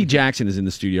 Brandon T. Jackson is in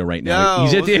the studio right now. Yo,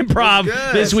 he's at the Improv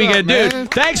this weekend. Up, Dude,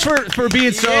 thanks for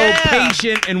being so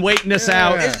patient and waiting us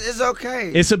out. It's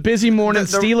okay. It's a busy morning.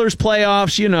 Steelers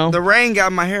playoffs, you know. The rain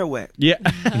got my hair wet. Yeah.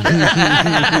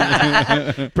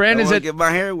 Brandon's get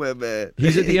my hair wet, man.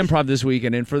 He's at the Improv this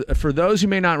weekend, and for those who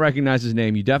may not recognize his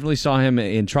name, you definitely saw him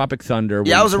in Tropic Thunder.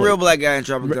 Yeah, I was a real black guy in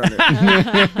Tropic Thunder.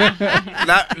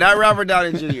 not Robert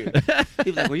Downey Jr. He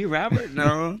was like, "Were you Robert?"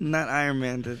 No, not Iron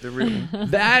Man, the real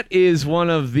one. That is one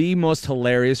of the most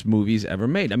hilarious movies ever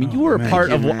made. I mean, you were a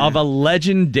part of a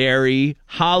legendary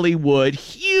Hollywood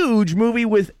huge movie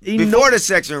with before the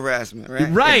sexual harassment,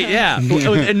 right? Right, yeah,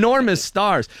 with enormous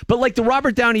stars. But like the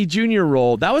Robert Downey Jr.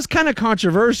 role, that was kind of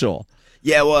controversial.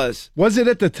 Yeah, it was. Was it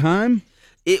at the time?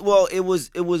 It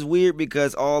was weird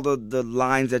because all the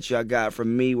lines that y'all got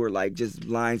from me were like just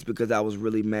lines because I was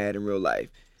really mad in real life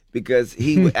because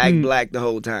he would act black the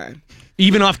whole time.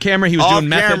 Even off camera, he was doing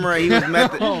method? Off camera, he was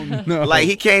method. Oh, no. Like,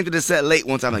 he came to the set late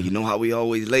one time, like, you know how we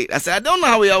always late? I said, I don't know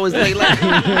how we always late. Like,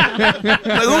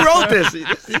 who wrote this?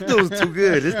 This dude's too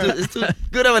good. It's too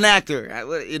good of an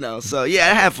actor. You know, so,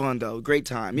 yeah, I had fun, though. Great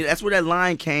time. You know, that's where that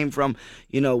line came from.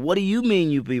 You know, what do you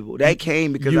mean, you people? That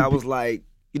came because I was like,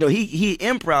 you know, he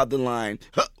improv the line,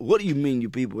 what do you mean, you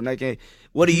people? And that came,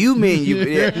 What do you mean?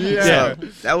 Yeah. So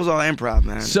that was all improv,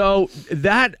 man. So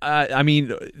that,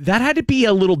 that had to be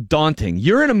a little daunting.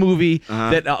 You're in a movie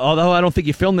that, although I don't think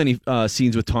you filmed any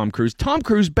scenes with Tom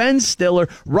Cruise, Ben Stiller,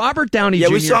 Robert Downey Jr. Yeah,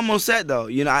 we saw him on set though.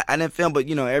 I didn't film, but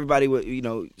everybody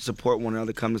would support one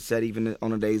another, come to set even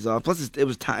on the days off. Plus,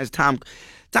 it's Tom.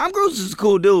 Tom Cruise is a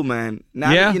cool dude, man.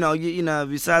 Now, Yeah.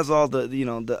 Besides all the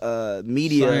the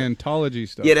media Scientology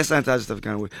stuff. Yeah, that Scientology stuff is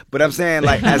kind of weird. But I'm saying,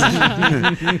 like, as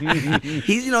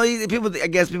he's people. I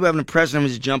guess people have an impression of him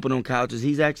just jumping on couches.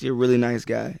 He's actually a really nice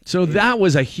guy. So that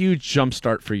was a huge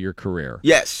jumpstart for your career.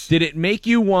 Yes. Did it make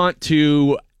you want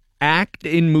to act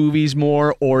in movies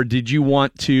more, or did you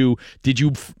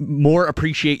more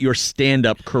appreciate your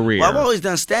stand-up career? Well, I've always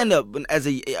done stand-up, but I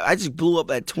just blew up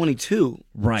at 22.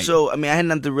 Right. So, I mean, I had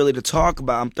nothing really to talk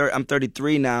about. I'm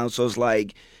 33 now, so it's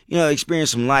like, experience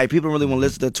some life. People don't really want to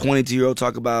listen to a 22-year-old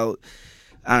talk about,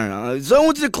 I don't know. So I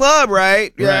went to the club,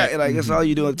 right? Yeah. Right. Like, that's all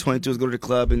you do at 22 is go to the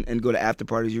club and go to after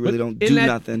parties. You really don't do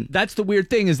nothing. That's the weird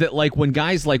thing is that, like, when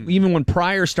guys, like, even when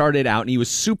Pryor started out and he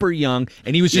was super young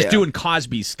and he was just doing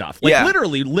Cosby stuff, like,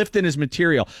 literally lifting his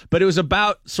material, but it was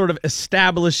about sort of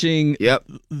establishing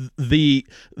the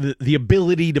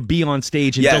ability to be on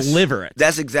stage and deliver it.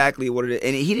 That's exactly what it is.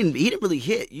 And he didn't really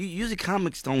hit. Usually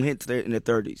comics don't hit in their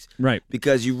 30s. Right.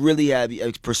 Because you really have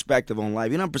a perspective on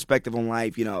life. You don't have perspective on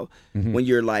life, when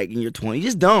you're like in your 20s. You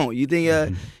just don't. You think, I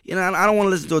don't want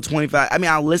to listen to a 25. I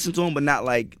mean, I'll listen to him, but not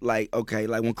like okay.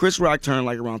 Like when Chris Rock turned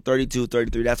like around 32,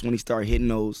 33, that's when he started hitting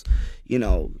those,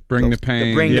 Bring the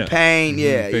pain. The pain.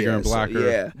 Yeah. Bigger and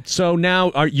blacker. So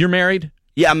now, you're married?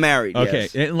 Yeah, I'm married. Okay.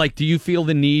 Yes. And, like, do you feel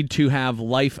the need to have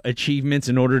life achievements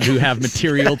in order to have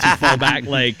material to fall back?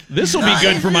 Like, this will be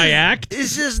good for my act?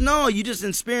 It's just, you just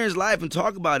experience life and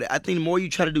talk about it. I think the more you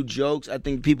try to do jokes, I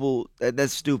think people,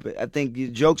 that's stupid. I think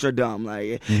jokes are dumb.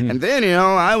 Like, and then,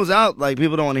 I was out, like,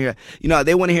 people don't want to hear,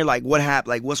 they want to hear, like, what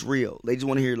happened, like, what's real. They just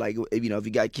want to hear, like, if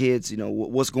you got kids,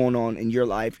 what's going on in your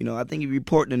life. I think if you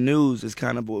report the news is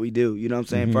kind of what we do. You know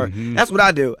what I'm saying? That's what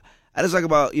I do. I just talk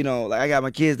about, like I got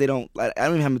my kids, I don't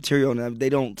even have material on them. They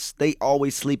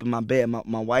always sleep in my bed.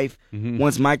 My wife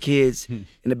wants my kids in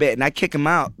the bed, and I kick them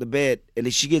out the bed, and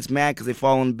then she gets mad because they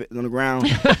fall on the ground.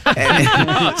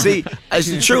 And, see, it's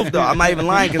the truth, though. I'm not even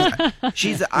lying, because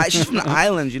she's from the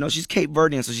islands, she's Cape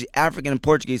Verdean, so she's African and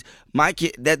Portuguese. My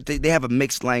kid, they have a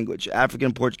mixed language. African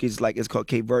and Portuguese, it's called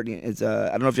Cape Verdean. It's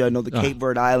I don't know if y'all know the Cape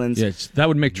Verde Islands. Yes, that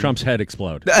would make Trump's head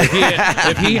explode.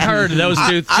 If he heard those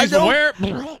two,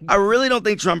 I really don't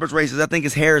think Trump is racist. I think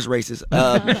his hair is racist.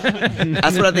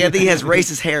 That's what I think. I think he has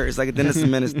racist hair. It's like a Dennis the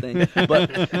Menace thing. But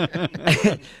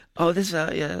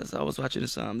I was watching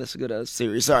this. That's a good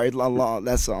series. Sorry,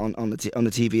 that's on the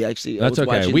TV actually. That's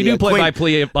okay. We do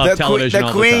play-by-play television.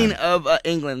 The Queen of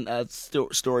England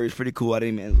story is pretty cool. I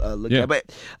didn't even look at it, but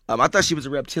I thought she was a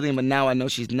reptilian, but now I know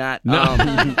she's not.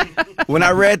 When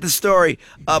I read the story,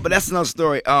 but that's another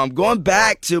story. Going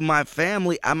back to my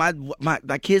family,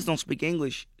 my kids don't speak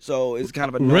English. So it's kind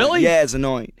of annoying. Really? Yeah, it's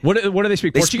annoying. What do they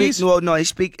speak? Portuguese? No, they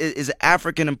speak is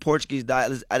African and Portuguese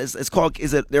dialect. It's called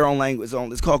their own language.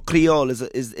 It's called Creole. It's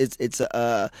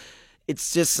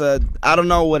just I don't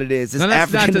know what it is. It's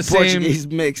African and Portuguese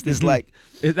mixed. It's like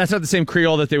that's not the same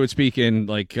Creole that they would speak in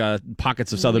like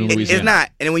pockets of southern Louisiana. It's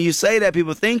not. And when you say that,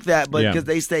 people think that, but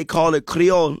because they call it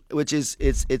Creole, which is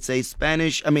it's a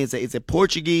Spanish. I mean, it's a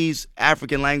Portuguese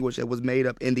African language that was made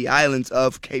up in the islands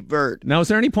of Cape Verde. Now, is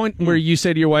there any point where you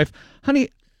say to your wife, "Honey,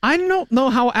 I don't know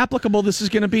how applicable this is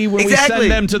going to be when we send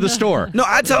them to the store"? No,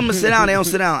 I tell them to sit down. They don't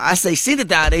sit down. I say,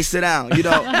 "Siéntate." They sit down.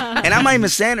 And I'm not even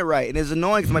saying it right. And it's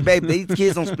annoying because my baby, these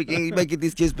kids don't speak English. You better get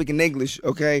these kids speaking English,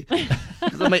 okay?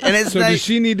 Does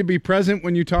she need to be present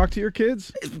when you talk to your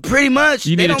kids? Pretty much.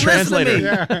 You need a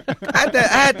translator. I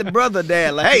had the brother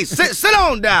dad like, "Hey, sit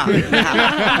on down."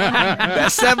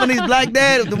 That 70s black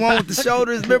dad, the one with the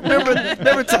shoulders. Remember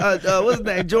what's his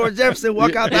name? George Jefferson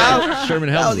walk out the house. Sherman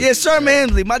Hemsley. Yeah, Sherman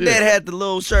Hemsley. My dad had the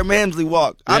little Sherman Hemsley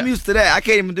walk. I'm used to that. I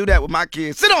can't even do that with my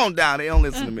kids. Sit on down. They don't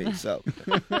listen to me. So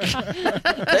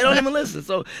they don't even listen.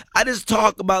 So I just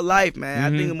talk about life,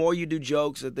 man. I think the more you do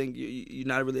jokes, I think you're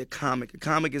not really a comic. A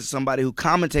comic is somebody who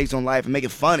commentates on life and make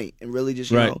it funny and really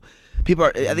just, I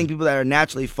think people that are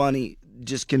naturally funny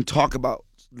just can talk about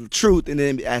the truth and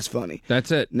then that's funny.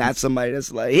 That's it. Not somebody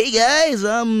that's like, "Hey guys,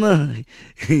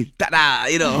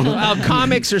 ta-da,"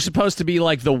 Comics are supposed to be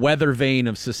like the weather vane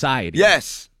of society.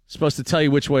 Yes. supposed to tell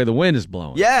you which way the wind is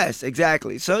blowing. Yes,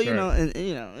 exactly. So you Right. know, and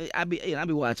you know, I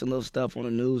be watching little stuff on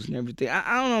the news and everything.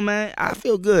 I don't know, man. I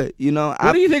feel good. You know.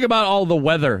 What do you think about all the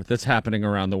weather that's happening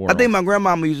around the world? I think my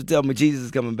grandmama used to tell me Jesus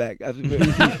is coming back.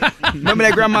 Remember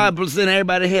that grandma sending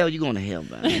everybody to hell? You going to hell,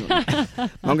 man.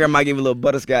 My grandma gave me a little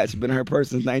butterscotch. Been her purse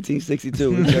since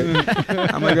 1962.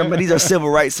 I'm like, grandma, these are civil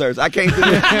rights, sirs. I can't do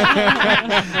this.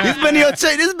 This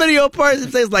has been in your purse.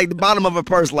 It says like the bottom of a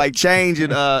purse, like change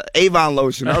and Avon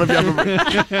lotion. I don't know if y'all remember.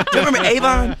 Do you remember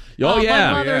Avon?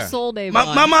 My mother sold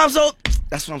Avon. My mom sold.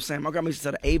 That's what I'm saying. My grandma used to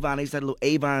sell the Avon. They used to have a little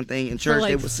Avon thing in church.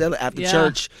 They would sell it after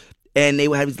church. And they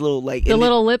would have these little like the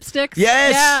little lipsticks.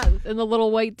 Yes. Yeah, in the little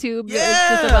white tube. Yeah.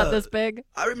 That was just about this big.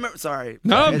 I remember. Sorry.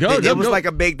 No, It was like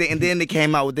a big thing, and then they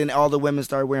came out with. Then all the women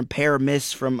started wearing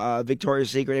Paramists from Victoria's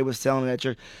Secret. They was selling that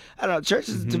church. I don't know.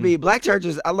 Churches to me, black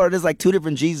churches. I learned there's like two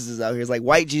different Jesuses out here. It's like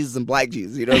white Jesus and black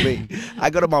Jesus. You know what I mean? I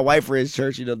go to my white friend's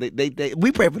church. You know,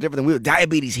 we pray for different things. We were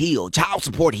diabetes healed, child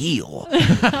support healed,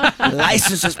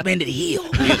 license suspended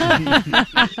healed. You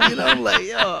know, I'm like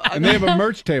yo. And they have a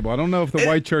merch table. I don't know if the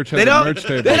white church has a merch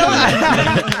table.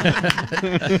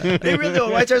 They really do.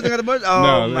 White church got the merch.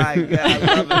 Oh my god,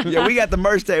 I love it. Yeah, we got the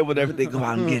merch table and everything. Go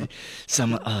out and get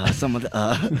some of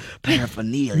the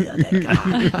paraphernalia.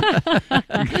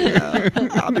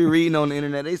 I'll be reading on the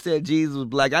internet. They said Jesus was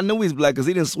black. I knew he's black because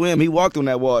he didn't swim. He walked on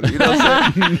that water. You know what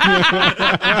I'm saying?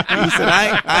 He said,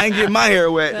 "I ain't getting my hair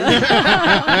wet.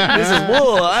 This is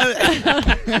wool.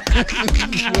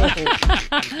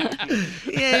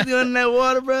 He ain't doing that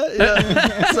water, bro." You know?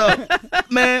 So,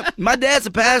 man, my dad's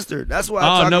a pastor. That's why.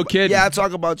 I talk kidding. Yeah, I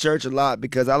talk about church a lot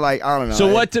because I don't know. So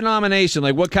what denomination?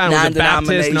 Like what kind? Was it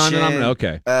Baptist, non-denominational?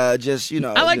 Okay. Just, you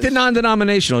know. I like the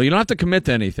non-denominational. You don't have to commit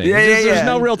to anything. Yeah. There's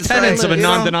no real tenets of a you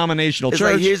know, non-denominational it's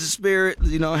church. Like, here's the spirit,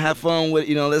 you know, have fun with,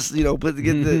 you know, let's, you know,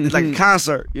 it's like a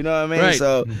concert, you know what I mean? Right.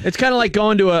 So it's kind of like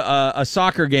going to a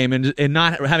soccer game and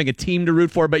not having a team to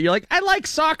root for, but you're like, I like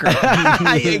soccer.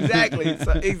 Exactly.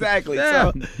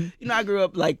 Yeah. So, you know, I grew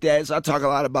up like that, so I talk a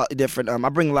lot about different, I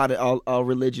bring a lot of all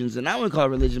religions, and I wouldn't call it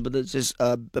religion, but it's just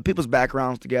the people's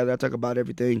backgrounds together. I talk about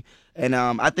everything, and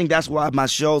I think that's why my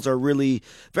shows are really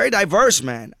very diverse,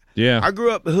 man. Yeah. I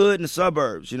grew up hood in the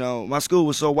suburbs. You know, my school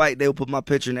was so white, they would put my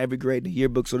picture in every grade in the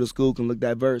yearbook so the school can look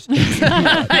diverse.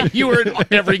 You were in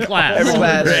every class. Every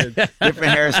class.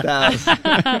 Different hairstyles.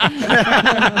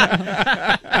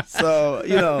 So,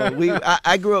 you know,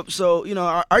 I grew up, so, you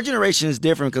know, our generation is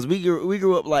different because we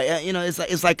grew up like, you know,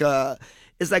 it's like a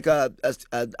I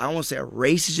don't want to say a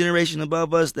race generation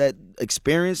above us that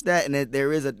experienced that, and that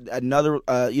there is another,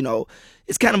 you know,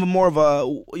 it's kind of more of a,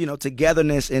 you know,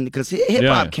 togetherness, and because hip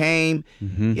hop came,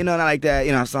 you know, not like that,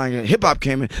 you know, it's like hip hop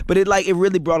came in, but it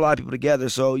really brought a lot of people together.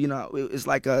 So, you know, it's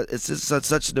like it's just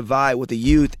such a divide with the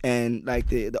youth and like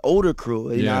the older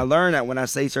crew. You know, I learned that when I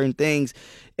say certain things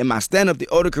in my stand-up, the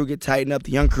older crew get tightened up,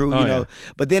 the young crew, you know.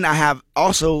 But then I have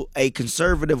also a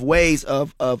conservative ways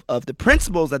of the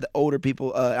principles that the older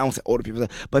people, I don't say older people,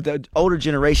 but the older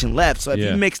generation left. So if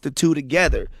you mix the two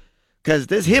together, because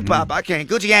this hip-hop, I can't,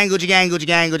 Gucci gang, Gucci gang, Gucci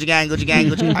gang, Gucci gang, Gucci gang,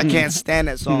 Gucci gang. I can't stand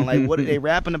that song. Like, what are they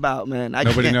rapping about, man?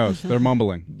 Nobody knows. They're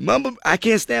mumbling. I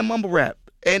can't stand mumble rap.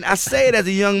 And I say it as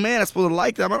a young man. I'm supposed to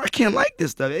like that. I'm like, I can't like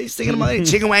this stuff. They singing about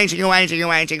chicken wang, chicken wang, chicken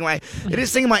wang, chicken wang. They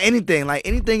just singing about anything. Like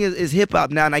anything is hip hop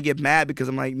now, and I get mad because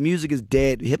I'm like, music is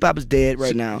dead. Hip hop is dead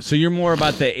right now. So you're more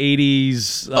about the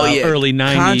 '80s, early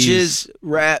 '90s, conscious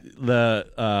rap, the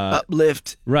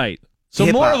uplift, right? So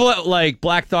hip-hop. More of what like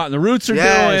Black Thought and the Roots are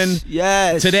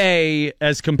doing today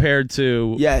as compared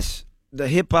to the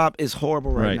hip hop is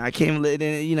horrible right now. I can't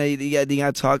even, you know, you got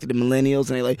to talk to the millennials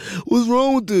and they're like, what's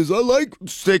wrong with this? I like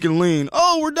steak and lean.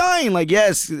 Oh, we're dying. Like,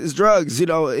 yes, it's drugs. You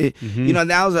know, you know,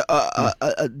 now there's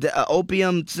a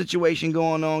opium situation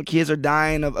going on. Kids are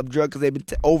dying of drugs because they've been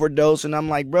overdosing. I'm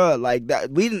like, bro, like that.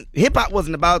 Hip hop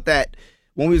wasn't about that.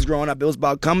 When we was growing up, it was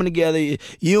about coming together,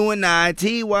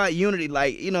 UNITY, unity.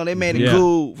 Like, you know, they made it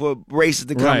cool for races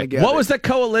to come together. What was that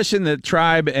coalition that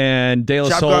Tribe and De La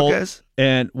Soul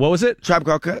and what was it? Tribe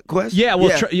Called Quest? Yeah,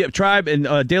 well, Tribe and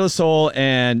De La Soul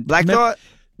and Black Thought.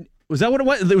 Was that what it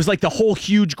was? It was like the whole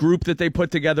huge group that they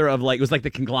put together of like, it was like the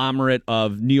conglomerate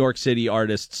of New York City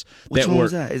artists. Which one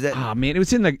was that? Is that? Oh man, it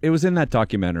was in that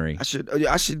documentary. I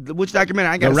should. Which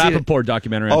documentary? I got the Rappaport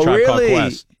documentary on Oh, Tribe really? Called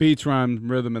Quest. Beats, rhyme,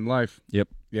 rhythm, and life. Yep.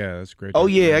 Yeah, that's great. Oh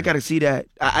yeah, I got to see that.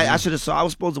 I should have saw. I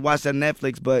was supposed to watch that on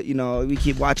Netflix, but we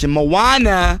keep watching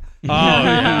Moana. Oh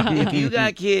yeah. If you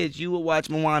got kids, you will watch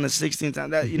Moana 16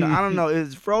 times. That I don't know.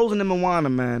 It's Frozen and Moana,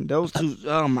 man. Those two.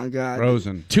 Oh my God.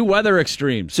 Frozen. Two weather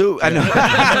extremes. I know.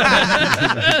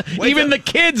 Even the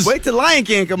kids. Wait till Lion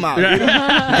King come out. You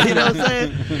know what I'm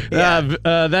saying? Yeah.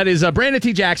 That is Brandon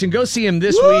T. Jackson. Go see him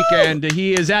this weekend.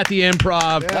 He is at the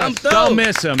Improv. Don't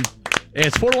miss him.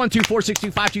 It's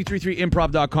 412-462-5233,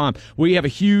 improv.com. We have a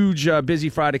huge busy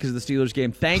Friday because of the Steelers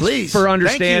game. Thanks for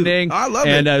understanding. Thank you. I love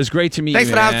it. And it was great to meet Thanks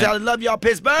you. Thanks for the hospitality. Love y'all,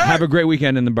 Pittsburgh. Have a great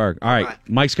weekend in the Berg. All right.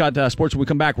 Mike's got sports when we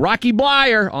come back. Rocky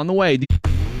Blyer on the way.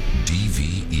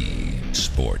 DVE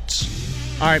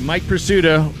Sports. All right, Mike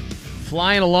Pursuta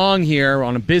flying along here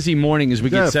on a busy morning as we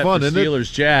get set for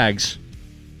Steelers-Jags.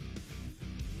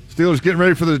 Steelers getting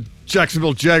ready for the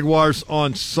Jacksonville Jaguars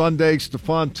on Sunday.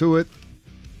 Stephon Tuitt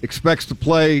expects to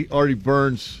play. Artie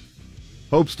Burns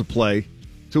hopes to play.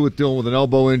 Tuitt dealing with an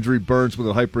elbow injury. Burns with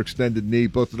a hyperextended knee.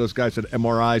 Both of those guys had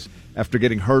MRIs after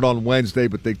getting hurt on Wednesday,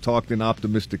 but they talked in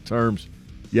optimistic terms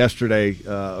yesterday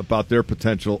about their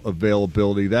potential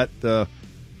availability. That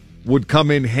would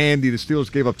come in handy. The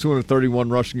Steelers gave up 231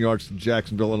 rushing yards to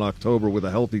Jacksonville in October with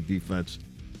a healthy defense.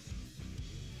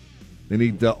 They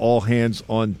need all hands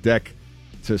on deck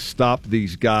to stop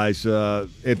these guys.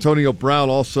 Antonio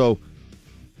Brown also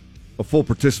a full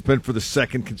participant for the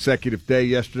second consecutive day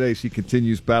yesterday as he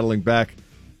continues battling back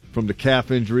from the calf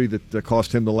injury that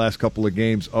cost him the last couple of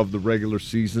games of the regular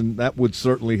season. That would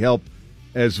certainly help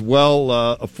as well.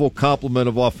 A full complement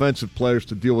of offensive players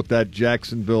to deal with that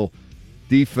Jacksonville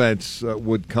defense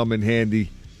would come in handy.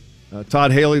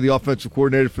 Todd Haley, the offensive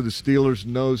coordinator for the Steelers,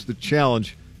 knows the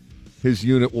challenge his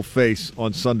unit will face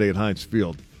on Sunday at Heinz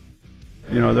Field.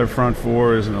 Their front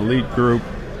four is an elite group.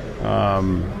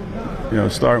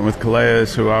 Starting with Calais,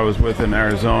 who I was with in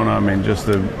Arizona. Just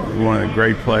one of the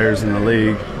great players in the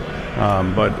league.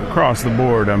 But across the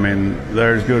board,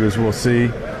 they're as good as we'll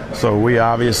see. So we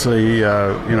obviously,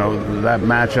 that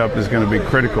matchup is going to be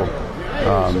critical.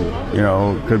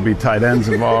 Could be tight ends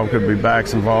involved, could be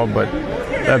backs involved. But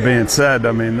that being said,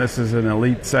 this is an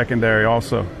elite secondary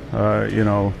also.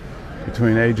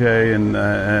 Between AJ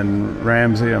and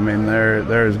Ramsey,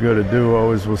 they're as good a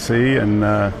duo as we'll see. And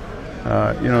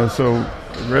so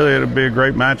really it'll be a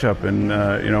great matchup,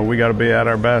 and we got to be at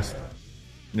our best.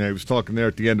 Yeah, he was talking there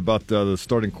at the end about the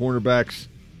starting cornerbacks,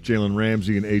 Jalen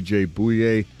Ramsey and A.J.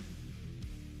 Bouye.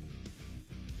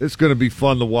 It's going to be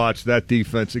fun to watch that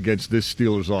defense against this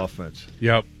Steelers offense.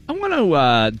 Yep. I want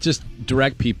to just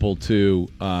direct people to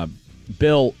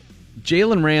Bill.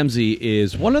 Jalen Ramsey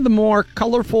is one of the more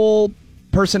colorful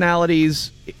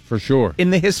personalities for sure in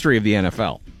the history of the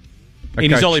NFL.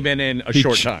 And he's only been in a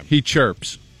short time. He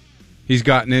chirps. He's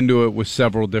gotten into it with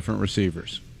several different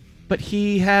receivers. But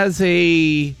he has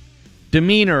a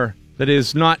demeanor that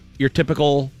is not your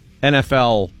typical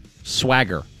NFL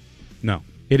swagger. No.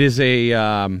 It is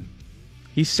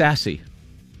he's sassy.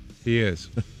 He is.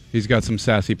 He's got some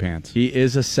sassy pants. He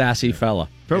is a sassy fella.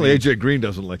 Apparently A.J. Green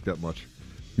doesn't like that much.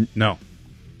 No,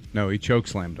 he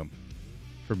chokeslammed him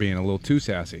for being a little too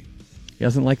sassy. He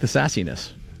doesn't like the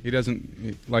sassiness. He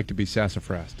doesn't like to be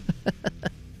sassafrased.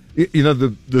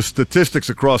 The statistics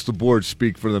across the board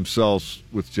speak for themselves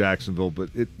with Jacksonville, but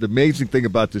the amazing thing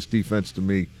about this defense to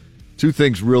me, two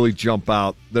things really jump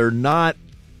out. They're not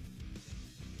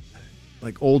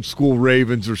like old school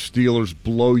Ravens or Steelers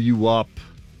blow you up.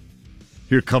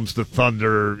 Here comes the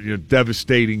thunder,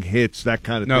 devastating hits, that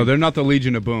kind of thing. No, they're not the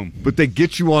Legion of Boom. But they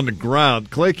get you on the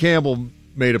ground. Clay Campbell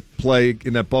made a play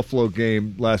in that Buffalo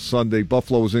game last Sunday.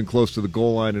 Buffalo was in close to the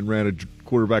goal line and ran a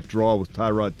quarterback draw with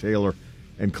Tyrod Taylor.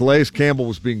 And Calais Campbell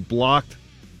was being blocked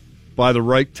by the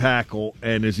right tackle,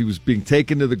 and as he was being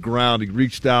taken to the ground, he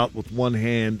reached out with one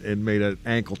hand and made an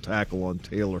ankle tackle on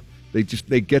Taylor.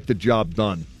 They get the job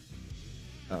done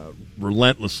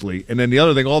relentlessly. And then the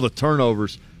other thing, all the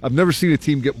turnovers. I've never seen a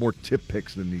team get more tip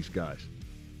picks than these guys.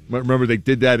 Remember, they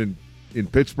did that in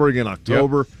Pittsburgh in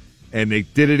October, and they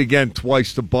did it again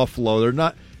twice to Buffalo. They're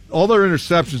not all their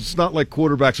interceptions. It's not like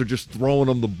quarterbacks are just throwing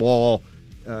them the ball,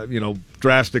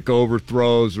 drastic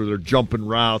overthrows or they're jumping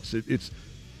routes.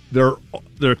 Their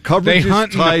coverage they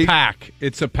hunt is tight. in the pack.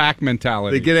 It's a pack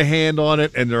mentality. They get a hand on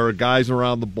it, and there are guys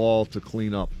around the ball to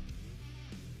clean up.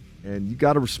 And you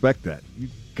got to respect that.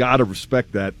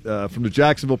 From the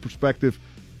Jacksonville perspective,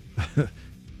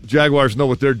 Jaguars know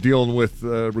what they're dealing with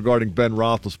regarding Ben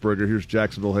Roethlisberger. Here's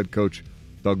Jacksonville head coach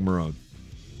Doug Marrone.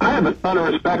 I have a ton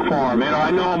of respect for him.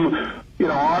 I know him.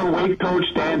 Our weight coach,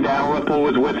 Dan Dalrymple,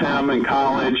 was with him in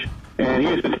college, and he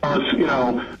used to tell us,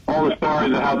 all the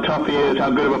stories of how tough he is,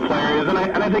 how good of a player he is, and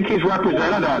I think he's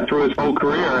represented that through his whole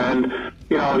career. And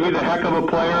he's a heck of a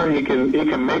player. He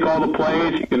can make all the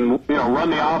plays. He can run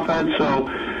the offense. So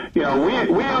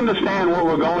we understand what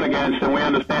we're going against, and we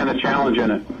understand the challenge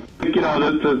in it.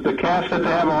 The cast that they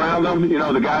have around them,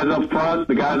 the guys up front,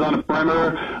 the guys on the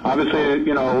perimeter, obviously,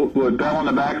 with Bell in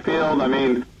the backfield. I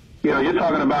mean, you're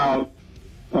talking about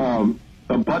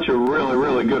a bunch of really,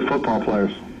 really good football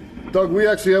players. Doug, we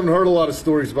actually haven't heard a lot of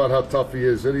stories about how tough he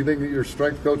is. Anything that your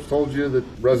strength coach told you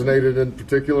that resonated in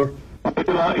particular?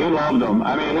 He loved him.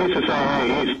 I mean, he used to say,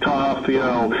 hey, he's tough,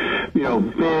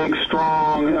 big,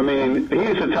 strong. I mean, he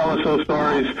used to tell us those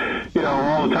stories,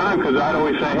 all the time, because I'd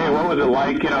always say, hey, what was it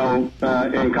like,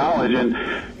 in college? And,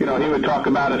 he would talk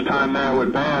about his time there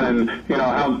with Ben and,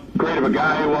 how great of a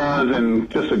guy he was and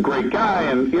just a great guy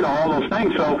and, all those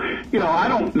things. So, I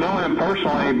don't know him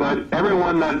personally, but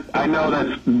everyone that I know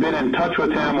that's been in touch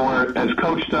with him or has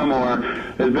coached him or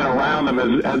has been around him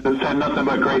has said nothing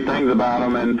but great things about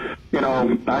him. And,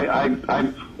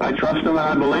 I trust him and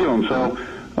I believe him. So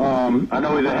I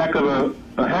know he's a heck of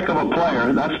a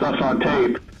player. That stuff's on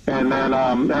tape. And then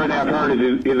everything I've heard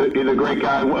is he's a great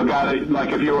guy, a guy that,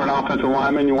 like, if you were an offensive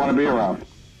lineman, you want to be around.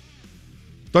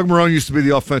 Doug Marrone used to be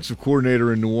the offensive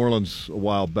coordinator in New Orleans a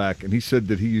while back, and he said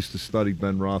that he used to study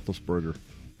Ben Roethlisberger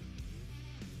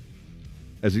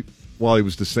while he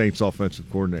was the Saints' offensive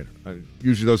coordinator.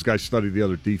 Usually those guys study the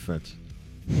other defense.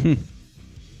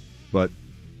 But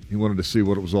he wanted to see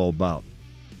what it was all about.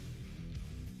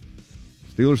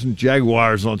 Steelers and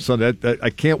Jaguars on Sunday. I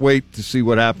can't wait to see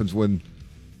what happens when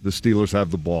the Steelers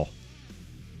have the ball.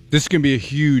 This can be a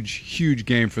huge, huge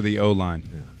game for the O-line.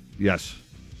 Yeah. Yes.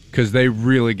 Because they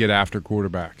really get after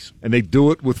quarterbacks. And they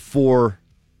do it with 4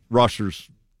 rushers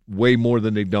way more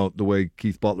than they don't the way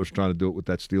Keith Butler's trying to do it with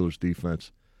that Steelers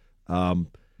defense. It'll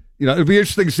be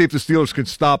interesting to see if the Steelers can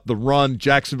stop the run.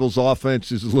 Jacksonville's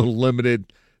offense is a little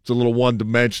limited. It's a little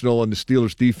one-dimensional, and the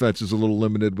Steelers' defense is a little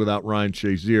limited without Ryan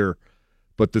Shazier.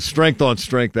 But the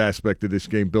strength-on-strength aspect of this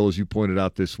game, Bill, as you pointed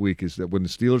out this week, is that when the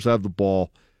Steelers have the ball,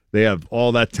 they have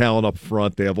all that talent up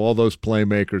front. They have all those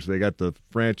playmakers. They got the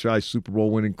franchise Super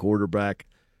Bowl winning quarterback.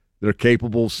 They're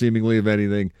capable seemingly of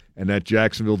anything. And that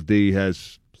Jacksonville D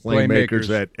has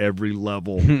playmakers at every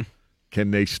level.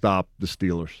 Can they stop the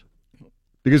Steelers?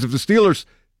 Because if the Steelers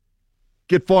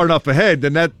get far enough ahead,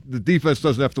 then the defense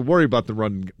doesn't have to worry about the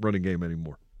running game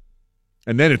anymore.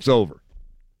 And then it's over.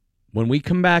 When we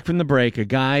come back from the break, a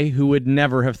guy who would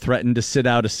never have threatened to sit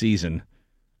out a season,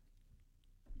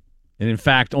 and in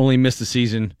fact only missed a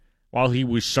season while he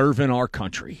was serving our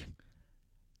country.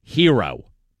 Hero,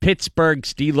 Pittsburgh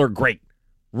Steeler great,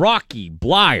 Rocky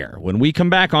Bleier. When we come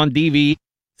back on DV,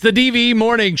 it's the DVE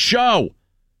Morning Show.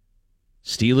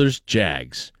 Steelers,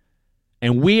 Jags.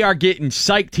 And we are getting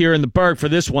psyched here in the Berg for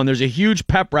this one. There's a huge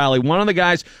pep rally. One of the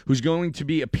guys who's going to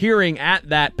be appearing at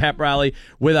that pep rally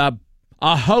with a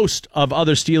host of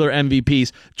other Steeler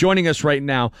MVPs joining us right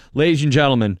now. Ladies and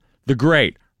gentlemen, the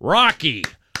great Rocky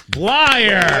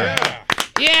Bleier.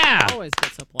 Yeah. Always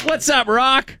gets up one. What's up,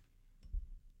 Rock?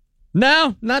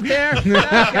 No? Not there? Okay.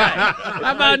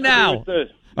 How about now?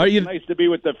 Nice to be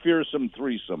with the fearsome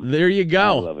threesome. There you go.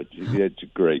 I love it. It's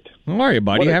great. How are you,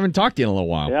 buddy? I haven't talked to you in a little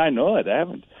while. Yeah, I know it. I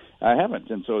haven't.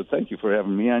 And so thank you for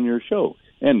having me on your show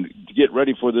and to get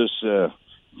ready for this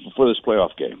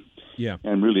playoff game. Yeah.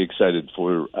 And really excited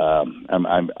for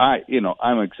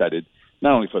I'm excited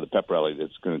not only for the pep rally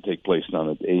that's going to take place down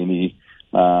at A&E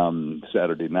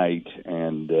Saturday night,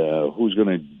 and who's going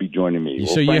to be joining me?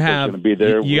 So you have going to be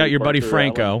there. You got your buddy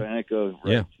Franco. Franco,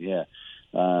 right? Yeah.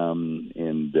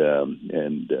 And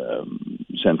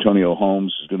Santonio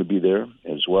Holmes is going to be there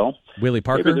as well. Willie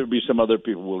Parker. Maybe there'll be some other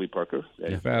people. Willie Parker.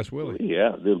 Yeah. Fast Willie.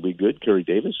 Yeah, that'll be good. Kerry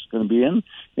Davis is going to be in,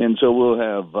 and so we'll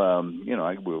have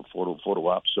we'll photo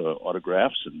ops,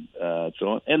 autographs, and so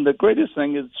on. And the greatest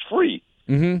thing is it's free.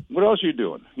 Mm-hmm. What else are you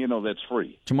doing? That's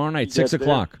free. Tomorrow night, 6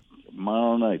 o'clock.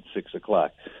 Tomorrow night, 6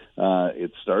 o'clock.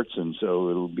 It starts, and so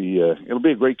it'll be a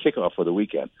great kickoff for the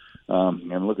weekend.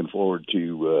 I'm looking forward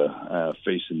to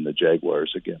facing the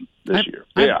Jaguars again this year.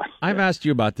 I've asked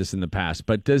you about this in the past,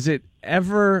 but does it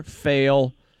ever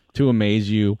fail to amaze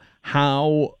you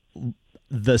how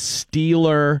the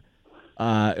Steeler,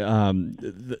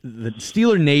 the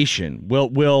Steeler Nation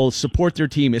will support their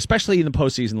team, especially in the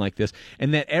postseason like this,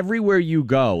 and that everywhere you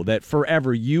go, that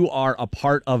forever you are a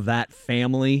part of that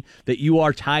family, that you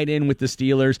are tied in with the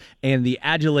Steelers, and the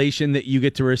adulation that you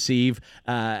get to receive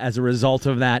as a result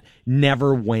of that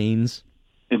never wanes?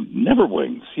 It never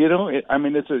wanes. It's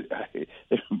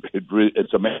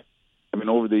amazing. I mean,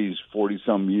 over these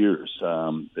 40-some years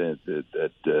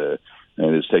that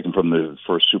and it's taken from the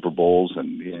first Super Bowls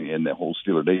and the whole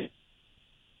Steeler Nation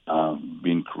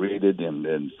being created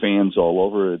and fans all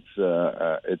over.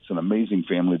 It's an amazing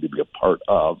family to be a part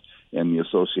of and the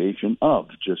association of,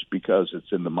 just because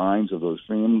it's in the minds of those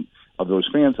fans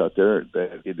out there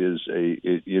that it is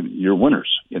you're winners.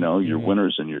 You're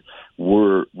winners, and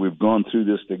we've gone through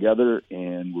this together,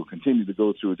 and we'll continue to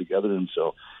go through it together. And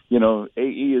so,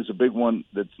 AE is a big one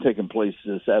that's taking place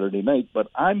Saturday night, but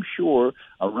I'm sure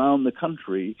around the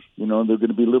country, there are going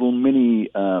to be little mini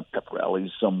pep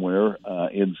rallies somewhere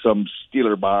in some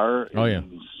Steeler bar,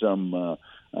 in some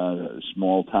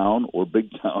small town or big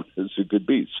town as it could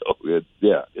be. So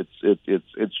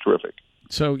it's terrific.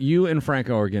 So you and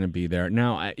Franco are going to be there.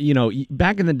 Now,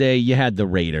 back in the day, you had the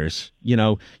Raiders.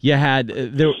 You had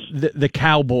the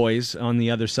Cowboys on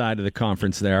the other side of the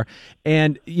conference there.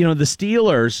 And, the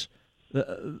Steelers,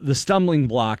 the stumbling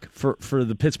block for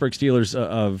the Pittsburgh Steelers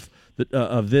of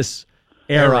this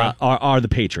era are the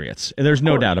Patriots. And there's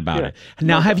no doubt about it.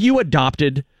 Now, have you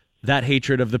adopted that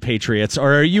hatred of the Patriots,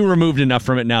 or are you removed enough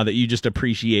from it now that you just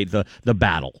appreciate the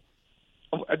battle?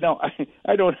 No,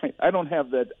 I don't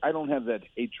have that. I don't have that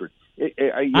hatred.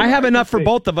 I have enough for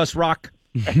both of us, Rock.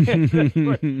 So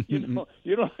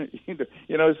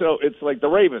it's like the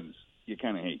Ravens. You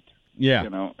kind of hate. Yeah.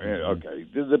 Okay.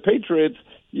 The Patriots,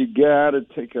 you got to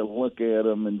take a look at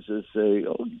them and just say,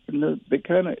 they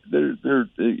kind of they're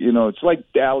it's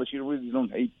like Dallas. You really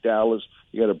don't hate Dallas.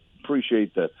 You got to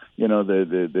appreciate the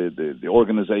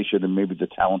organization and maybe the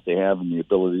talent they have and the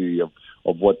ability of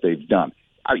what they've done.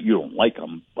 You don't like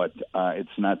them, but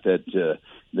it's not that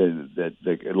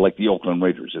like the Oakland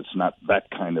Raiders. It's not that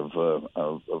kind of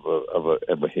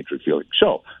a hatred feeling.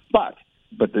 So, but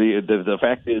the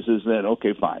fact is that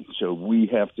okay, fine. So we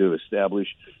have to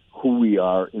establish who we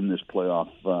are in this playoff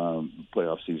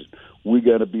season. We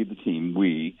got to be the team.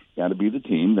 We got to be the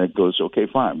team that goes, okay,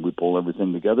 fine. We pull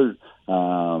everything together.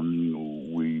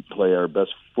 We play our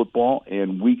best football,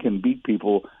 and we can beat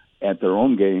people at their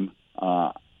own game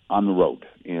on the road.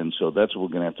 And so that's what we're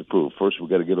going to have to prove. First, we've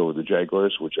got to get over the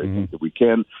Jaguars, which I think that we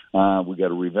can. We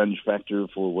got a revenge factor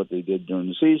for what they did during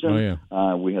the season.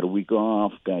 We had a week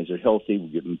off. Guys are healthy. We're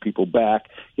getting people back.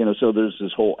 So there's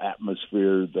this whole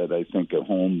atmosphere that I think a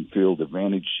home field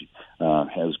advantage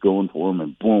has going for them,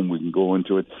 and boom, we can go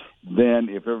into it. Then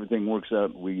if everything works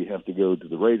out, we have to go to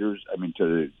the Raiders,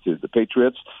 to the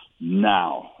Patriots.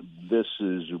 Now, this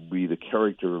will be the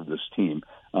character of this team,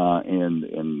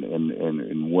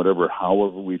 and whatever,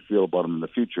 however we feel about them in the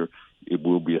future, it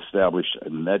will be established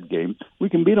in that game. We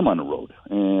can beat them on the road,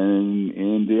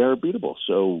 and they are beatable.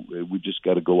 So we just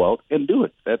got to go out and do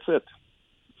it. That's it.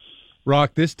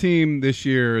 Rock, this team this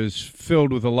year is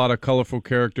filled with a lot of colorful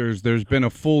characters. There's been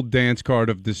a full dance card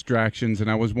of distractions, and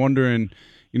I was wondering,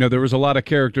 there was a lot of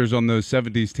characters on those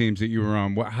 70s teams that you were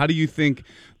on. How do you think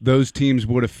those teams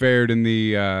would have fared in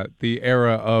the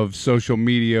era of social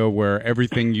media where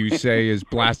everything you say is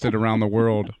blasted around the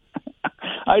world?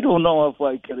 I don't know if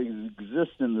I could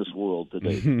exist in this world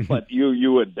today, but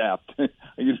you adapt.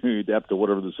 You adapt to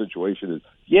whatever the situation is.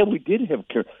 Yeah, we did have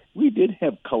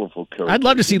colorful characters. I'd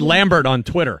love to see Lambert on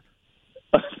Twitter.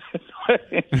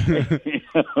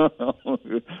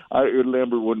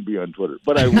 Lambert wouldn't be on Twitter,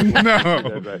 but I would.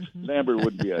 No. Lambert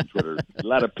wouldn't be on Twitter. A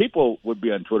lot of people would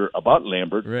be on Twitter about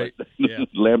Lambert, right? But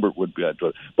Lambert would be on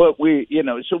Twitter. But we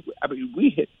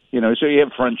hit. So you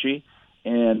have Frenchie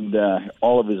and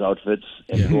all of his outfits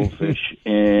and Goldfish,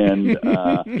 and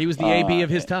he was the AB of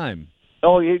his time.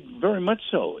 Oh, yeah, very much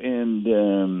so, and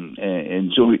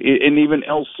so and even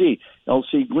LC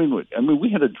Greenwood. I mean, we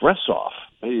had a dress off.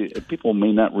 People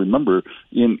may not remember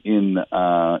in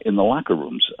the locker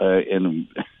rooms, and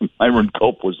Myron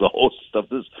Cope was the host of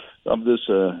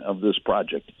this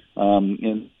project.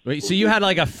 Wait, so you had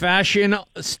like a fashion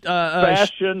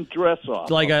dress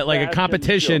off, like a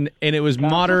competition, and it was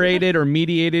moderated or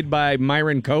mediated by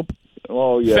Myron Cope.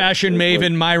 Oh yeah, fashion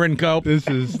maven Myron Cope. This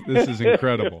is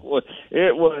incredible.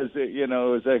 It was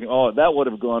like, that would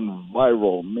have gone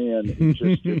viral, man,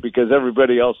 just because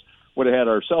everybody else would have had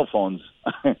our cell phones,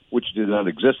 which did not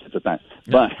exist at the time.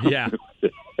 But yeah,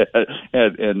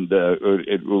 and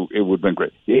it would have been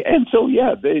great. And so we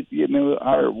had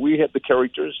the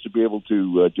characters to be able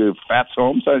to do Fats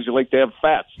Holmes. Sometimes you like to have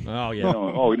Fats. Oh yeah.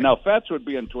 Now Fats would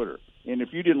be on Twitter, and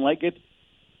if you didn't like it,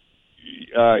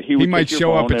 he might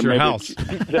show up at your house.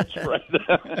 That's right.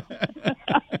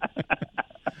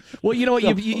 Well, you know what?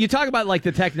 You talk about like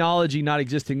the technology not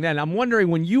existing then. I'm wondering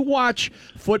when you watch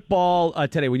football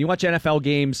today, when you watch NFL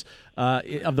games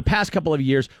of the past couple of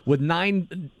years with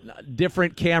 9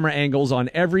 different camera angles on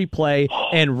every play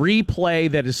and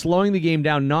replay that is slowing the game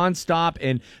down nonstop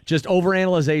and just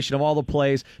overanalyzation of all the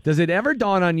plays, does it ever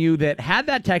dawn on you that had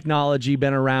that technology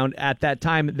been around at that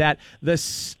time, that the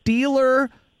Steeler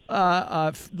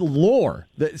lore,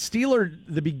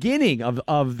 the beginning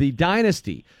of the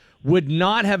dynasty would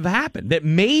not have happened, that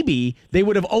maybe they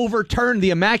would have overturned the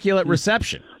Immaculate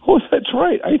Reception? Oh, that's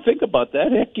right. I think about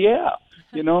that. Heck yeah.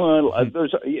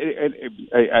 There's,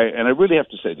 and I really have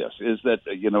to say this, is that,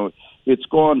 it's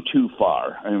gone too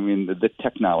far. I mean, the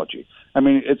technology. I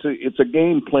mean, it's a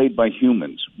game played by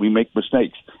humans. We make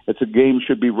mistakes. It's a game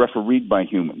should be refereed by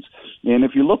humans. And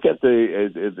if you look at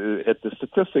the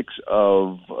statistics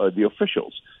of the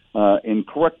officials in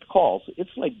correct calls,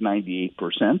 it's like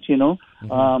 98%.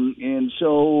 And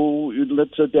so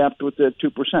let's adapt with the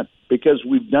 2% because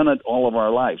we've done it all of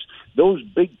our lives. Those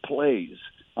big plays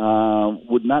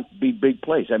would not be big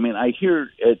plays. I mean, I hear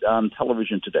it on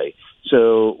television today.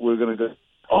 So we're going to go,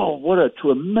 oh, what a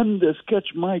tremendous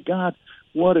catch. My God,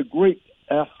 what a great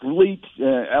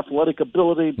athletic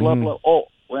ability, blah, blah. Oh,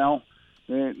 well,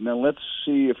 now let's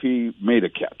see if he made a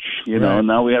catch. And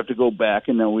now we have to go back,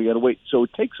 and now we got to wait. So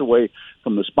it takes away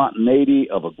from the spontaneity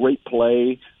of a great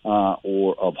play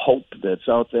or of hope that's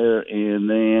out there, and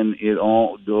then it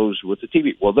all goes with the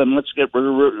TV. Well, then let's get rid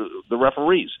of the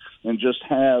referees and just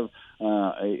have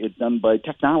it done by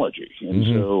technology. And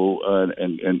so,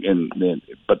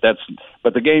 but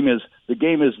the game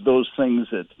is those things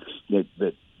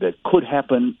that could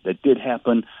happen, that did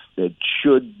happen, that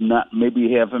should not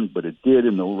maybe happen, but it did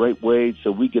in the right way.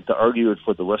 So we get to argue it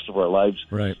for the rest of our lives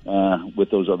with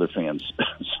those other fans.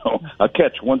 So a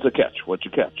catch, one's a catch. What's a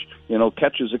catch?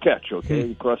 Catch is a catch. Okay,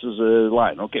 he crosses a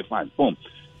line. Okay, fine, boom.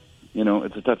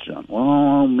 It's a touchdown.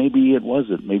 Well, maybe it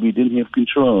wasn't. Maybe he didn't have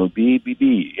control.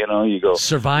 BBB. You go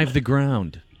survive the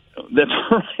ground. That's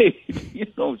right.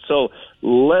 So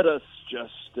let us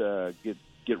just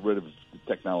get rid of the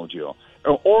technology all.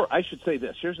 Or I should say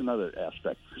this. Here's another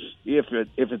aspect. If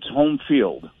it's home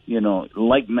field,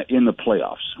 like in the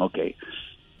playoffs, okay.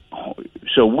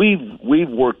 So we've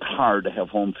worked hard to have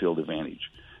home field advantage.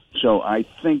 So I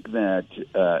think that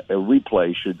a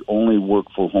replay should only work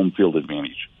for home field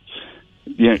advantage.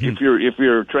 Yeah, if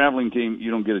you're a traveling team, you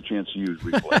don't get a chance to use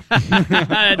replay.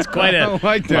 That's quite a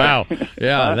like that. Wow.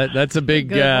 Yeah, that's a big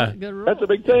that's a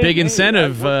big thing. Big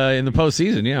incentive in the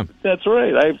postseason. Yeah, that's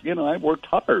right. I've worked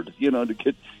hard,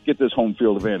 to get this home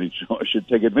field advantage. So I should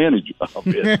take advantage of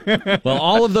it. Well,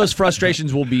 all of those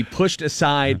frustrations will be pushed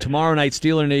aside tomorrow night.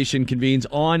 Steeler Nation convenes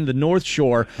on the North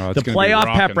Shore. The playoff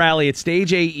pep rally at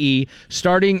Stage AE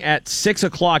starting at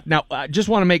 6:00. Now, I just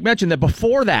want to make mention that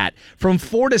before that, from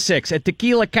 4 to 6 at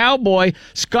Tequila Cowboy,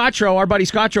 Scotro, our buddy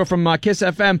Scotro from Kiss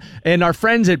FM, and our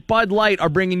friends at Bud Light are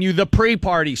bringing you the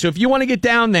pre-party. So if you want to get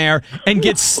down there and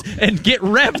get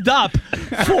revved up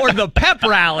for the pep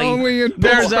rally,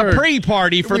 there's a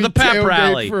pre-party for the pep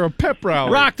rally. For a pep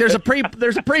rally. Rock, there's a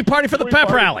pre-party for the pep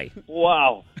rally.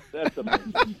 Wow. That's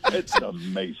amazing. It's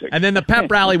amazing. And then the pep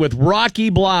rally with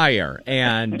Rocky Blyer.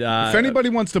 And if anybody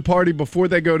wants to party before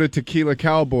they go to Tequila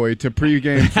Cowboy to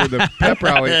pregame for the pep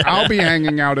rally, I'll be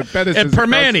hanging out at Bettis' at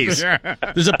Permanis.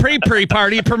 There's a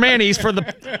pre-party at Permanis for the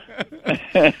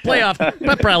playoff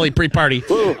pep rally pre-party.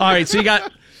 All right, so you got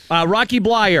Rocky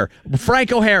Blyer,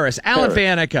 Franco Harris, Alan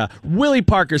Faneca, Willie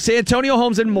Parker, Santonio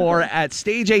Holmes, and more at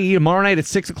Stage AE tomorrow night at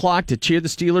 6:00 to cheer the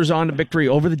Steelers on to victory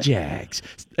over the Jags.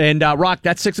 And Rock,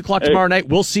 that's 6:00 tomorrow night.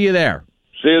 We'll see you there.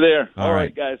 See you there. All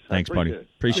right, guys. Thanks, buddy.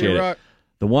 Appreciate it. Rock.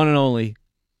 The one and only,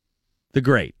 the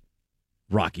great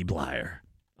Rocky Blyer.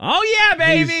 Oh yeah,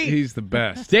 baby. He's the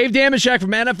best. Dave Damashek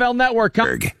from NFL Network.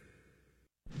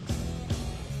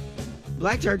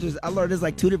 Black churches, I learned there's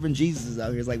like 2 different Jesuses out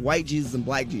here. It's like white Jesus and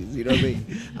black Jesus. You know what I mean?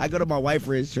 I go to my white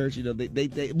friend's church.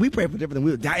 We pray for different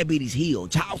things. Diabetes heal,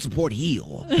 child support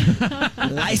heal,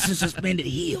 license suspended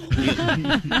heal.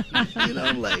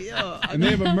 I'm like, yo. And they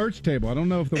have a merch table. I don't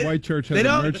know if the white church has a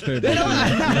merch table.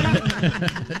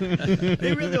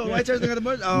 They really do. White church got a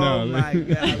merch. Oh no, my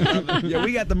God! Yeah,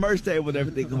 we got the merch table and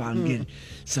everything. Come on, get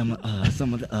some of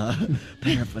the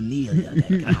paraphernalia.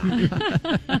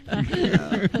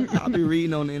 I'll be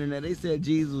reading on the internet. They said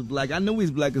Jesus was black. I knew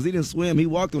he's black because he didn't swim. He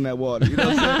walked on that water. You know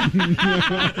what I'm saying?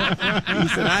 He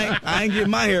said, I ain't getting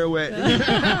my hair wet.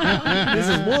 This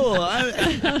is wool.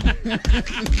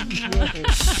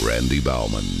 Randy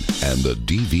Baumann and the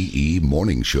DVE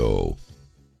Morning Show.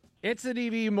 It's the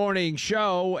DVE Morning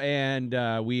Show, and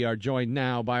we are joined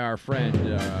now by our friend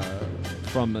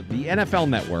from the NFL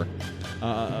Network,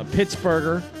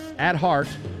 Pittsburgher at heart,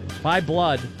 by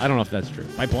blood. I don't know if that's true.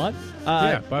 By blood?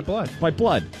 Yeah, by blood. By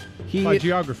blood. By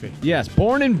geography. Yes,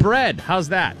 born and bred. How's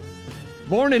that?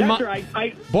 Born in That's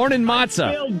right. born in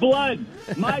matzah. Still blood.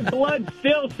 My blood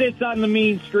still sits on the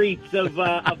mean streets of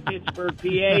Pittsburgh, PA,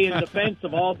 in defense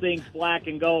of all things black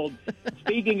and gold.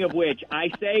 Speaking of which,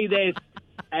 I say this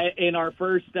in our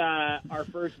first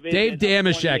visit. Dave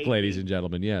Damashek, ladies and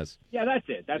gentlemen. Yes. Yeah, that's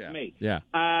it. That's me. Yeah.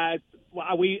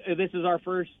 This is our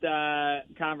first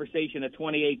conversation of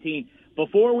 2018.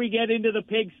 Before we get into the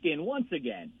pigskin, once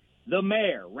again, the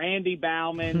mayor, Randy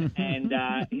Baumann, and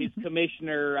his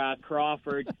commissioner,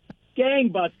 Crawford,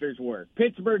 gangbusters work.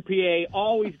 Pittsburgh, PA,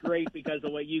 always great because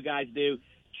of what you guys do.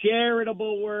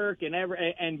 Charitable work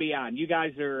and beyond. You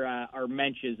guys are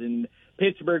mensches, and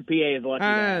Pittsburgh, PA is lucky.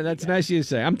 That's nice of you to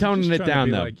say. I'm toning it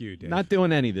down, though. Like you, Dave. Not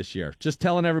doing any this year. Just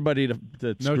telling everybody to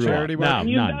no screw charity up. work. No, And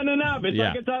you've none. done enough.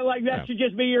 It's like that should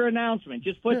just be your announcement.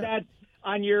 Just put that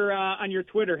on your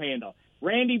Twitter handle.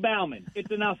 Randy Baumann.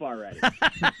 It's enough already.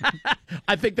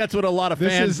 I think that's what a lot of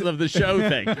fans of the show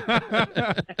think.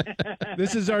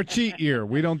 This is our cheat year.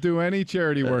 We don't do any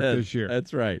charity work this year.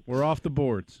 That's right. We're off the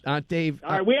boards. Dave.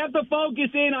 All right, we have to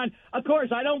focus in on, of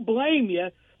course, I don't blame you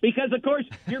because, of course,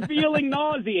 you're feeling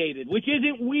nauseated, which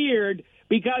isn't weird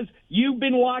because you've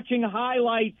been watching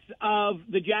highlights of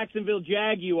the Jacksonville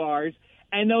Jaguars,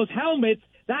 and those helmets,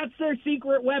 that's their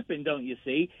secret weapon, don't you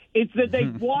see? It's that they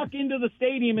walk into the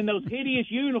stadium in those hideous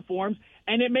uniforms,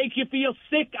 and it makes you feel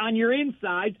sick on your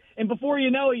insides, and before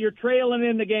you know it, you're trailing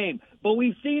in the game. But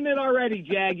we've seen it already,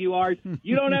 Jaguars.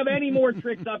 You don't have any more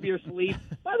tricks up your sleeve.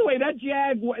 By the way, that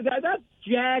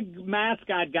Jag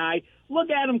mascot guy, look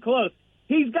at him close.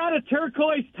 He's got a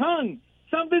turquoise tongue.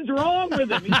 Something's wrong with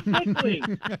him. He's sickly.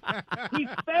 He's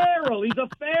feral. He's a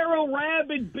feral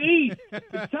rabid beast.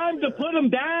 It's time to put him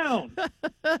down.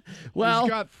 Well, he's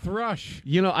got thrush.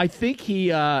 You know, I think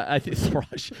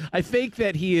thrush. I think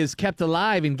that he is kept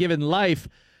alive and given life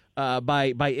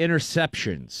by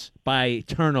interceptions, by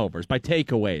turnovers, by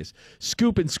takeaways,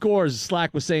 scoop and scores. As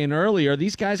Slack was saying earlier,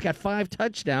 these guys got 5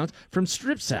 touchdowns from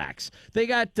strip sacks. They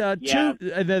got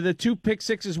the 2 pick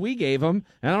sixes we gave them.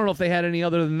 And I don't know if they had any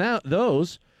other than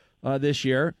those this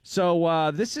year.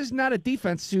 So this is not a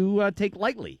defense to take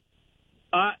lightly.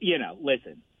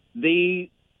 Listen,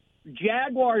 the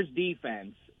Jaguars'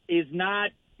 defense is not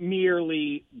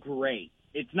merely great.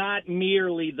 It's not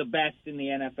merely the best in the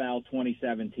NFL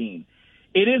 2017.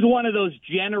 It is one of those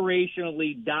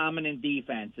generationally dominant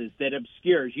defenses that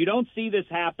obscures. You don't see this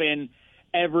happen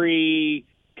every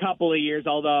couple of years,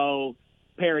 although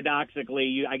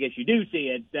paradoxically, I guess you do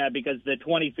see it because the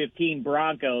 2015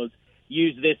 Broncos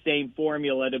used this same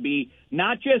formula to be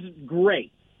not just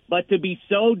great, but to be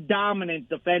so dominant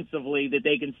defensively that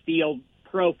they can steal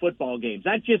pro football games.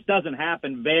 That just doesn't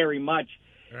happen very much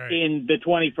in the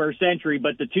 21st century,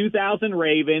 but the 2000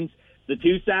 Ravens, the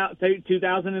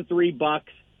 2003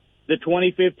 Bucks, the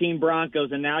 2015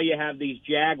 Broncos, and now you have these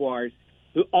Jaguars,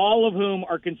 all of whom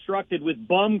are constructed with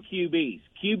bum QBs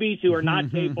who are not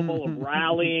capable of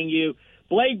rallying you.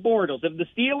 Blake Bortles, if the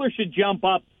Steelers should jump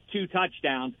up 2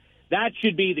 touchdowns, that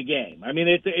should be the game. I mean,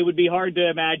 it would be hard to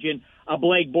imagine a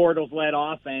Blake Bortles-led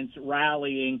offense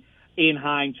rallying in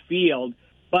Heinz Field.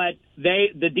 But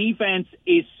the defense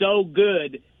is so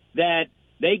good that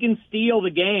they can steal the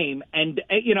game. And,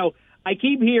 I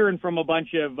keep hearing from a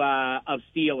bunch of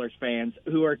Steelers fans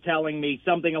who are telling me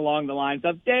something along the lines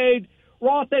of, Dave,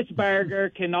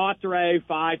 Roethlisberger cannot throw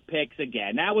 5 picks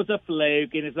again. That was a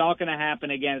fluke, and it's not going to happen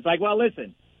again. It's like, well,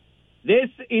 listen, this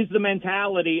is the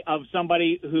mentality of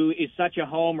somebody who is such a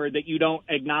homer that you don't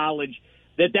acknowledge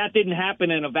that didn't happen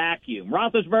in a vacuum.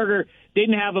 Roethlisberger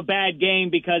didn't have a bad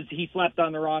game because he slept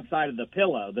on the wrong side of the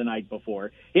pillow the night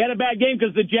before. He had a bad game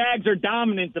because the Jags are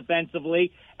dominant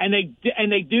defensively, and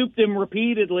they duped him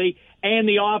repeatedly, and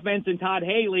the offense and Todd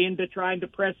Haley into trying to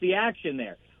press the action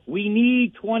there. We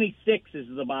need 26 is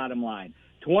the bottom line.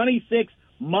 26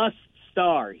 must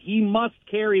star. He must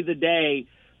carry the day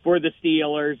for the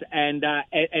Steelers and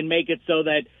make it so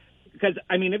that, because,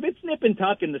 I mean, if it's nip and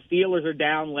tuck and the Steelers are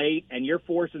down late and you're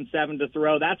 4th and 7 to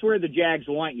throw, that's where the Jags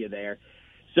want you there.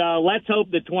 So let's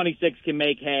hope that 26 can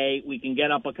make hay. We can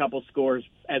get up a couple scores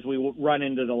as we run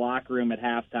into the locker room at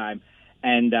halftime,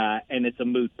 and it's a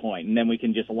moot point. And then we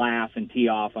can just laugh and tee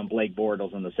off on Blake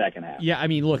Bortles in the second half. Yeah, I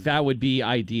mean, look, that would be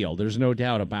ideal. There's no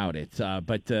doubt about it.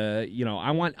 But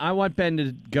I want Ben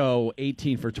to go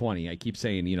 18 for 20. I keep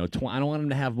saying, I don't want him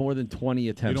to have more than 20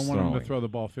 attempts. You don't want throwing. him to throw the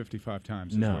ball 55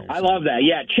 times. No. I love that.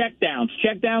 Yeah, checkdowns.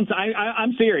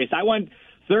 I'm serious. I want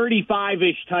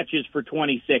 35-ish touches for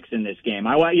 26 in this game.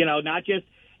 I want, not just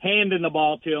handing the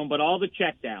ball to him, but all the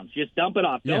checkdowns. Just dump it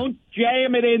off. Don't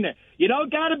jam it in there. You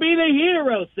don't got to be the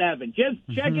hero, 7. Just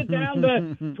check it down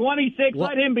to 26.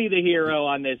 Let him be the hero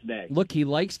on this day. Look, he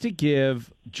likes to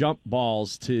give jump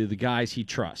balls to the guys he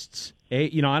trusts. I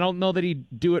don't know that he'd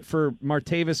do it for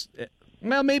Martavis.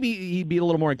 Well, maybe he'd be a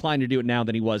little more inclined to do it now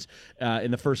than he was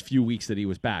in the first few weeks that he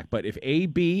was back. But if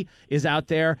AB is out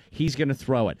there, he's going to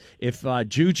throw it. If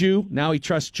Juju, now he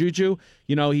trusts Juju,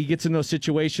 he gets in those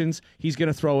situations, he's going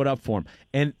to throw it up for him.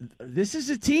 And this is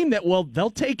a team that,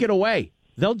 they'll take it away.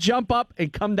 They'll jump up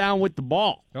and come down with the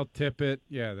ball. They'll tip it.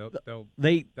 Yeah,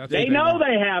 they know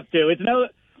they have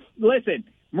to. Listen,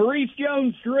 Maurice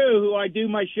Jones-Drew, who I do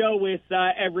my show with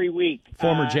every week.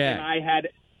 Former Jag. And I had...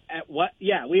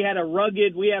 we had a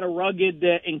rugged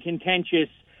and contentious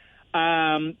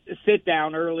sit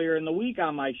down earlier in the week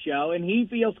on my show, and he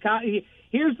feels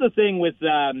here's the thing with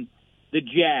the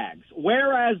Jags.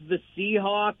 Whereas the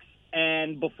Seahawks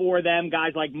and before them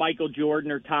guys like Michael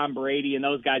Jordan or Tom Brady and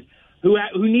those guys who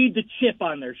need the chip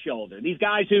on their shoulder, these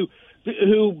guys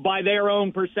who by their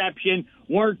own perception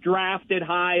weren't drafted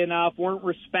high enough, weren't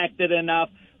respected enough,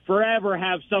 forever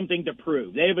have something to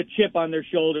prove. They have a chip on their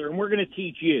shoulder, and we're going to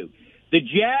teach you. The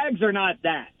Jags are not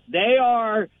that.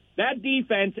 That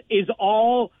defense is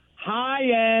all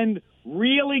high-end,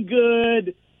 really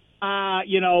good,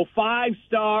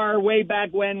 5-star, way back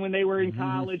when they were in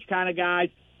college kind of guys.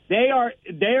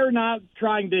 They're not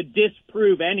trying to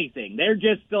disprove anything. They're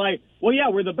just like,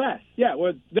 we're the best. Yeah,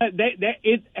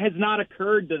 it has not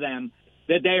occurred to them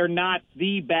that they are not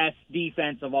the best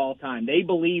defense of all time. They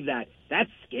believe that. That's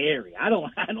scary. I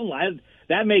don't like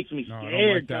that. Makes me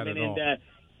scared coming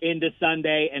into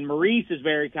Sunday. And Maurice is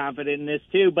very confident in this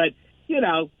too. But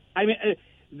and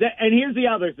here's the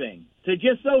other thing. So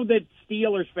just so that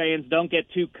Steelers fans don't get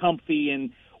too comfy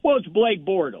and it's Blake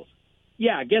Bortles.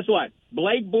 Yeah, guess what?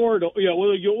 Blake Bortles.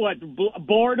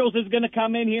 Bortles is going to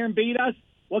come in here and beat us.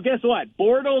 Well, guess what?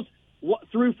 Bortles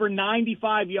threw for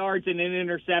 95 yards and an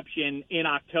interception in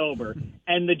October,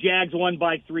 and the Jags won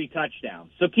by 3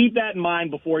 touchdowns. So keep that in mind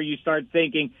before you start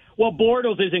thinking,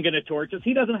 Bortles isn't going to torch us.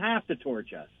 He doesn't have to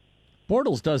torch us.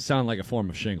 Bortles does sound like a form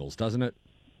of shingles, doesn't it?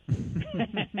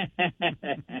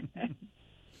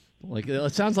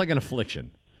 It sounds like an affliction.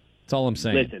 That's all I'm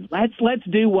saying. Listen, let's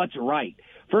do what's right.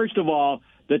 First of all,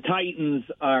 the Titans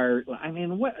are.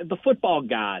 The football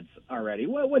gods already.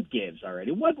 What gives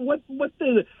already? What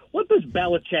does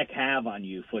Belichick have on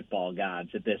you, football gods,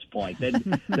 at this point?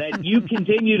 That you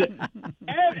continue to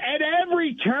at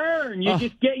every turn you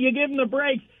give them the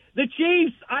breaks. The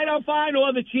Chiefs, I don't find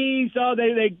the Chiefs.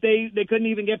 They couldn't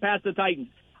even get past the Titans.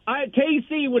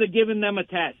 KC would have given them a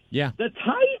test. Yeah. The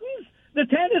Titans, the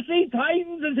Tennessee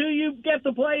Titans, is who you get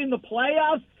to play in the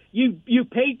playoffs. You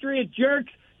Patriot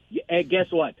jerks. And guess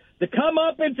what? The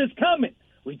comeuppance is coming.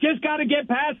 We just got to get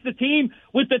past the team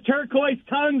with the turquoise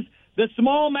tongues, the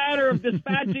small matter of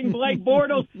dispatching Blake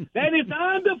Bortles. Then it's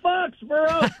on to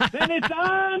Foxborough. Then it's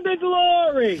on to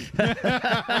glory.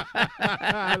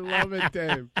 I love it,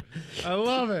 Dave. I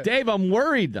love it. Dave, I'm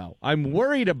worried, though. I'm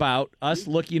worried about us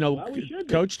looking,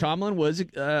 Coach Tomlin was,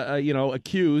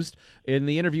 accused in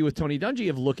the interview with Tony Dungy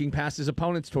of looking past his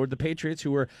opponents toward the Patriots,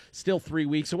 who were still 3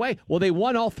 weeks away. Well, they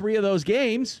won all 3 of those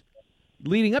games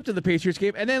leading up to the Patriots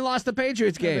game and then lost the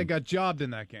Patriots game. They got jobbed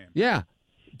in that game. Yeah.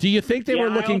 Do you think they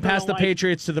were looking past the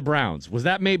Patriots to the Browns? Was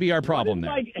that maybe our problem there?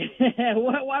 By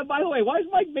the way, why is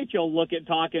Mike Mitchell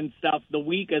talking stuff the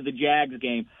week of the Jags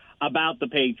game about the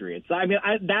Patriots? I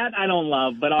don't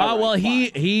love, but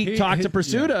he talked to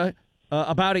Pursuta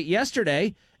about it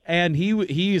yesterday, and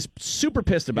he is super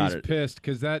pissed about it. He's pissed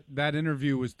because that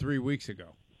interview was 3 weeks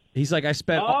ago. He's like, I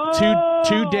spent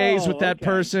two days with that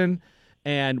person,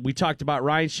 and we talked about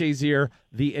Ryan Shazier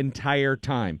the entire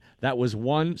time. That was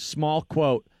one small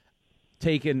quote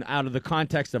taken out of the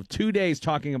context of 2 days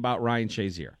talking about Ryan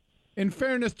Shazier. In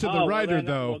fairness to the writer,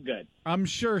 though, I'm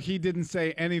sure he didn't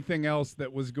say anything else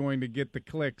that was going to get the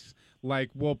clicks, like,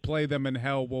 we'll play them in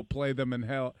hell, we'll play them in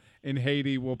hell in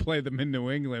Haiti, we'll play them in New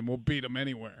England, we'll beat them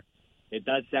anywhere. It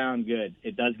does sound good.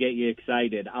 It does get you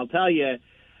excited. I'll tell you,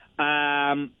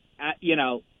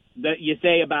 that you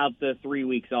say about the 3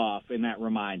 weeks off, and that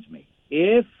reminds me.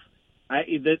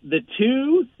 The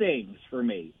 2 things for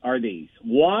me are these.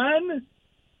 One,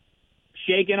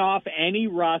 shaking off any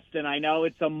rust, and I know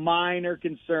it's a minor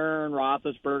concern,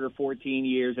 Roethlisberger 14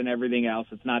 years and everything else.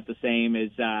 It's not the same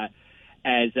as the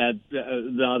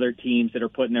other teams that are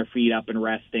putting their feet up and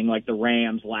resting, like the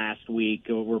Rams last week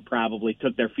probably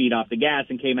took their feet off the gas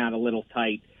and came out a little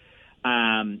tight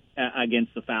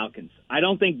against the Falcons. I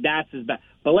don't think that's as bad.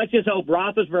 But let's just hope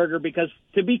Roethlisberger, because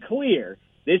to be clear,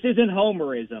 this isn't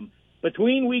homerism.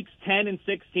 between weeks 10 and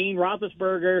 16,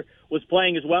 Roethlisberger was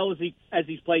playing as well as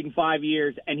he's played in 5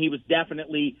 years, and he was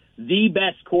definitely the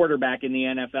best quarterback in the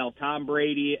NFL, Tom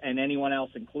Brady and anyone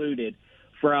else included,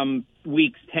 from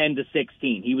weeks 10 to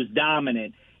 16. He was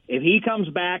dominant. If he comes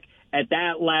back at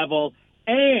that level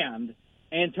and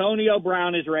Antonio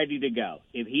Brown is ready to go,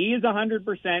 if he is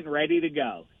 100% ready to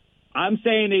go, I'm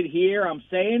saying it here, I'm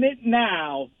saying it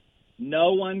now,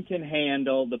 no one can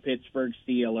handle the Pittsburgh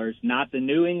Steelers, not the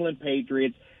New England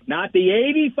Patriots, not the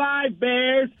 85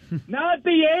 Bears, not the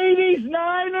 80s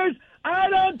Niners. I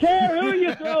don't care who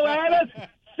you throw at us.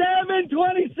 7,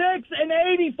 26, and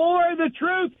 84 are the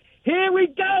truth. Here we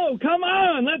go. Come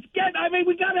on.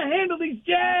 We got to handle these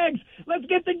Jags. Let's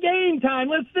get the game time.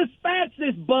 Let's dispatch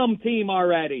this bum team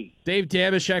already. Dave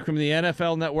Dameshek from the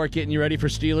NFL Network getting you ready for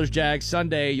Steelers-Jags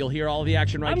Sunday. You'll hear all the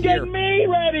action right here. I'm getting me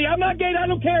ready. I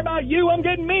don't care about you. I'm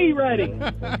getting me ready.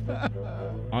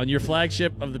 On your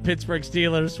flagship of the Pittsburgh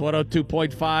Steelers,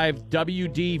 102.5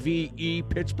 WDVE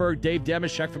Pittsburgh, Dave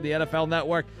Dameshek from the NFL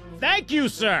Network. Thank you,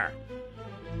 sir.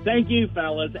 Thank you,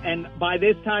 fellas. And by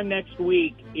this time next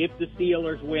week, if the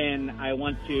Steelers win, I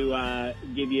want to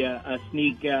give you a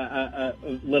sneak, a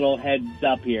little heads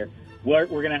up here. We're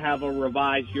going to have a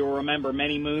revised. You'll remember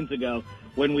many moons ago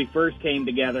when we first came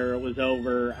together, it was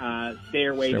over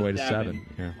Stairway to Seven.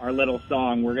 Yeah. Our little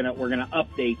song. We're gonna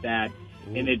update that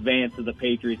in advance of the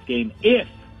Patriots game, if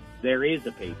there is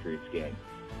a Patriots game.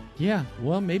 Yeah,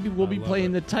 well, maybe we'll be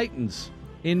playing the Titans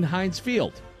in Heinz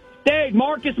Field. Dude,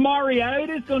 Marcus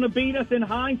Mariota's going to beat us in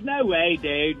Heinz? No way,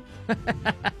 dude.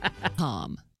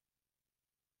 Tom.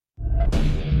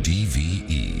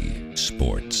 DVE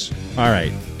Sports. All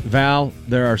right, Val,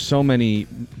 there are so many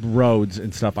roads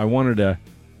and stuff. I wanted to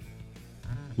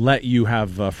let you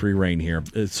have free reign here.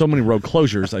 So many road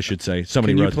closures, I should say. So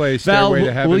many roads. Can you play Stairway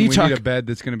to Heaven? We need a bed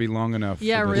that's going to be long enough.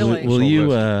 Yeah, for really. Will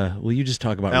you just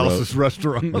talk about Alice's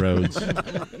Restaurant roads?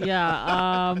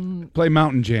 Yeah. Play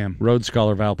Mountain Jam. Road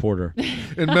scholar Val Porter.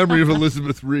 In memory of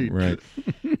Elizabeth Reed. Right.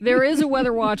 There is a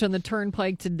weather watch on the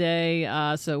Turnpike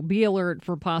today, so be alert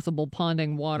for possible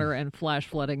ponding water and flash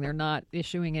flooding. They're not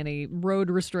issuing any road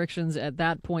restrictions at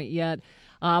that point yet.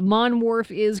 Mon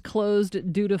Wharf is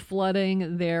closed due to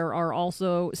flooding. There are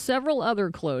also several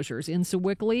other closures in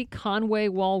Sewickley,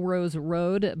 Conway-Walrose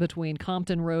Road between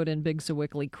Compton Road and Big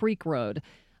Sewickley Creek Road.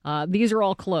 These are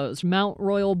all closed. Mount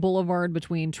Royal Boulevard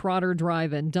between Trotter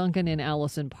Drive and Duncan in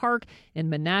Allison Park. In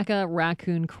Monaca,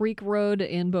 Raccoon Creek Road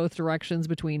in both directions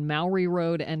between Maury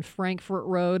Road and Frankfort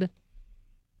Road.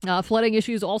 Flooding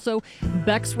issues also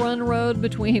Beck's Run Road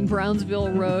between Brownsville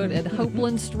Road and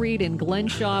Hopeland Street in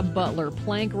Glenshaw, Butler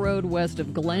Plank Road west of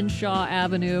Glenshaw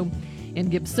Avenue. In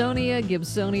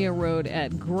Gibsonia Road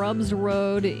at Grubbs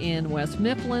Road. In West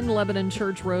Mifflin, Lebanon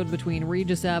Church Road between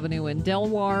Regis Avenue and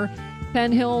Delwar.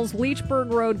 Penn Hills,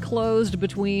 Leechburg Road closed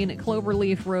between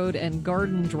Cloverleaf Road and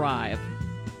Garden Drive.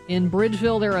 In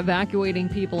Bridgeville, they're evacuating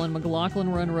people in McLaughlin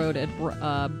Run Road at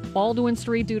Baldwin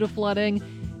Street due to flooding.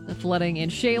 Flooding in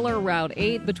Shaler, Route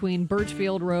 8 between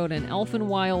Birchfield Road and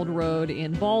Elfinwild Road.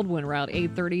 In Baldwin, Route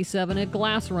 837 at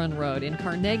Glass Run Road. In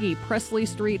Carnegie, Presley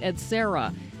Street at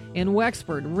Sarah. In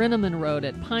Wexford, Rinneman Road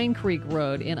at Pine Creek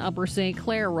Road. In Upper St.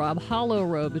 Clair, Rob Hollow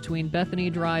Road between Bethany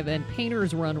Drive and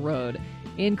Painters Run Road.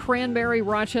 In Cranberry,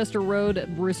 Rochester Road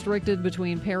restricted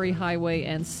between Perry Highway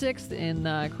and 6th.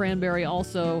 In Cranberry,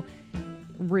 also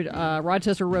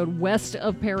Rochester Road west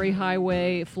of Perry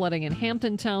Highway, flooding in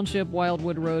Hampton Township,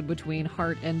 Wildwood Road between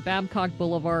Hart and Babcock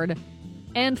Boulevard,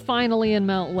 and finally in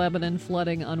Mount Lebanon,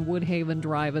 flooding on Woodhaven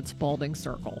Drive at Spalding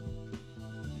Circle.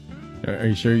 Are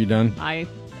you sure you're done?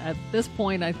 At this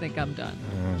point, I think I'm done.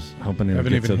 I was hoping it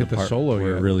Haven't gets even to hit the part solo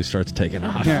where yet. it really starts taking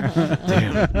off. Yeah.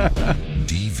 Damn.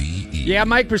 DVE. Yeah,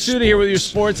 Mike Pursuta here with your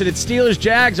sports, and it's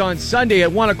Steelers-Jags on Sunday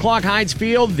at 1 o'clock, Heinz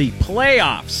Field, the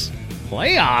playoffs.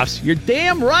 Playoffs? You're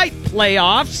damn right,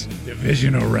 playoffs.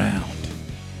 Divisional round.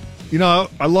 You know,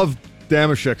 I love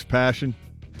Dameshek's passion,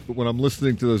 but when I'm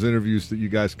listening to those interviews that you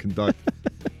guys conduct,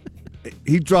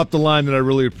 he dropped a line that I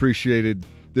really appreciated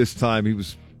this time. He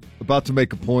was about to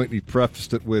make a point, and he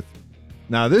prefaced it with,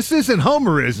 now, this isn't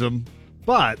Homerism,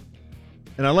 but,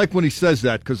 and I like when he says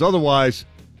that, because otherwise,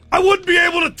 I wouldn't be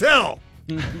able to tell.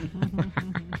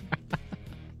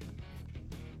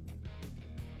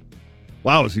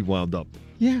 Wow, is he wound up.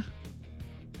 Yeah.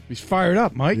 He's fired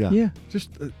up, Mike. Yeah. Just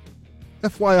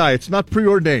FYI, it's not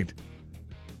preordained.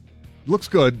 Looks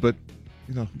good, but,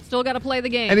 you know. Still got to play the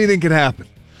game. Anything can happen.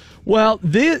 Well,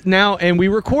 and we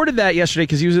recorded that yesterday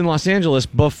because he was in Los Angeles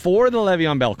before the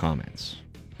Le'Veon Bell comments.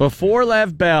 Before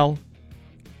Lev Bell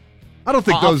I don't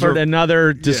think those offered are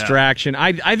another distraction.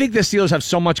 I think the Steelers have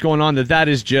so much going on that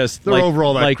is just They're over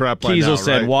all that like crap by Kiesel now,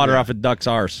 said, right? water Yeah. off a duck's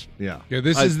arse. Yeah.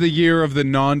 This is the year of the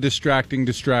non-distracting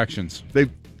distractions.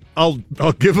 I'll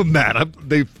give them that.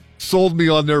 They've sold me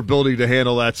on their ability to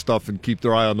handle that stuff and keep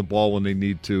their eye on the ball when they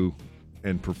need to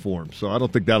and perform. So I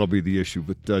don't think that'll be the issue.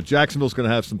 But Jacksonville's going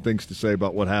to have some things to say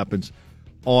about what happens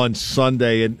on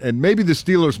Sunday. And maybe the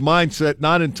Steelers' mindset,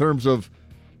 not in terms of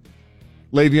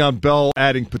Le'Veon Bell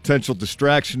adding potential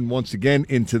distraction once again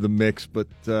into the mix, but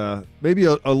maybe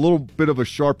a little bit of a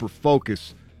sharper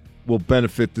focus will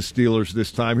benefit the Steelers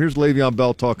this time. Here's Le'Veon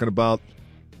Bell talking about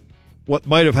what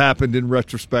might have happened in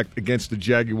retrospect against the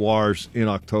Jaguars in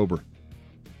October.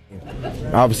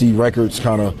 Obviously, records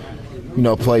kind of,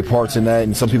 play parts in that,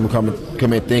 and some people come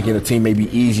in thinking a team may be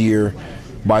easier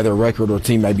by their record or a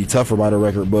team may be tougher by their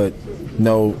record, but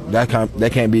no, that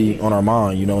can't be on our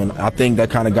mind, and I think that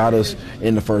kind of got us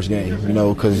in the first game,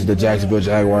 because the Jacksonville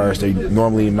Jaguars, they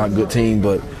normally not a good team,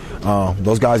 but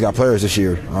those guys got players this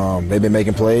year. They've been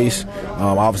making plays.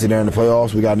 Obviously, they're in the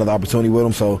playoffs. We got another opportunity with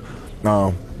them, so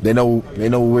they know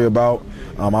what we're about.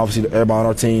 Obviously, everybody on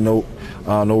our team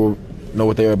know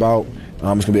what they're about. It's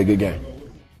going to be a good game.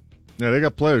 Yeah, they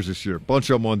got players this year. Bunch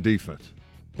of them on defense.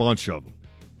 Bunch of them.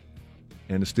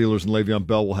 And the Steelers and Le'Veon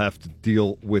Bell will have to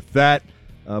deal with that.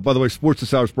 By the way, Sports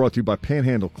This Hour is brought to you by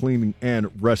Panhandle Cleaning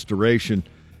and Restoration.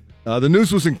 The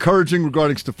news was encouraging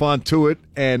regarding Stephon Tuitt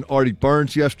and Artie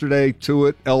Burns yesterday.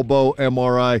 Tuitt, elbow,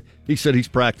 MRI. He said he's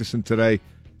practicing today.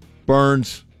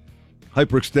 Burns,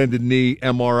 hyperextended knee,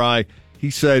 MRI. He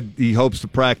said he hopes to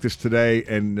practice today,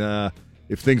 and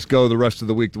if things go the rest of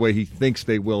the week the way he thinks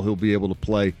they will, he'll be able to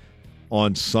play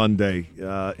on Sunday.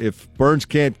 If Burns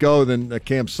can't go, then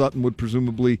Cam Sutton would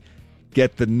presumably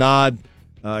get the nod.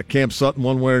 Cam Sutton,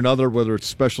 one way or another, whether it's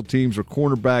special teams or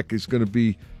cornerback, is going to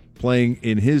be playing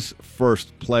in his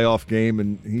first playoff game,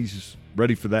 and he's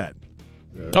ready for that.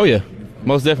 Oh, yeah,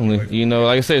 most definitely.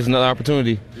 Like I said, it's another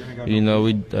opportunity. We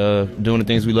doing the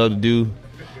things we love to do.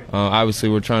 Obviously,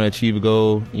 we're trying to achieve a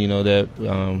goal, that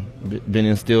been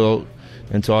instilled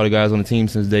into all the guys on the team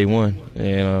since day one.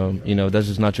 And, that's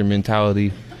just not your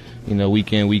mentality,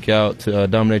 week in, week out to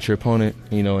dominate your opponent,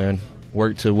 and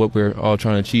work to what we're all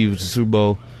trying to achieve, which is the Super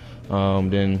Bowl.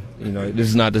 Then, this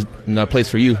is not a place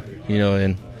for you,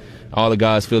 and all the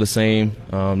guys feel the same.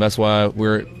 That's why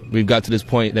we've got to this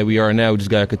point that we are now. We just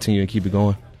got to continue and keep it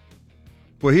going.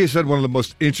 Well, he has had one of the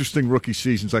most interesting rookie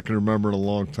seasons I can remember in a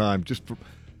long time. Just for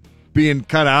being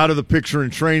kind of out of the picture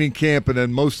in training camp and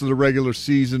then most of the regular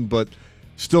season, but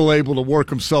still able to work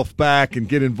himself back and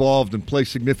get involved and play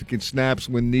significant snaps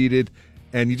when needed.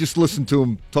 And you just listen to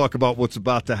him talk about what's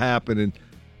about to happen. And,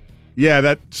 yeah,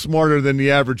 that smarter than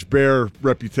the average Bear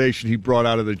reputation he brought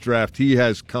out of the draft, he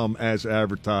has come as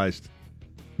advertised.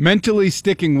 Mentally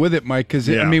sticking with it, Mike, because,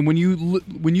 Yeah. I mean, when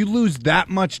you lose that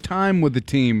much time with the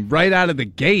team right out of the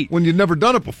gate. When you've never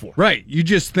done it before. Right. You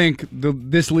just think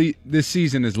this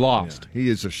season is lost. Yeah, he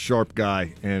is a sharp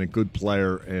guy and a good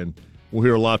player, and we'll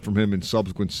hear a lot from him in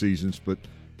subsequent seasons. But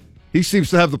he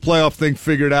seems to have the playoff thing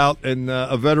figured out, and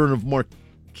a veteran of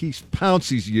Marquise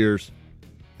Pouncey's years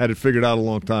had it figured out a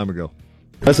long time ago.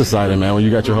 That's exciting, man, when you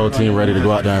got your whole team ready to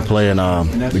go out there and play, and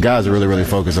the guys are really, really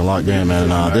focused and locked in, man.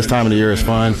 And this time of the year is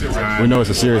fun. We know it's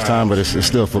a serious time, but it's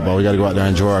still football. We got to go out there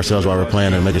and enjoy ourselves while we're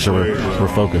playing and making sure we're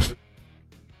focused.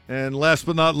 And last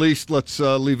but not least, let's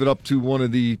leave it up to one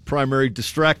of the primary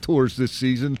distractors this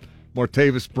season,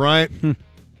 Martavis Bryant.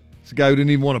 It's a guy who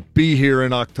didn't even want to be here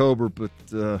in October, but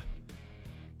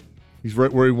he's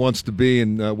right where he wants to be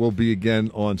and will be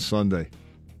again on Sunday.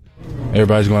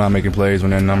 Everybody's going out making plays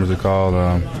when their numbers are called.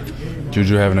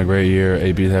 Juju having a great year,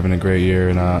 AB's having a great year,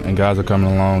 and guys are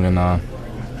coming along. And now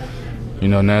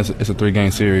it's a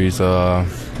 3-game series.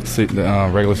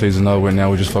 The regular season over with. Now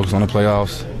we just focus on the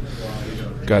playoffs.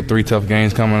 Got 3 tough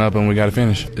games coming up, and we got to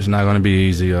finish. It's not going to be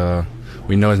easy.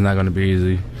 We know it's not going to be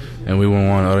easy, and we wouldn't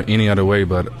want any other way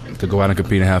but to go out and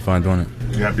compete and have fun doing it.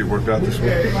 You happy it worked out this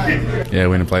way? Yeah,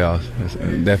 we're in the playoffs.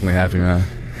 Definitely happy, man.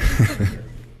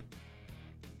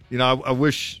 I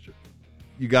wish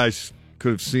you guys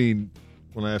could have seen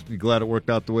when I asked you, glad it worked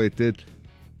out the way it did.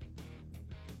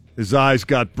 His eyes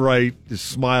got bright, his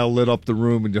smile lit up the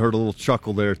room, and you heard a little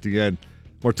chuckle there at the end.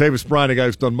 Martavis Bryant, a guy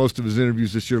who's done most of his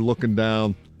interviews this year, looking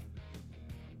down,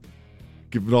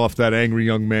 giving off that angry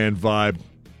young man vibe,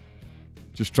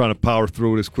 just trying to power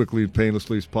through it as quickly and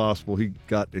painlessly as possible. He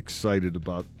got excited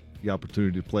about the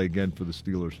opportunity to play again for the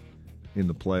Steelers in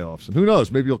the playoffs. And who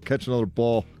knows, maybe he'll catch another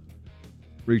ball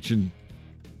reaching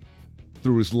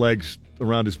through his legs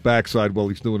around his backside while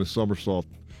he's doing a somersault.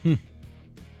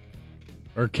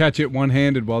 Or catch it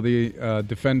one-handed while the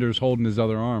defender's holding his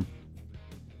other arm.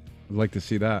 I'd like to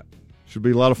see that. Should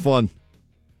be a lot of fun.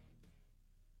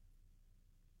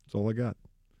 That's all I got.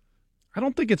 I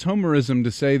don't think it's homerism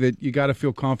to say that you got to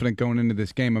feel confident going into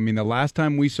this game. I mean, the last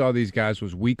time we saw these guys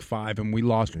was week 5, and we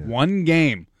lost one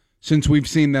game since we've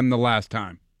seen them the last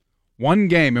time. One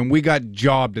game, and we got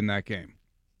jobbed in that game.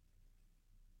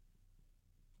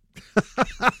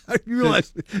 You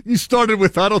realize you started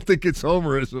with, I don't think it's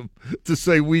homerism to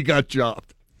say we got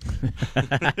jobbed.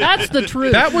 That's the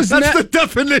truth. That's the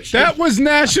definition. That was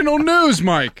national news,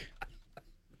 Mike.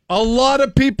 A lot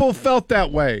of people felt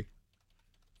that way.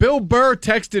 Bill Burr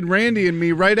texted Randy and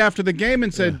me right after the game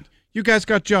and said, you guys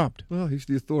got jobbed. Well, he's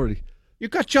the authority. You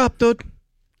got jobbed, dude.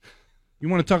 You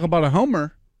want to talk about a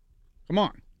homer? Come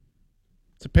on.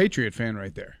 It's a Patriot fan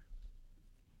right there.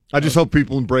 I just hope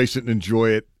people embrace it and enjoy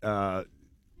it. I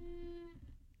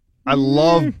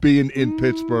love being in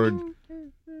Pittsburgh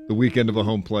the weekend of a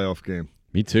home playoff game.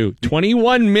 Me too.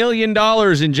 $21 million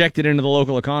injected into the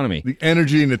local economy. The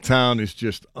energy in the town is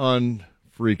just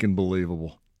unfreaking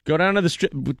believable. Go down to the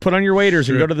strip, put on your waders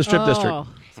and go to the strip district.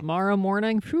 Tomorrow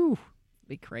morning, whew,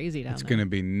 be crazy down It's there. going to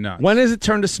be nuts. When does it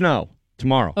turn to snow?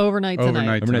 Tomorrow. Overnight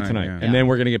tonight. Overnight tonight. yeah. And then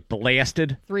we're going to get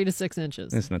blasted. 3 to 6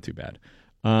 inches. It's not too bad.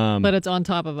 But it's on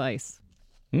top of ice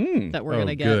that we're going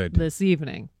to get this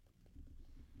evening.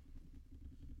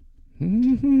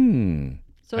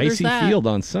 So there's Icy that. field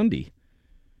on Sunday.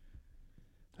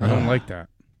 I don't like that.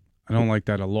 I don't like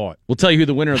that a lot. We'll tell you who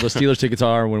the winner of the Steelers tickets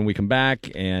are when we come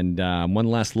back. And one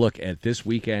last look at this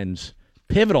weekend's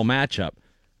pivotal matchup.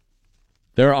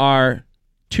 There are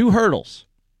 2 hurdles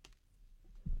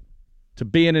to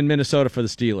being in Minnesota for the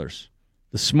Steelers.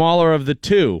 The smaller of the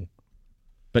 2,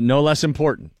 but no less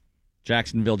important,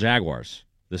 Jacksonville Jaguars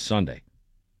this Sunday.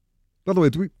 By the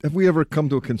way, have we ever come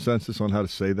to a consensus on how to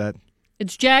say that?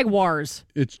 It's Jaguars.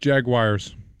 It's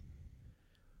Jaguars.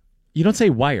 You don't say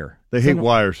wire. They hate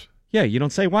wires. Yeah, you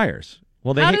don't say wires.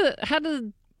 Well, they How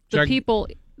do the people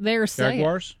there say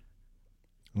Jaguars?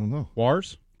 I don't know.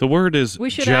 Wars? The word is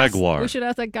We should jaguar. Ask, we should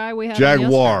ask that guy we had.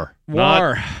 Jaguar.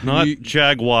 Not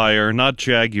jaguar, not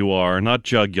jaguar, not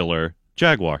jugular.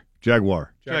 Jaguar.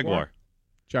 Jaguar. Jaguar.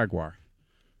 Jaguar.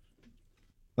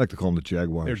 I like to call them the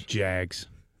Jaguars. They're Jags.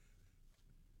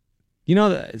 You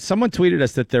know, someone tweeted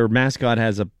us that their mascot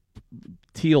has a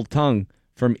teal tongue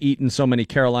from eating so many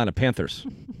Carolina Panthers.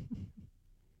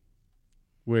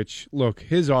 Which, look,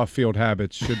 his off-field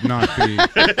habits should not be.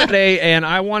 And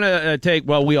I want to take,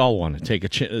 well, we all want to take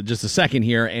just a second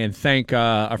here and thank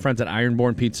our friends at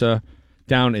Ironborn Pizza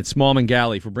down at Smallman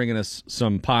Galley for bringing us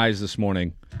some pies this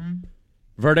morning.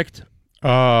 Verdict?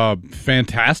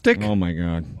 Fantastic. Oh, my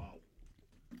God.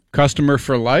 Customer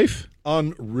for life?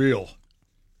 Unreal.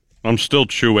 I'm still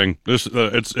chewing. This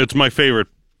it's my favorite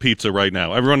pizza right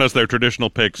now. Everyone has their traditional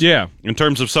picks. Yeah. In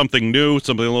terms of something new,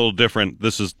 something a little different,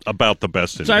 this is about the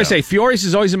best in So I town. say Fiore's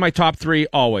is always in my top 3,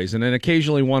 always, and then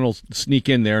occasionally one will sneak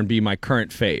in there and be my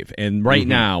current fave. And right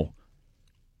now,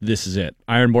 this is it.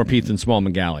 Ironborn Pizza and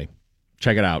Smallman Galley.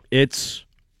 Check it out. It's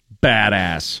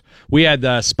badass. We had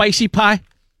the spicy pie.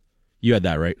 You had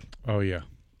that, right? Oh, yeah.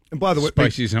 And by the way,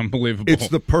 Spicy's unbelievable. It's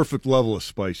the perfect level of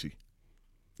spicy.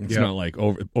 It's not like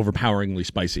overpoweringly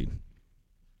spicy.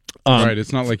 Right,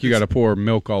 it's not like you got to pour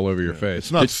milk all over your face.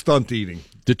 It's not stunt eating.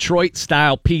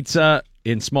 Detroit-style pizza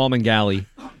in Smallman Galley.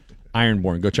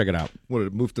 Ironborn. Go check it out. What, did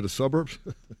it move to the suburbs?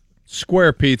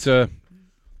 Square pizza,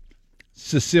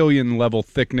 Sicilian-level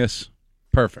thickness,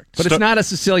 perfect. But it's not a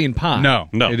Sicilian pie. No,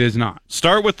 it is not.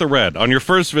 Start with the red. On your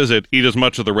first visit, eat as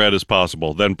much of the red as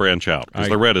possible, then branch out, because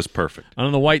the red is perfect.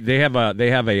 On the white, they have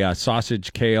a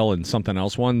sausage, kale, and something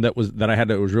else one that I had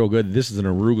that was real good. This is an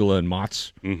arugula and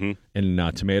mozz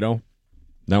and tomato.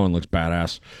 That one looks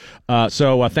badass.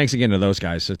 So thanks again to those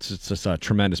guys. It's just a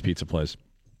tremendous pizza place.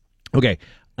 Okay,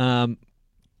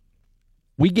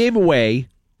 we gave away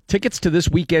tickets to this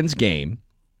weekend's game.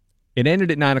 It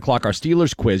ended at 9 o'clock, our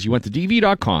Steelers quiz. You went to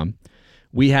DV.com.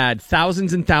 We had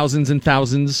thousands and thousands and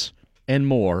thousands and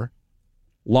more.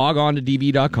 Log on to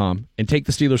DV.com and take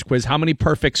the Steelers quiz. How many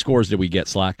perfect scores did we get,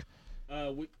 Slack?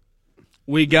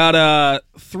 We got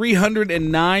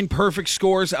 309 perfect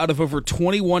scores out of over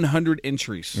 2,100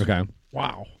 entries. Okay.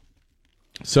 Wow.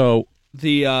 So it's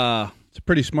a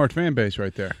pretty smart fan base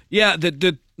right there. Yeah,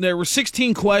 there were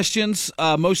 16 questions.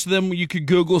 Most of them you could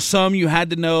Google. Some you had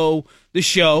to know the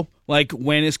show, like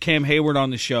when is Cam Hayward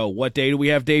on the show? What day do we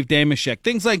have Dave Damashek?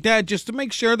 Things like that, just to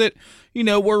make sure that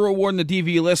we're rewarding the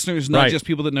DV listeners, not just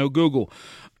people that know Google.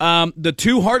 The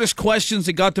 2 hardest questions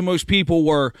that got the most people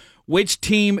were, which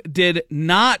team did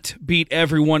not beat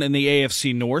everyone in the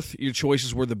AFC North? Your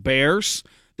choices were the Bears,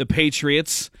 the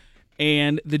Patriots,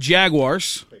 and the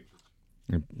Jaguars.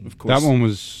 Of course. That one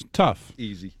was tough.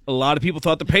 Easy. A lot of people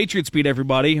thought the Patriots beat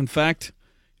everybody. In fact,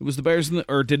 it was the Bears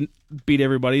or didn't beat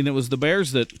everybody, and it was the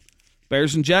Bears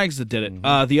and Jags that did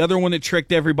it. The other one that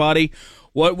tricked everybody,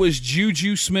 what was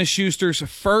Juju Smith-Schuster's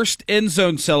first end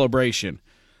zone celebration?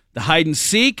 The hide and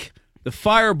seek, the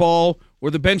fireball,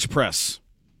 or the bench press?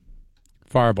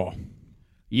 Fireball.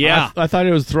 Yeah. I thought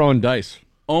it was throwing dice.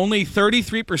 Only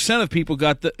 33% of people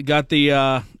got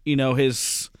the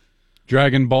his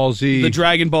Dragon Ball Z. The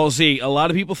Dragon Ball Z. A lot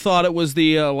of people thought it was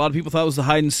the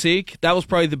hide and seek. That was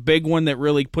probably the big one that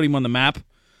really put him on the map.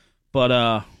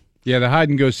 But yeah, the hide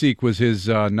and go seek was his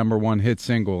number one hit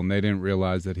single, and they didn't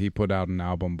realize that he put out an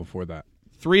album before that.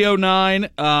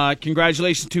 309.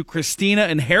 Congratulations to Christina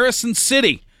in Harrison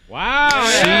City. Wow,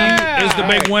 she is the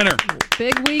big winner.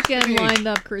 Big weekend lined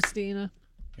up, Christina.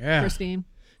 Yeah. Christine.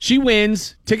 She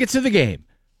wins tickets to the game,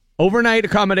 overnight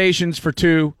accommodations for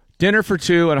 2, dinner for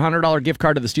 2, and a $100 gift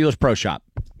card to the Steelers Pro Shop.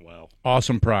 Wow.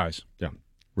 Awesome prize. Yeah,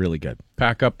 really good.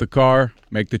 Pack up the car,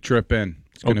 make the trip in.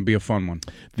 It's going to be a fun one.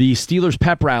 The Steelers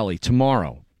pep rally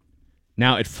tomorrow.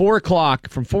 Now at 4 o'clock,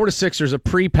 from 4 to 6, there's a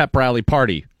pre-pep rally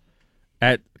party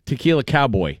at Tequila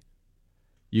Cowboy.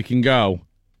 You can go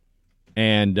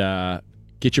and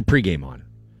get your pregame on.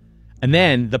 And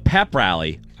then the pep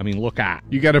rally, look out.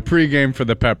 You got a pregame for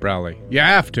the pep rally. You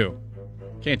have to.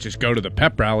 Can't just go to the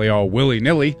pep rally all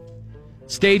willy-nilly.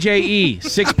 Stage AE,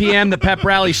 6 p.m. the pep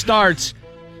rally starts.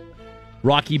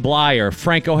 Rocky Blyer,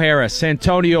 Frank O'Hara,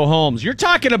 Santonio Holmes. You're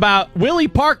talking about Willie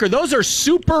Parker. Those are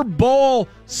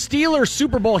Steelers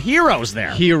Super Bowl heroes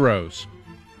there. Heroes.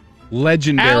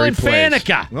 Legendary Alan plays.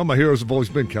 Faneca. Well, my heroes have always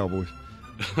been Cowboys.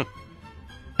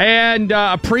 And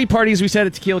a pre-party, as we said,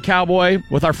 at Tequila Cowboy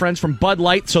with our friends from Bud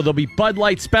Light. So there'll be Bud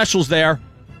Light specials there,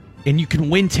 and you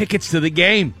can win tickets to the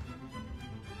game.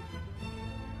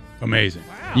 Amazing.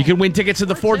 Wow. You can win tickets to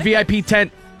the Ford VIP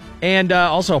tent and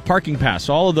also a parking pass.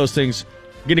 So all of those things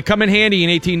are going to come in handy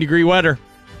in 18-degree weather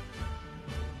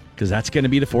because that's going to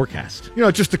be the forecast. You know,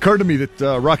 it just occurred to me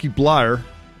that Rocky Blyer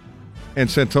and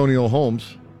Santonio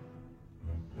Holmes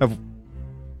have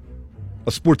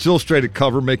a Sports Illustrated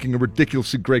cover making a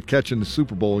ridiculously great catch in the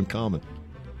Super Bowl in common.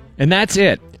 And that's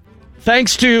it.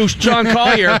 Thanks to John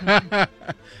Collier.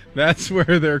 That's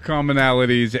where their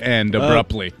commonalities end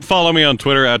abruptly. Follow me on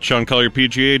Twitter at Sean Collier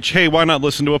PGH. Hey, why not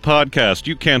listen to a podcast?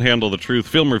 You Can't Handle the Truth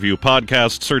Film Review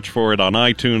Podcast. Search for it on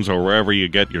iTunes or wherever you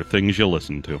get your things you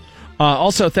listen to.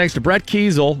 Also, thanks to Brett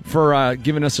Kiesel for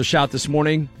giving us a shout this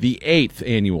morning. The 8th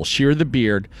annual Shear the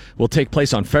Beard will take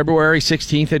place on February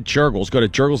 16th at Jurgles. Go to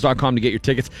jurgles.com to get your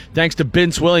tickets. Thanks to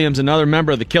Vince Williams, another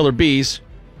member of the Killer Bees.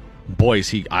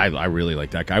 Boys, I really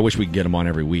like that guy. I wish we could get him on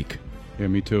every week. Yeah,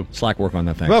 me too. Slack work on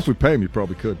that, thanks. Well, if we pay him, you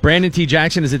probably could. Brandon T.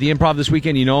 Jackson is at the Improv this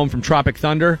weekend. You know him from Tropic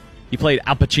Thunder. He played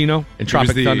Al Pacino in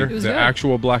Tropic Thunder. The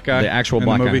actual black guy. The actual in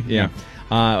black the movie? guy,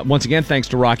 yeah. Once again, thanks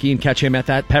to Rocky, and catch him at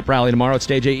that pep rally tomorrow at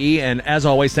Stage AE. And as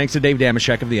always, thanks to Dave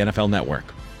Damashek of the NFL Network.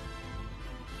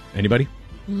 Anybody?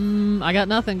 I got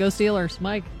nothing. Go Steelers.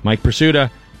 Mike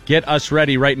Pursuta, get us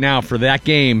ready right now for that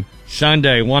game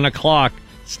Sunday, 1 o'clock.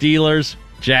 Steelers,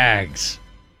 Jags.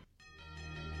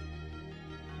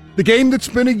 The game that's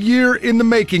been a year in the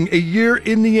making, a year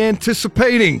in the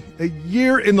anticipating, a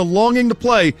year in the longing to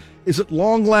play is at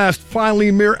long last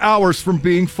finally mere hours from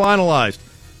being finalized.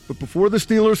 But before the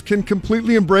Steelers can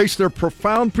completely embrace their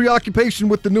profound preoccupation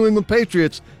with the New England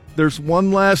Patriots, there's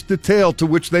one last detail to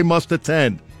which they must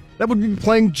attend. That would be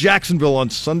playing Jacksonville on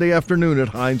Sunday afternoon at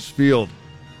Heinz Field.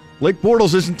 Blake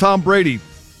Bortles isn't Tom Brady,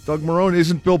 Doug Marrone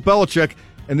isn't Bill Belichick,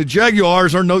 and the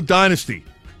Jaguars are no dynasty.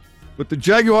 But the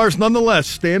Jaguars nonetheless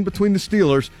stand between the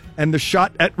Steelers and the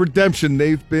shot at redemption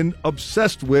they've been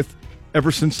obsessed with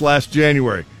ever since last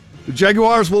January. The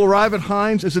Jaguars will arrive at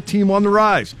Heinz as a team on the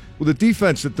rise, with a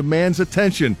defense that demands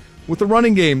attention, with a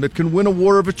running game that can win a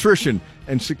war of attrition,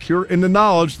 and secure in the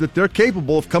knowledge that they're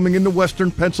capable of coming into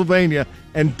Western Pennsylvania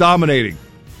and dominating.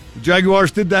 The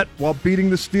Jaguars did that while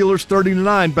beating the Steelers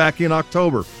 30-9 back in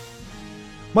October.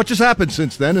 Much has happened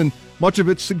since then, and much of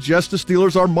it suggests the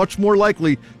Steelers are much more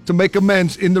likely to make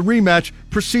amends in the rematch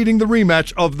preceding the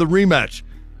rematch of the rematch.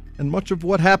 And much of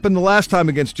what happened the last time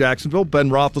against Jacksonville, Ben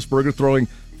Roethlisberger throwing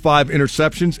 5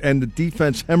 interceptions and the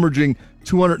defense hemorrhaging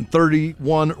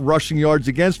 231 rushing yards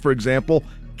against, for example,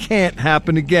 can't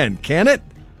happen again, can it?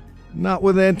 Not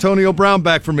with Antonio Brown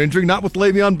back from injury, not with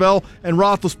Le'Veon Bell and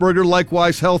Roethlisberger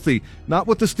likewise healthy, not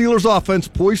with the Steelers' offense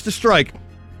poised to strike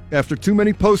after too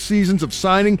many postseasons of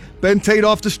signing Ben Tate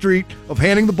off the street, of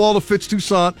handing the ball to Fitz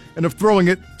Toussaint, and of throwing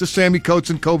it to Sammy Coates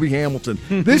and Kobe Hamilton.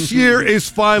 This year is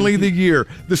finally the year.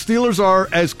 The Steelers are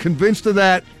as convinced of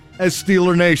that as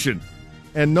Steeler Nation.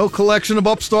 And no collection of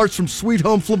upstarts from Sweet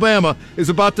Home Flabama is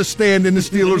about to stand in the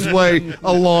Steelers' way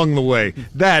along the way.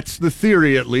 That's the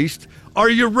theory, at least. Are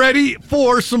you ready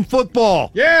for some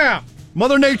football? Yeah!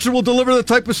 Mother Nature will deliver the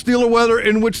type of Steeler weather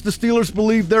in which the Steelers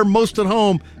believe they're most at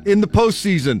home in the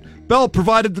postseason. Bell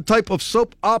provided the type of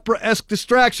soap opera-esque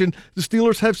distraction the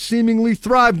Steelers have seemingly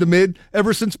thrived amid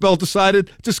ever since Bell decided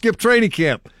to skip training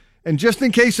camp. And just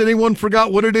in case anyone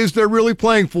forgot what it is they're really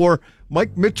playing for,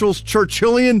 Mike Mitchell's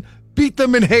Churchillian beat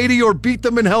them in Haiti or beat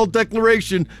them in hell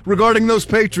declaration regarding those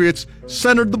Patriots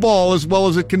centered the ball as well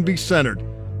as it can be centered.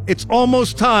 It's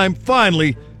almost time,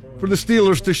 finally, for the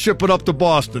Steelers to ship it up to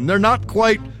Boston. They're not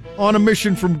quite on a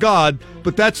mission from God,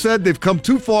 but that said, they've come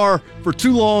too far for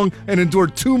too long and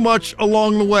endured too much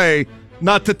along the way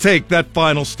not to take that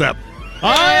final step. Oh,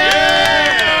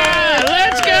 yeah!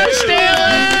 Let's go,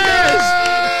 Steelers!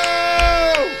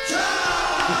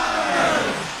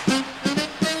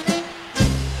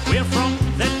 We're from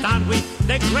the town with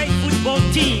the great football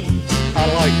team. I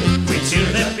like it. We cheer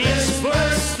the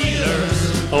Pittsburgh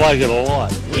Steelers. I like it a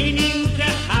lot. Winning the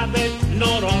habit,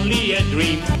 not only a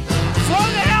dream. For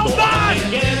the Hellboy!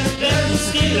 Against the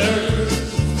Steelers.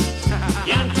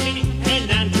 Yancey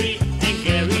and Andre and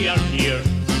Gary are here.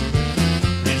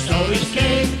 And so is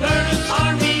Capers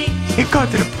Army. It got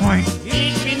to the point.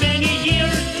 It's been many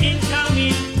years in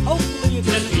coming. Hopefully you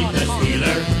can see the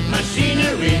Steeler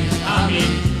machinery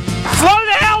coming. For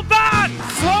the Hellboy!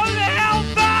 For the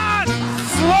Hellboy!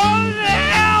 For the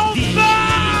Hellboy!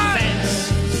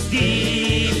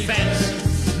 Defense.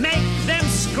 Make them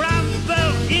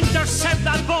scramble, intercept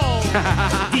that ball.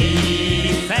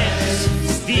 Defense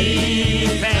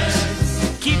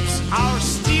keeps our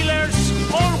Steelers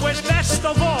always best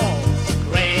of all.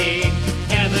 Craig,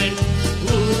 Kevin,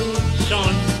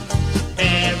 Woodson,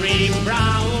 Barry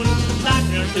Brown,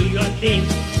 Wagner to your team.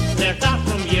 They're tough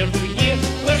from year to year.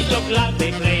 We're so glad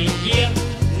they play here.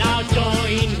 Now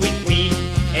join with me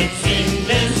and sing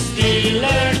the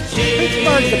Steelers cheer.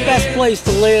 Pittsburgh's the best place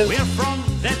to live. We're from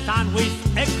the town with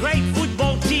a great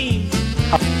football team.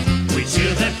 We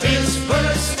cheer the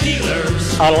Pittsburgh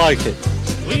Steelers. I like it.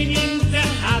 Winning the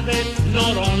habit,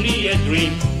 not only a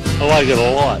dream. I like it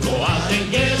a lot. Go out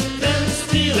and get the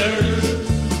Steelers.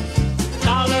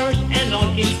 Colors and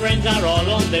all his friends are all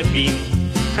on the beam.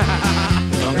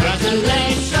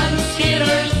 Congratulations,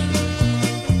 Steelers.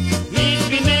 It's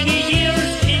been many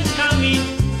years in coming.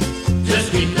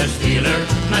 Just with the Steeler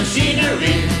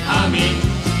machinery humming.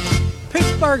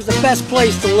 Pittsburgh's the best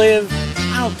place to live.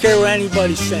 I don't care what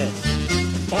anybody says.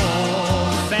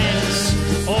 Offense.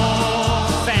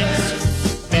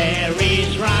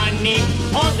 Barry's running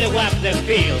on the way up the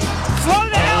field. For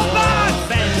the Hellboy!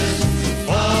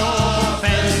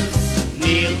 Offense.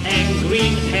 Neil and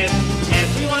Green have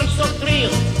everyone so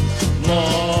thrilled.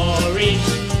 Morris,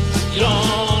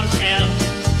 John L.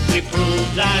 We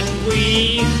prove that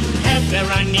we have the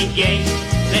running game.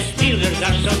 The Steelers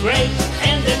are so great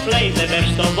and they play the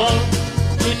best of all.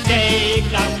 To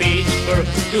take our Pittsburgh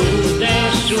to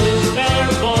the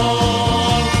Super Bowl.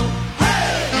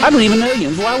 I believe in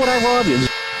millions. Why would I rob you?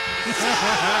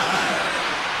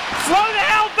 For the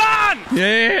Hellboy!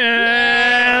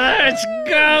 Yeah, let's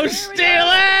go,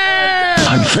 Steelers!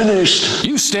 I'm finished.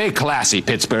 You stay classy,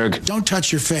 Pittsburgh. Don't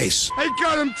touch your face. I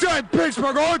got him tight,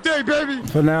 Pittsburgh, all day, baby.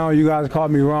 For now, you guys call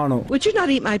me Ronald. Would you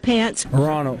not eat my pants?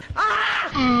 Ronald.